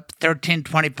Club,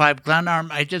 1325 Glenarm.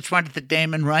 I just went to the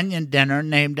Damon Runyon dinner,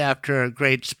 named after a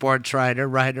great sports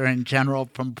writer in general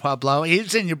from Pueblo.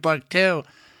 He's in your book, too.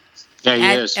 Yeah,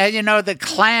 he is. And, you know, the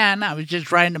Klan, I was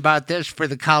just writing about this for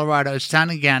the Colorado Sun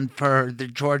again, for the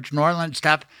George Norland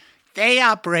stuff. They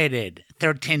operated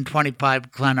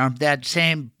 1325 Glenarm, that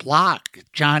same block,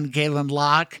 John Galen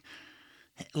Locke.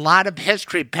 A lot of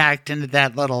history packed into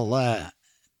that little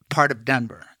part of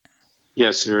Denver.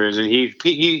 Yes, there is. And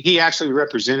he actually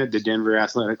represented the Denver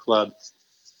Athletic Club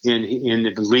in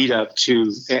the lead up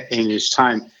to, in his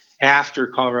time after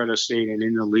Colorado State and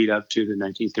in the lead up to the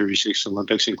 1936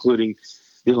 Olympics, including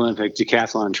the Olympic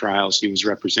decathlon trials. He was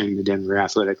representing the Denver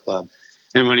Athletic Club.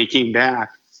 And when he came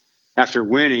back after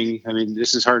winning, I mean,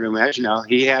 this is hard to imagine now,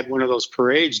 he had one of those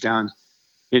parades down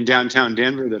in downtown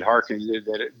Denver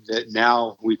that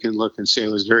now we can look and say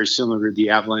it was very similar to the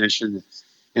Avalanche and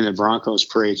the Broncos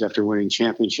parades after winning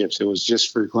championships. It was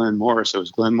just for Glen Morris. It was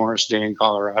Glen Morris Day in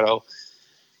Colorado.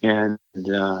 And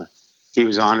he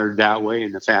was honored that way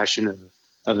in the fashion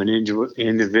of an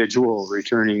individual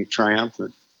returning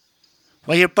triumphant.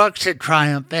 Well, your book's a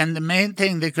triumph, and the main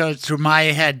thing that goes through my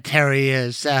head, Terry,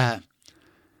 is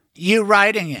you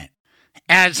writing it.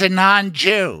 As a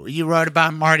non-Jew, you wrote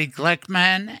about Marty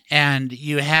Glickman, and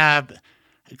you have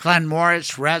Glen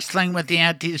Morris wrestling with the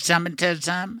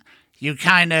anti-Semitism. You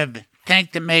kind of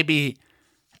think that maybe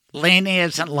Leni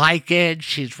isn't like it.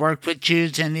 She's worked with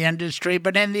Jews in the industry,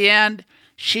 but in the end,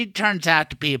 she turns out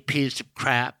to be a piece of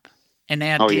crap, an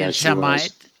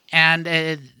anti-Semite. And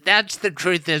that's the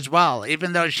truth as well.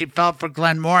 Even though she fell for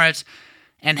Glen Morris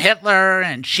and Hitler,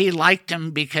 and she liked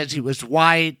him because he was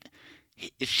white,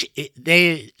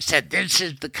 they said, this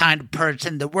is the kind of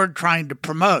person that we're trying to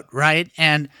promote, right?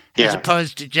 And as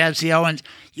opposed to Jesse Owens,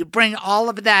 you bring all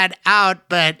of that out,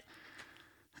 but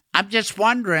I'm just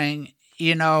wondering,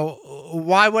 you know,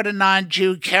 why would a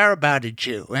non-Jew care about a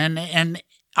Jew? And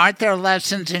aren't there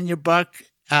lessons in your book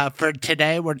for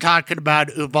today? We're talking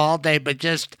about Uvalde, but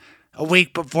just a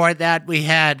week before that, we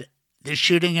had the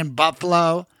shooting in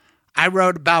Buffalo. I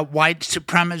wrote about white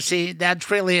supremacy. That's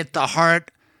really at the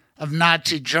heart of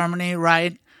Nazi Germany,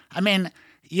 right? I mean,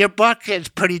 your book is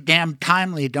pretty damn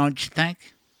timely, don't you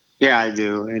think? Yeah, I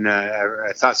do. And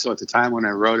I thought so at the time when I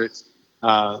wrote it.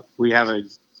 We have a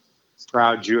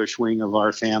proud Jewish wing of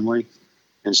our family.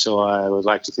 And so I would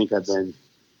like to think I've been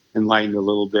enlightened a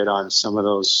little bit on some of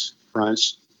those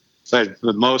fronts. But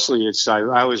mostly it's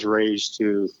I was raised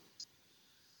to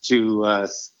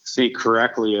think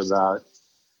correctly about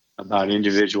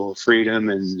individual freedom.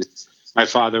 And my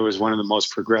father was one of the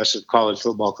most progressive college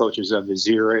football coaches of his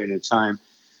era at a time.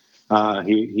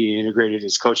 He integrated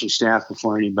his coaching staff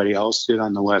before anybody else did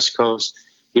on the West Coast.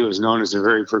 He was known as a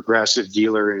very progressive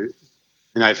dealer,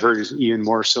 and I've heard even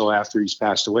more so after he's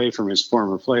passed away from his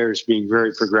former players, being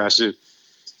very progressive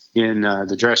in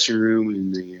the dressing room,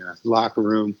 in the locker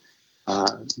room,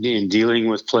 in dealing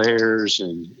with players,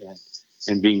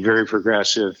 and being very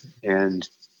progressive and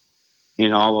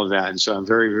in all of that. And so I'm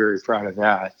very, very proud of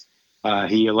that.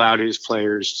 He allowed his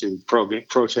players to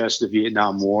protest the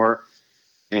Vietnam War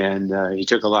And he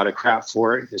took a lot of crap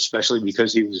for it, especially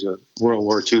because he was a World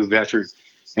War II veteran.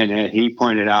 And he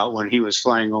pointed out when he was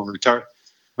flying over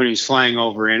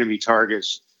enemy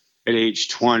targets at age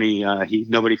 20,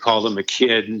 nobody called him a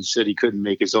kid and said he couldn't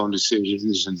make his own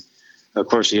decisions. And of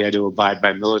course, he had to abide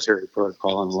by military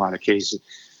protocol in a lot of cases.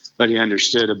 But he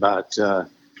understood about.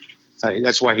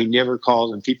 That's why he never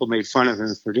called, and people made fun of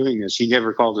him for doing this. He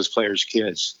never called his players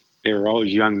kids. They were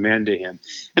always young men to him.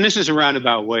 And this is a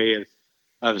roundabout way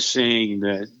of saying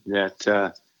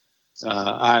that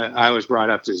I was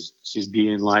brought up to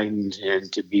be enlightened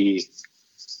and to be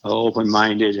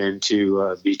open-minded and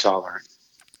to be tolerant.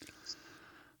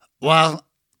 Well,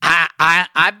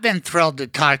 I've been thrilled to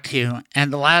talk to you,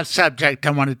 and the last subject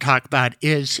I want to talk about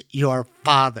is your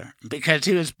father, because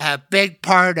he was a big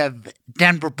part of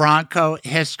Denver Bronco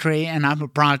history, and I'm a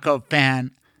Bronco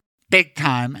fan big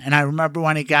time. And I remember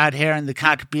when he got here and the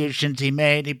contributions he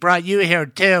made. He brought you here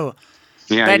too.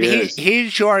 Yeah, but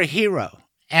he's your hero,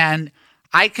 and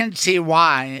I can see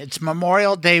why. It's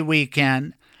Memorial Day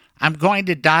weekend. I'm going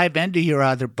to dive into your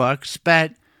other books,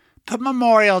 but put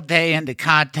Memorial Day into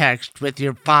context with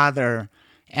your father.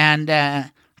 And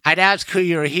I'd ask who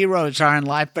your heroes are in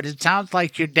life, but it sounds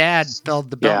like your dad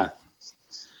filled the bill. Yeah.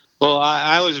 Well,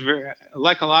 I was very,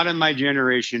 like a lot of my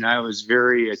generation, I was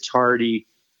very tardy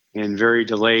and very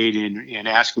delayed in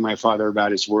asking my father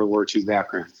about his World War II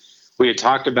background. We had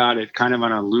talked about it kind of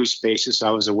on a loose basis.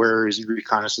 I was aware he was a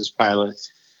reconnaissance pilot.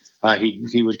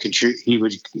 He would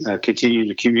continue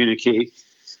to communicate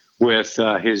with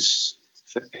his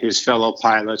fellow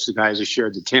pilots, the guys who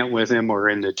shared the tent with him or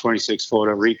in the 26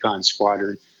 Photo Recon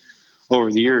Squadron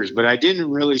over the years. But I didn't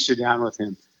really sit down with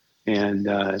him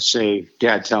and say,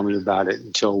 "Dad, tell me about it,"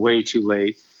 until way too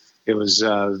late. It was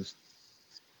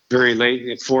very late.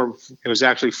 It was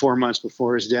actually 4 months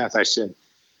before his death. I said,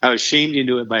 I was shamed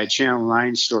into it by a Channel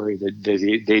 9 story that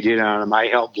they did on him. I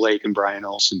helped Blake and Brian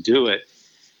Olsen do it.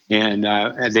 And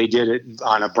they did it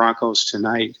on a Broncos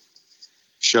Tonight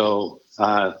show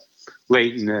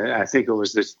late in I think it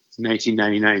was the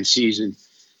 1999 season.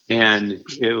 And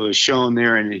it was shown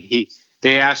there. And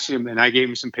they asked him, and I gave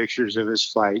him some pictures of his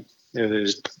flight,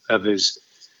 of his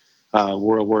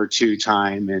World War II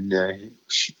time, and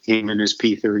him in his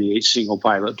P-38 single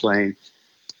pilot plane,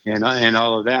 and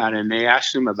all of that. And they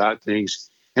asked him about things,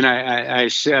 and I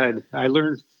said I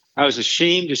was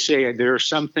ashamed to say there are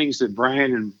some things that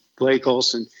Brian and Blake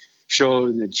Olsen showed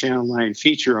in the Channel 9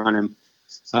 feature on him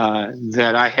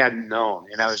that I hadn't known,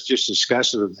 and I was just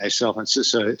disgusted with myself. And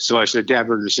so I said, "Dad,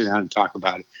 we're going to sit down and talk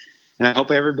about it." And I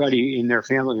hope everybody in their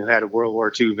family who had a World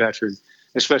War II veteran,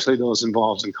 especially those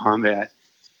involved in combat,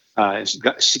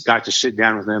 got to sit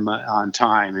down with them on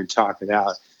time and talk it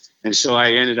out. And so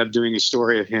I ended up doing a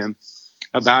story of him,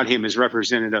 about him as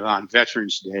representative on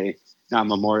Veterans Day, not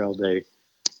Memorial Day.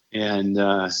 And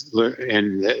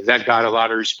that got a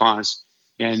lot of response.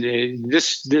 And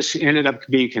this ended up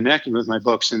being connected with my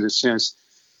books in the sense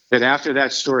that after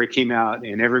that story came out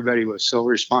and everybody was so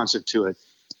responsive to it,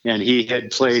 and he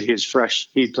had played his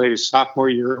sophomore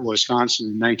year at Wisconsin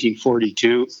in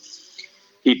 1942.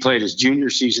 He played his junior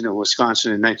season at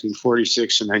Wisconsin in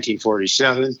 1946 and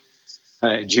 1947,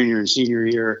 junior and senior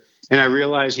year. And I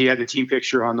realized he had the team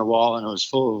picture on the wall, and it was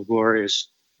full of it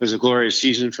was a glorious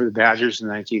season for the Badgers in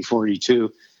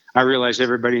 1942. I realized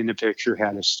everybody in the picture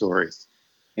had a story.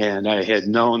 And I had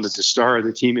known that the star of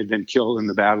the team had been killed in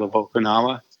the Battle of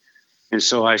Okinawa. And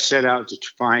so I set out to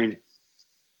find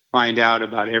out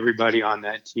about everybody on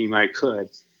that team I could.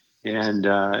 And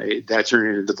that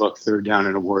turned into the book, Third Down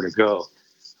and a War to Go.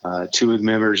 Two of the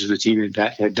members of the team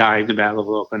had died in the Battle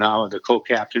of Okinawa. The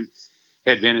co-captain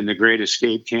had been in the Great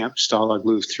Escape Camp, Stalag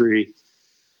Luft 3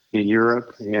 in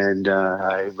Europe. And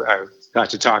I got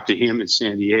to talk to him in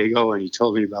San Diego, and he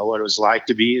told me about what it was like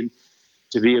to be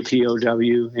a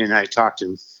POW. And I talked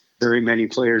to very many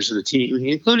players of the team,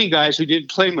 including guys who didn't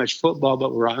play much football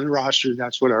but were on the roster.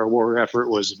 That's what our war effort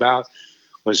was about,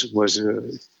 was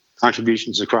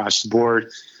contributions across the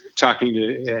board, talking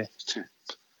to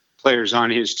players on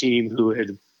his team who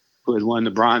had won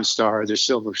the Bronze Star, the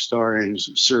Silver Star in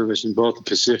service in both the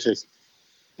Pacific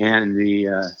and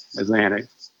the Atlantic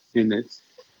and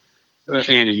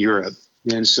in Europe.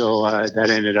 And so that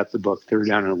ended up the book, Third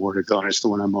Down and a War to Go, and it's the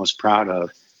one I'm most proud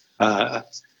of.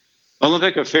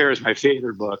 Olympic Affair is my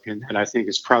favorite book, and I think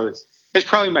it's probably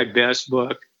my best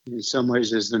book. In some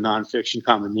ways, is the nonfiction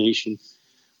combination,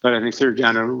 but I think Third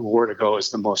Down and a War to Go is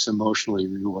the most emotionally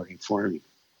rewarding for me.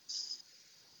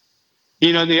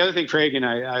 You know, the other thing, Craig, and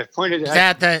I pointed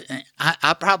out...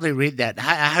 I'll probably read that.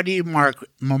 How do you mark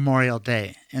Memorial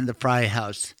Day in the Frei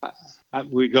house?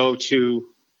 We go to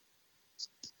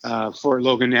Fort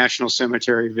Logan National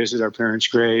Cemetery, visit our parents'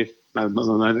 grave. My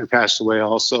mother passed away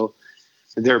also.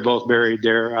 They're both buried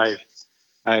there.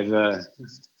 I've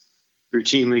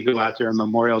routinely go out there on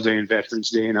Memorial Day and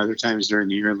Veterans Day and other times during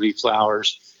the year and leave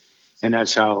flowers. And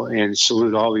that's how, and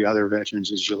salute all the other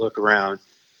veterans as you look around.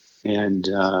 And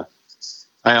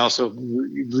I also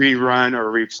rerun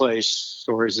or replace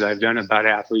stories that I've done about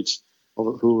athletes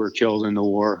who were killed in the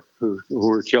war, who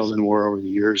were killed in war over the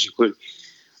years.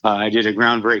 I did a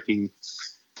groundbreaking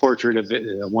portrait of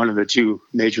one of the two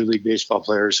Major League Baseball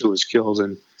players who was killed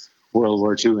in World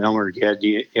War II, Elmer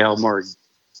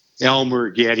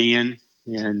Gedeon,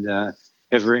 and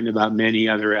have written about many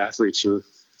other athletes who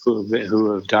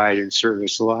have died in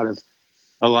service. A lot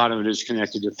of it is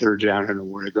connected to Third Down and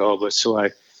Nowhere to Go. But so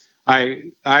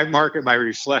I mark it by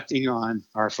reflecting on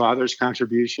our father's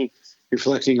contribution,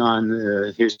 reflecting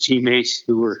on his teammates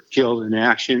who were killed in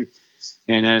action.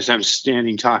 And as I'm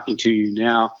standing talking to you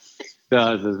now,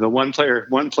 the one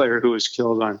player who was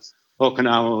killed on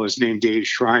Okinawa was named Dave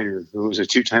Schreiner, who was a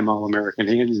two-time All-American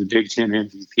and the Big Ten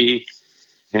MVP.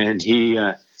 And he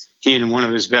and one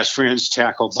of his best friends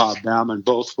tackled Bob Bauman.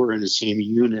 Both were in the same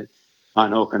unit on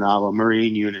Okinawa,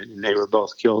 Marine unit, and they were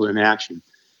both killed in action.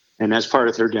 And that's part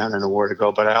of Third Down and Nowhere to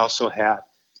Go. But I also have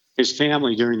his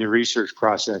family during the research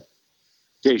process.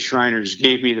 Dave Schreiner's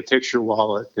gave me the picture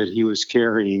wallet that he was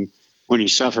carrying when he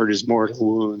suffered his mortal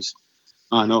wounds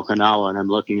on Okinawa, and I'm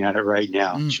looking at it right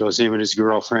now. It shows him and his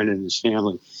girlfriend and his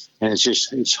family, and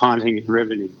it's haunting and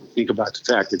riveting to think about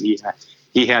the fact that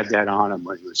he had that on him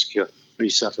when he was killed, when he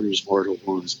suffered his mortal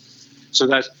wounds.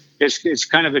 So it's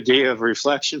kind of a day of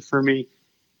reflection for me,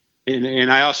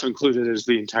 and I also included it as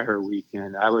the entire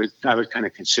weekend. I would kind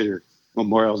of consider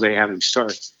Memorial Day having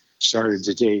started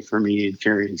today for me and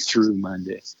carrying through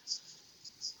Monday.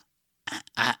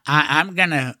 I'm going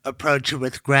to approach it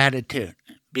with gratitude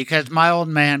because my old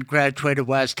man graduated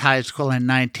West High School in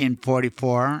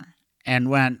 1944 and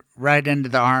went right into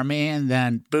the Army, and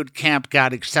then boot camp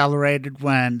got accelerated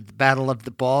when the Battle of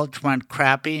the Bulge went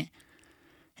crappy,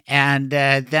 and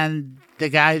then the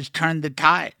guys turned the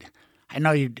tide. I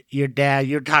know your dad,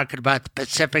 you're talking about the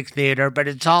Pacific Theater, but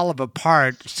it's all of a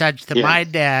part such that my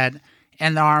dad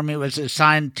in the Army was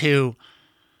assigned to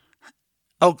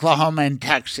Oklahoma and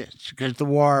Texas because the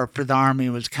war for the Army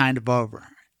was kind of over.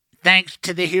 Thanks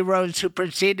to the heroes who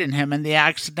preceded him and the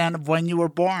accident of when you were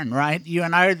born, right? You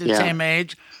and I are the same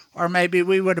age, or maybe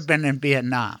we would have been in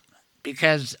Vietnam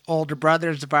because older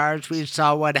brothers of ours, we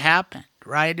saw what happened,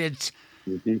 right?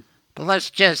 But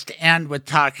let's just end with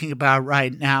talking about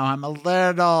right now. I'm a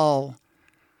little...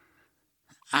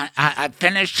 I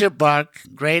finished your book,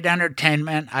 great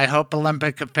entertainment. I hope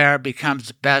Olympic Affair becomes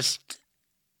the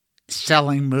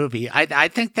best-selling movie. I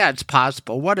think that's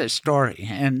possible. What a story.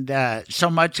 And so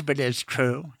much of it is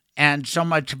true. And so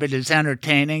much of it is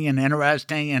entertaining and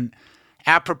interesting and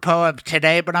apropos of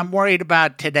today. But I'm worried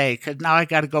about today because now I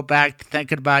got to go back to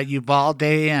thinking about Uvalde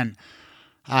and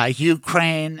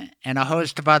Ukraine and a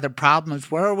host of other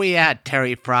problems. Where are we at,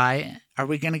 Terry Frei? Are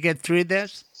we going to get through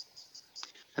this?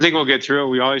 I think we'll get through it.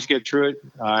 We always get through it.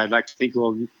 I'd like to think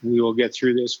we will get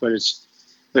through this, but it's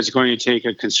going to take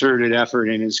a concerted effort,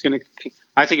 and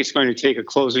I think it's going to take a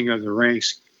closing of the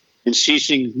ranks and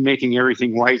ceasing making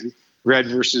everything white, red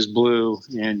versus blue,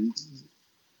 and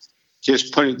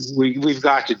just we've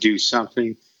got to do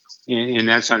something, and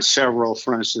that's on several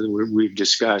fronts that we've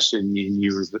discussed and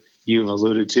you've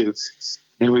alluded to,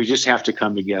 and we just have to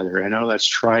come together. I know that's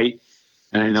trite,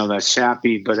 and I know that's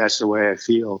sappy, but that's the way I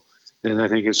feel. And I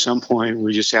think at some point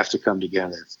we just have to come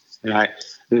together. And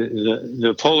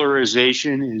the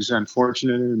polarization is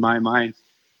unfortunate in my mind,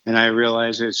 and I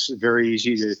realize it's very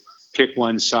easy to pick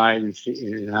one side.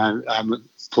 And I'm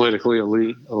politically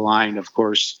aligned, of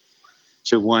course,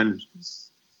 to one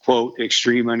quote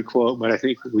extreme unquote. But I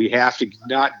think we have to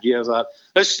not give up.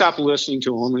 Let's stop listening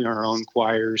to only our own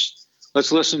choirs.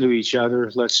 Let's listen to each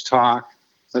other. Let's talk.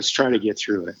 Let's try to get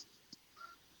through it.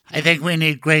 I think we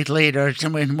need great leaders.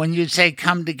 And when you say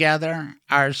come together,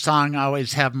 our song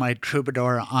always have my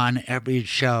Troubadour on every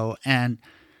show. And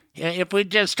if we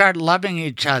just start loving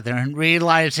each other and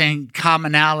realizing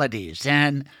commonalities,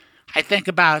 and I think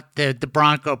about the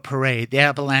Bronco parade, the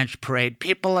Avalanche parade,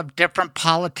 people of different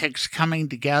politics coming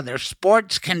together.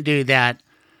 Sports can do that.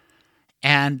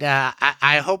 And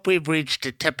I hope we've reached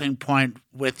a tipping point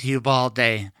with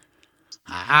Uvalde.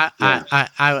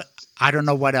 I don't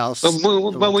know what else.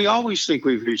 But we always think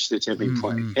we've reached the tipping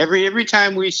point. Every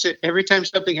time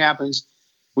something happens,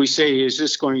 we say, "Is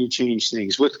this going to change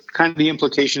things?" With kind of the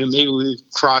implication of maybe we've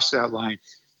crossed that line,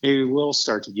 maybe we'll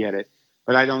start to get it.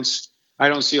 But I don't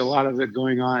see a lot of it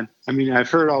going on. I mean,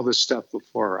 I've heard all this stuff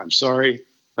before. I'm sorry,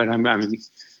 But I mean,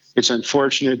 it's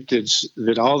unfortunate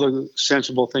that all the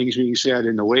sensible things being said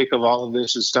in the wake of all of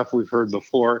this is stuff we've heard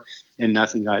before, and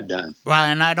nothing got done. Well,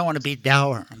 and I don't want to be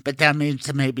dour, but that means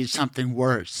that maybe something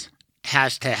worse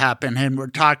has to happen. And we're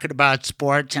talking about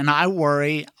sports, and I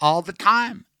worry all the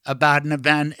time about an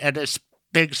event at a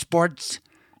big sports.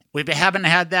 We haven't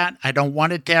had that. I don't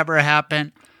want it to ever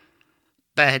happen.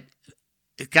 But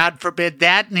God forbid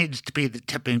that needs to be the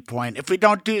tipping point. If we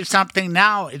don't do something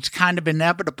now, it's kind of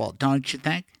inevitable, don't you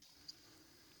think?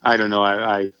 I don't know.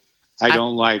 I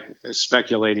don't like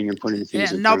speculating and putting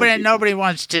things in front of people. Nobody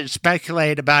wants to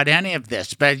speculate about any of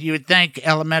this, but you would think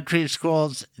elementary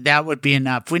schools, that would be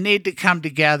enough. We need to come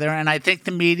together, and I think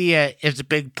the media is a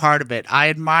big part of it. I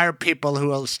admire people who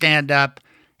will stand up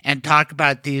and talk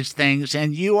about these things,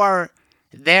 and you are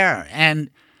there. And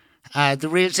the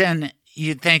reason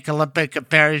you think Olympic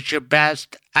affairs is your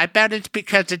best, I bet it's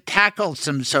because it tackles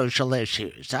some social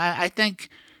issues. I think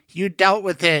you dealt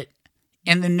with it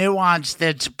in the nuance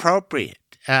that's appropriate.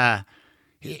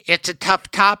 It's a tough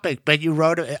topic, but you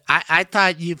wrote it. I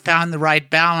thought you found the right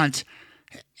balance.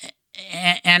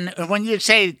 And when you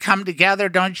say come together,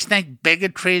 don't you think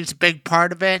bigotry is a big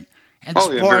part of it? And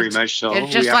sports, yeah, very much so.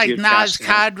 It's just like Naz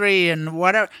Kadri and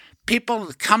whatever.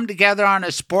 People come together on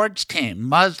a sports team.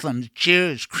 Muslims,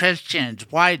 Jews,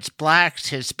 Christians, whites, blacks,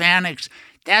 Hispanics.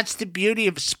 That's the beauty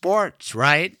of sports,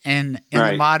 right? In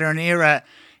the modern era.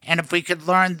 And if we could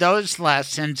learn those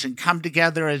lessons and come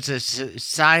together as a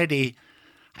society,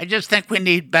 I just think we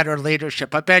need better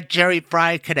leadership. I bet Jerry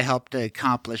Frei could have helped to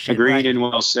accomplish it. Agreed, right? And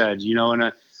well said. You know,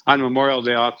 and on Memorial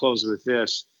Day, I'll close with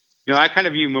this. You know, I kind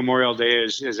of view Memorial Day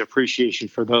as appreciation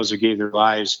for those who gave their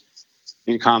lives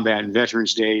in combat, and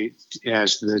Veterans Day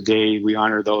as the day we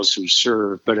honor those who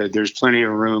serve. But there's plenty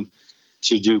of room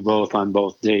to do both on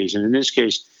both days. And in this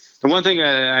case, the one thing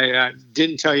I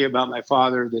didn't tell you about my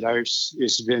father that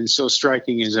has been so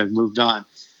striking as I've moved on,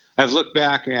 I've looked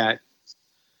back at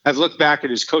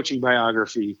his coaching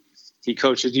biography. He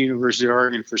coached at the University of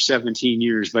Oregon for 17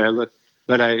 years, but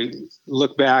I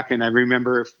look back and I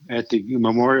remember at the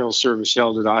memorial service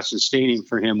held at Austin Stadium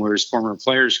for him, where his former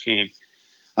players came,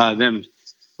 them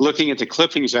looking at the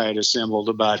clippings I had assembled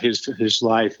about his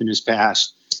life and his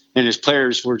past, and his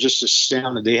players were just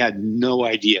astounded. They had no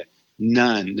idea.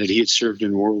 None, that he had served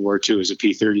in World War II as a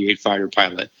P-38 fighter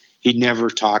pilot. He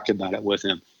never talked about it with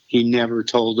him. He never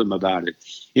told them about it.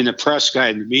 In the press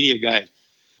guide and the media guide,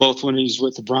 both when he's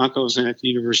with the Broncos and at the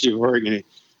University of Oregon,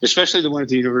 especially the one at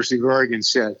the University of Oregon,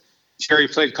 said Terry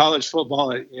played college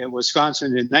football at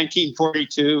Wisconsin in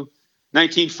 1942,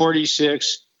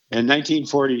 1946, and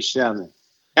 1947.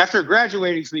 After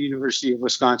graduating from the University of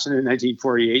Wisconsin in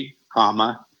 1948,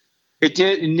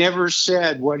 it never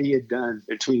said what he had done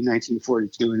between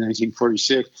 1942 and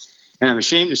 1946. And I'm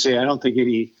ashamed to say I don't think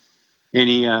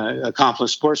any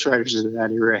accomplished sports writers of that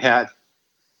era had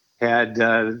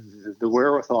the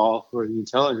wherewithal or the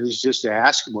intelligence just to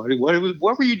ask him,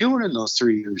 what were you doing in those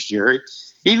 3 years, Jerry?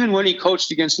 Even when he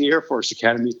coached against the Air Force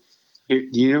Academy, the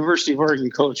University of Oregon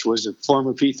coach was a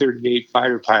former P-38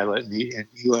 fighter pilot in the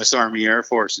U.S. Army Air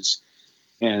Forces.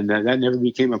 And that never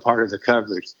became a part of the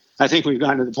coverage. I think we've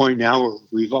gotten to the point now where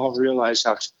we've all realized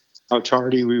how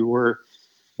tardy we were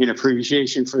in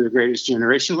appreciation for the greatest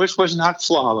generation, which was not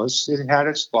flawless. It had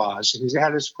its flaws. It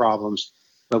had its problems.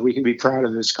 But we can be proud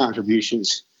of its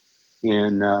contributions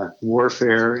in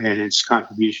warfare and its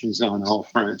contributions on all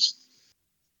fronts.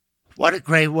 What a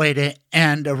great way to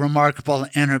end a remarkable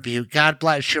interview. God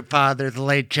bless your father, the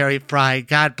late Jerry Frei.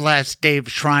 God bless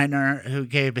Dave Schreiner, who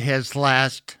gave his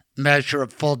last measure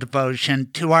of full devotion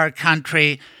to our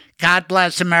country. God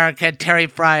bless America. Terry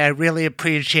Frei, I really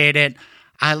appreciate it.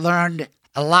 I learned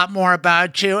a lot more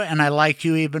about you, and I like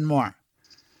you even more.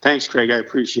 Thanks, Craig. I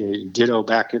appreciate it. Ditto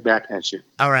back at you.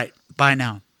 All right. Bye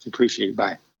now. Appreciate it.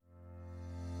 Bye.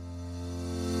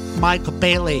 Michael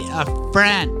Bailey, a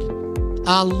friend,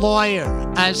 a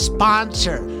lawyer, a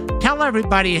sponsor. Tell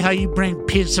everybody how you bring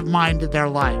peace of mind to their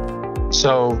life.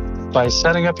 So by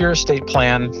setting up your estate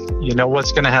plan, you know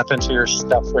what's going to happen to your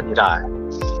stuff when you die.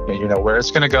 You know where it's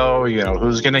going to go, you know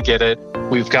who's going to get it.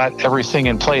 We've got everything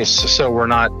in place, so we're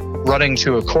not running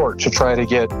to a court to try to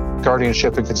get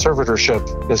guardianship and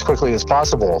conservatorship as quickly as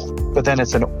possible. But then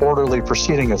it's an orderly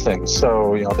proceeding of things.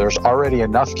 So, you know, there's already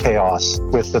enough chaos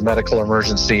with the medical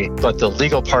emergency, but the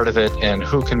legal part of it and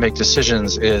who can make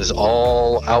decisions is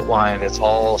all outlined. It's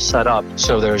all set up.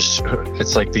 So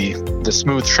it's like the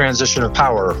smooth transition of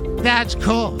power. That's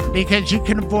cool, because you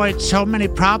can avoid so many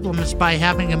problems by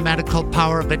having a medical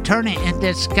power of attorney and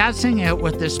discussing it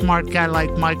with a smart guy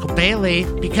like Michael Bailey,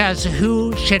 because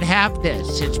who should have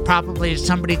this? It's probably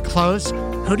somebody close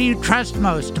Who do you trust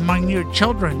most among your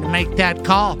children to make that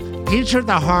call? These are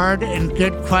the hard and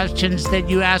good questions that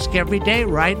you ask every day,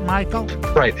 right, Michael?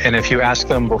 Right. And if you ask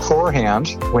them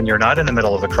beforehand, when you're not in the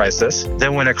middle of a crisis,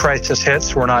 then when a crisis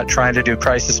hits, we're not trying to do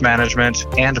crisis management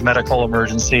and medical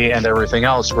emergency and everything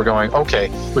else. We're going, okay,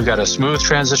 we've got a smooth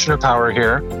transition of power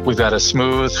here. We've got a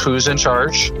smooth who's in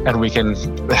charge, and we can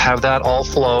have that all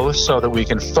flow so that we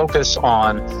can focus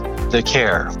on the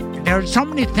care. There are so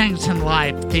many things in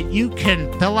life that you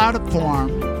can fill out a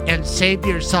form and save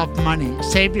yourself money,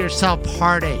 save yourself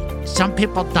heartache. Some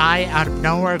people die out of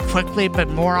nowhere quickly, but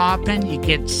more often you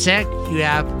get sick, you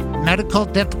have medical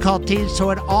difficulties,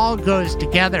 so it all goes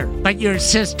together. But your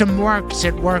system works,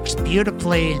 it works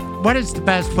beautifully. What is the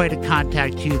best way to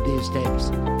contact you these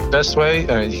days? Best way,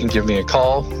 you can give me a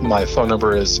call. My phone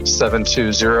number is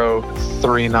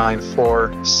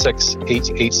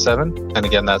 720-394-6887. And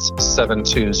again, that's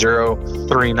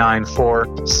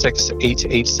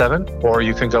 720-394-6887. Or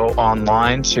you can go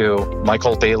online to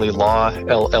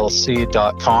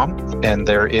michaelbaileyllawllc.com. And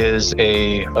there is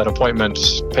an appointment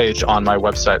page on my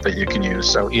website that you can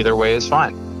use. So either way is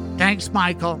fine. Thanks,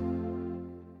 Michael.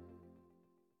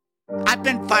 I've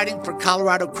been fighting for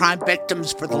Colorado crime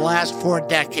victims for the last 4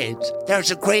 decades.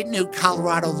 There's a great new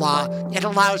Colorado law. It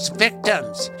allows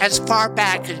victims as far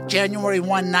back as January 1,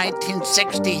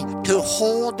 1960 to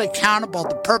hold accountable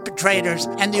the perpetrators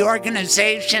and the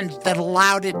organizations that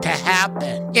allowed it to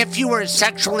happen. If you were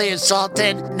sexually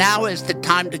assaulted, now is the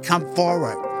time to come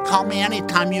forward. Call me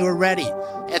anytime you are ready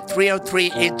at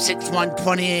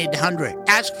 303-861-2800.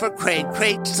 Ask for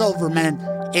Craig Silverman,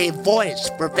 a voice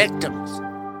for victims.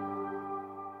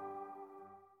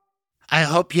 I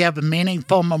hope you have a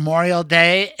meaningful Memorial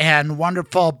Day and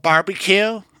wonderful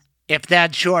barbecue. If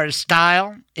that's your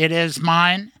style, it is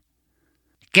mine.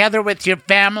 Gather with your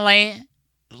family.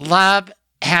 Love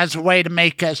has a way to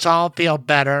make us all feel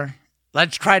better.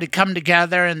 Let's try to come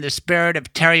together in the spirit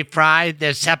of Terry Frei.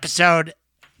 This episode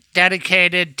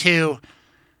dedicated to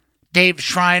Dave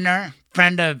Schreiner,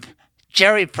 friend of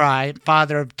Jerry Frei,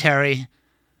 father of Terry.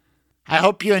 I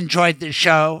hope you enjoyed the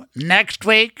show. Next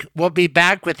week, we'll be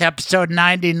back with episode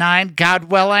 99,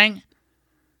 God willing.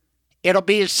 It'll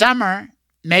be summer,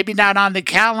 maybe not on the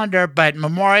calendar, but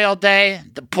Memorial Day,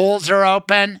 the pools are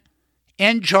open.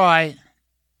 Enjoy.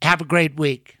 Have a great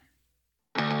week.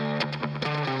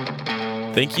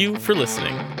 Thank you for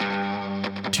listening.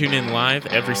 Tune in live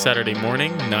every Saturday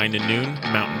morning, 9 to noon,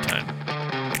 Mountain Time.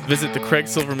 Visit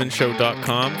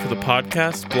thecraigsilvermanshow.com for the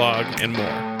podcast, blog, and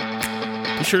more.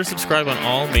 Be sure to subscribe on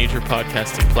all major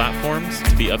podcasting platforms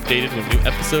to be updated when new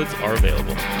episodes are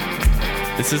available.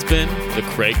 This has been The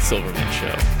Craig Silverman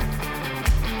Show.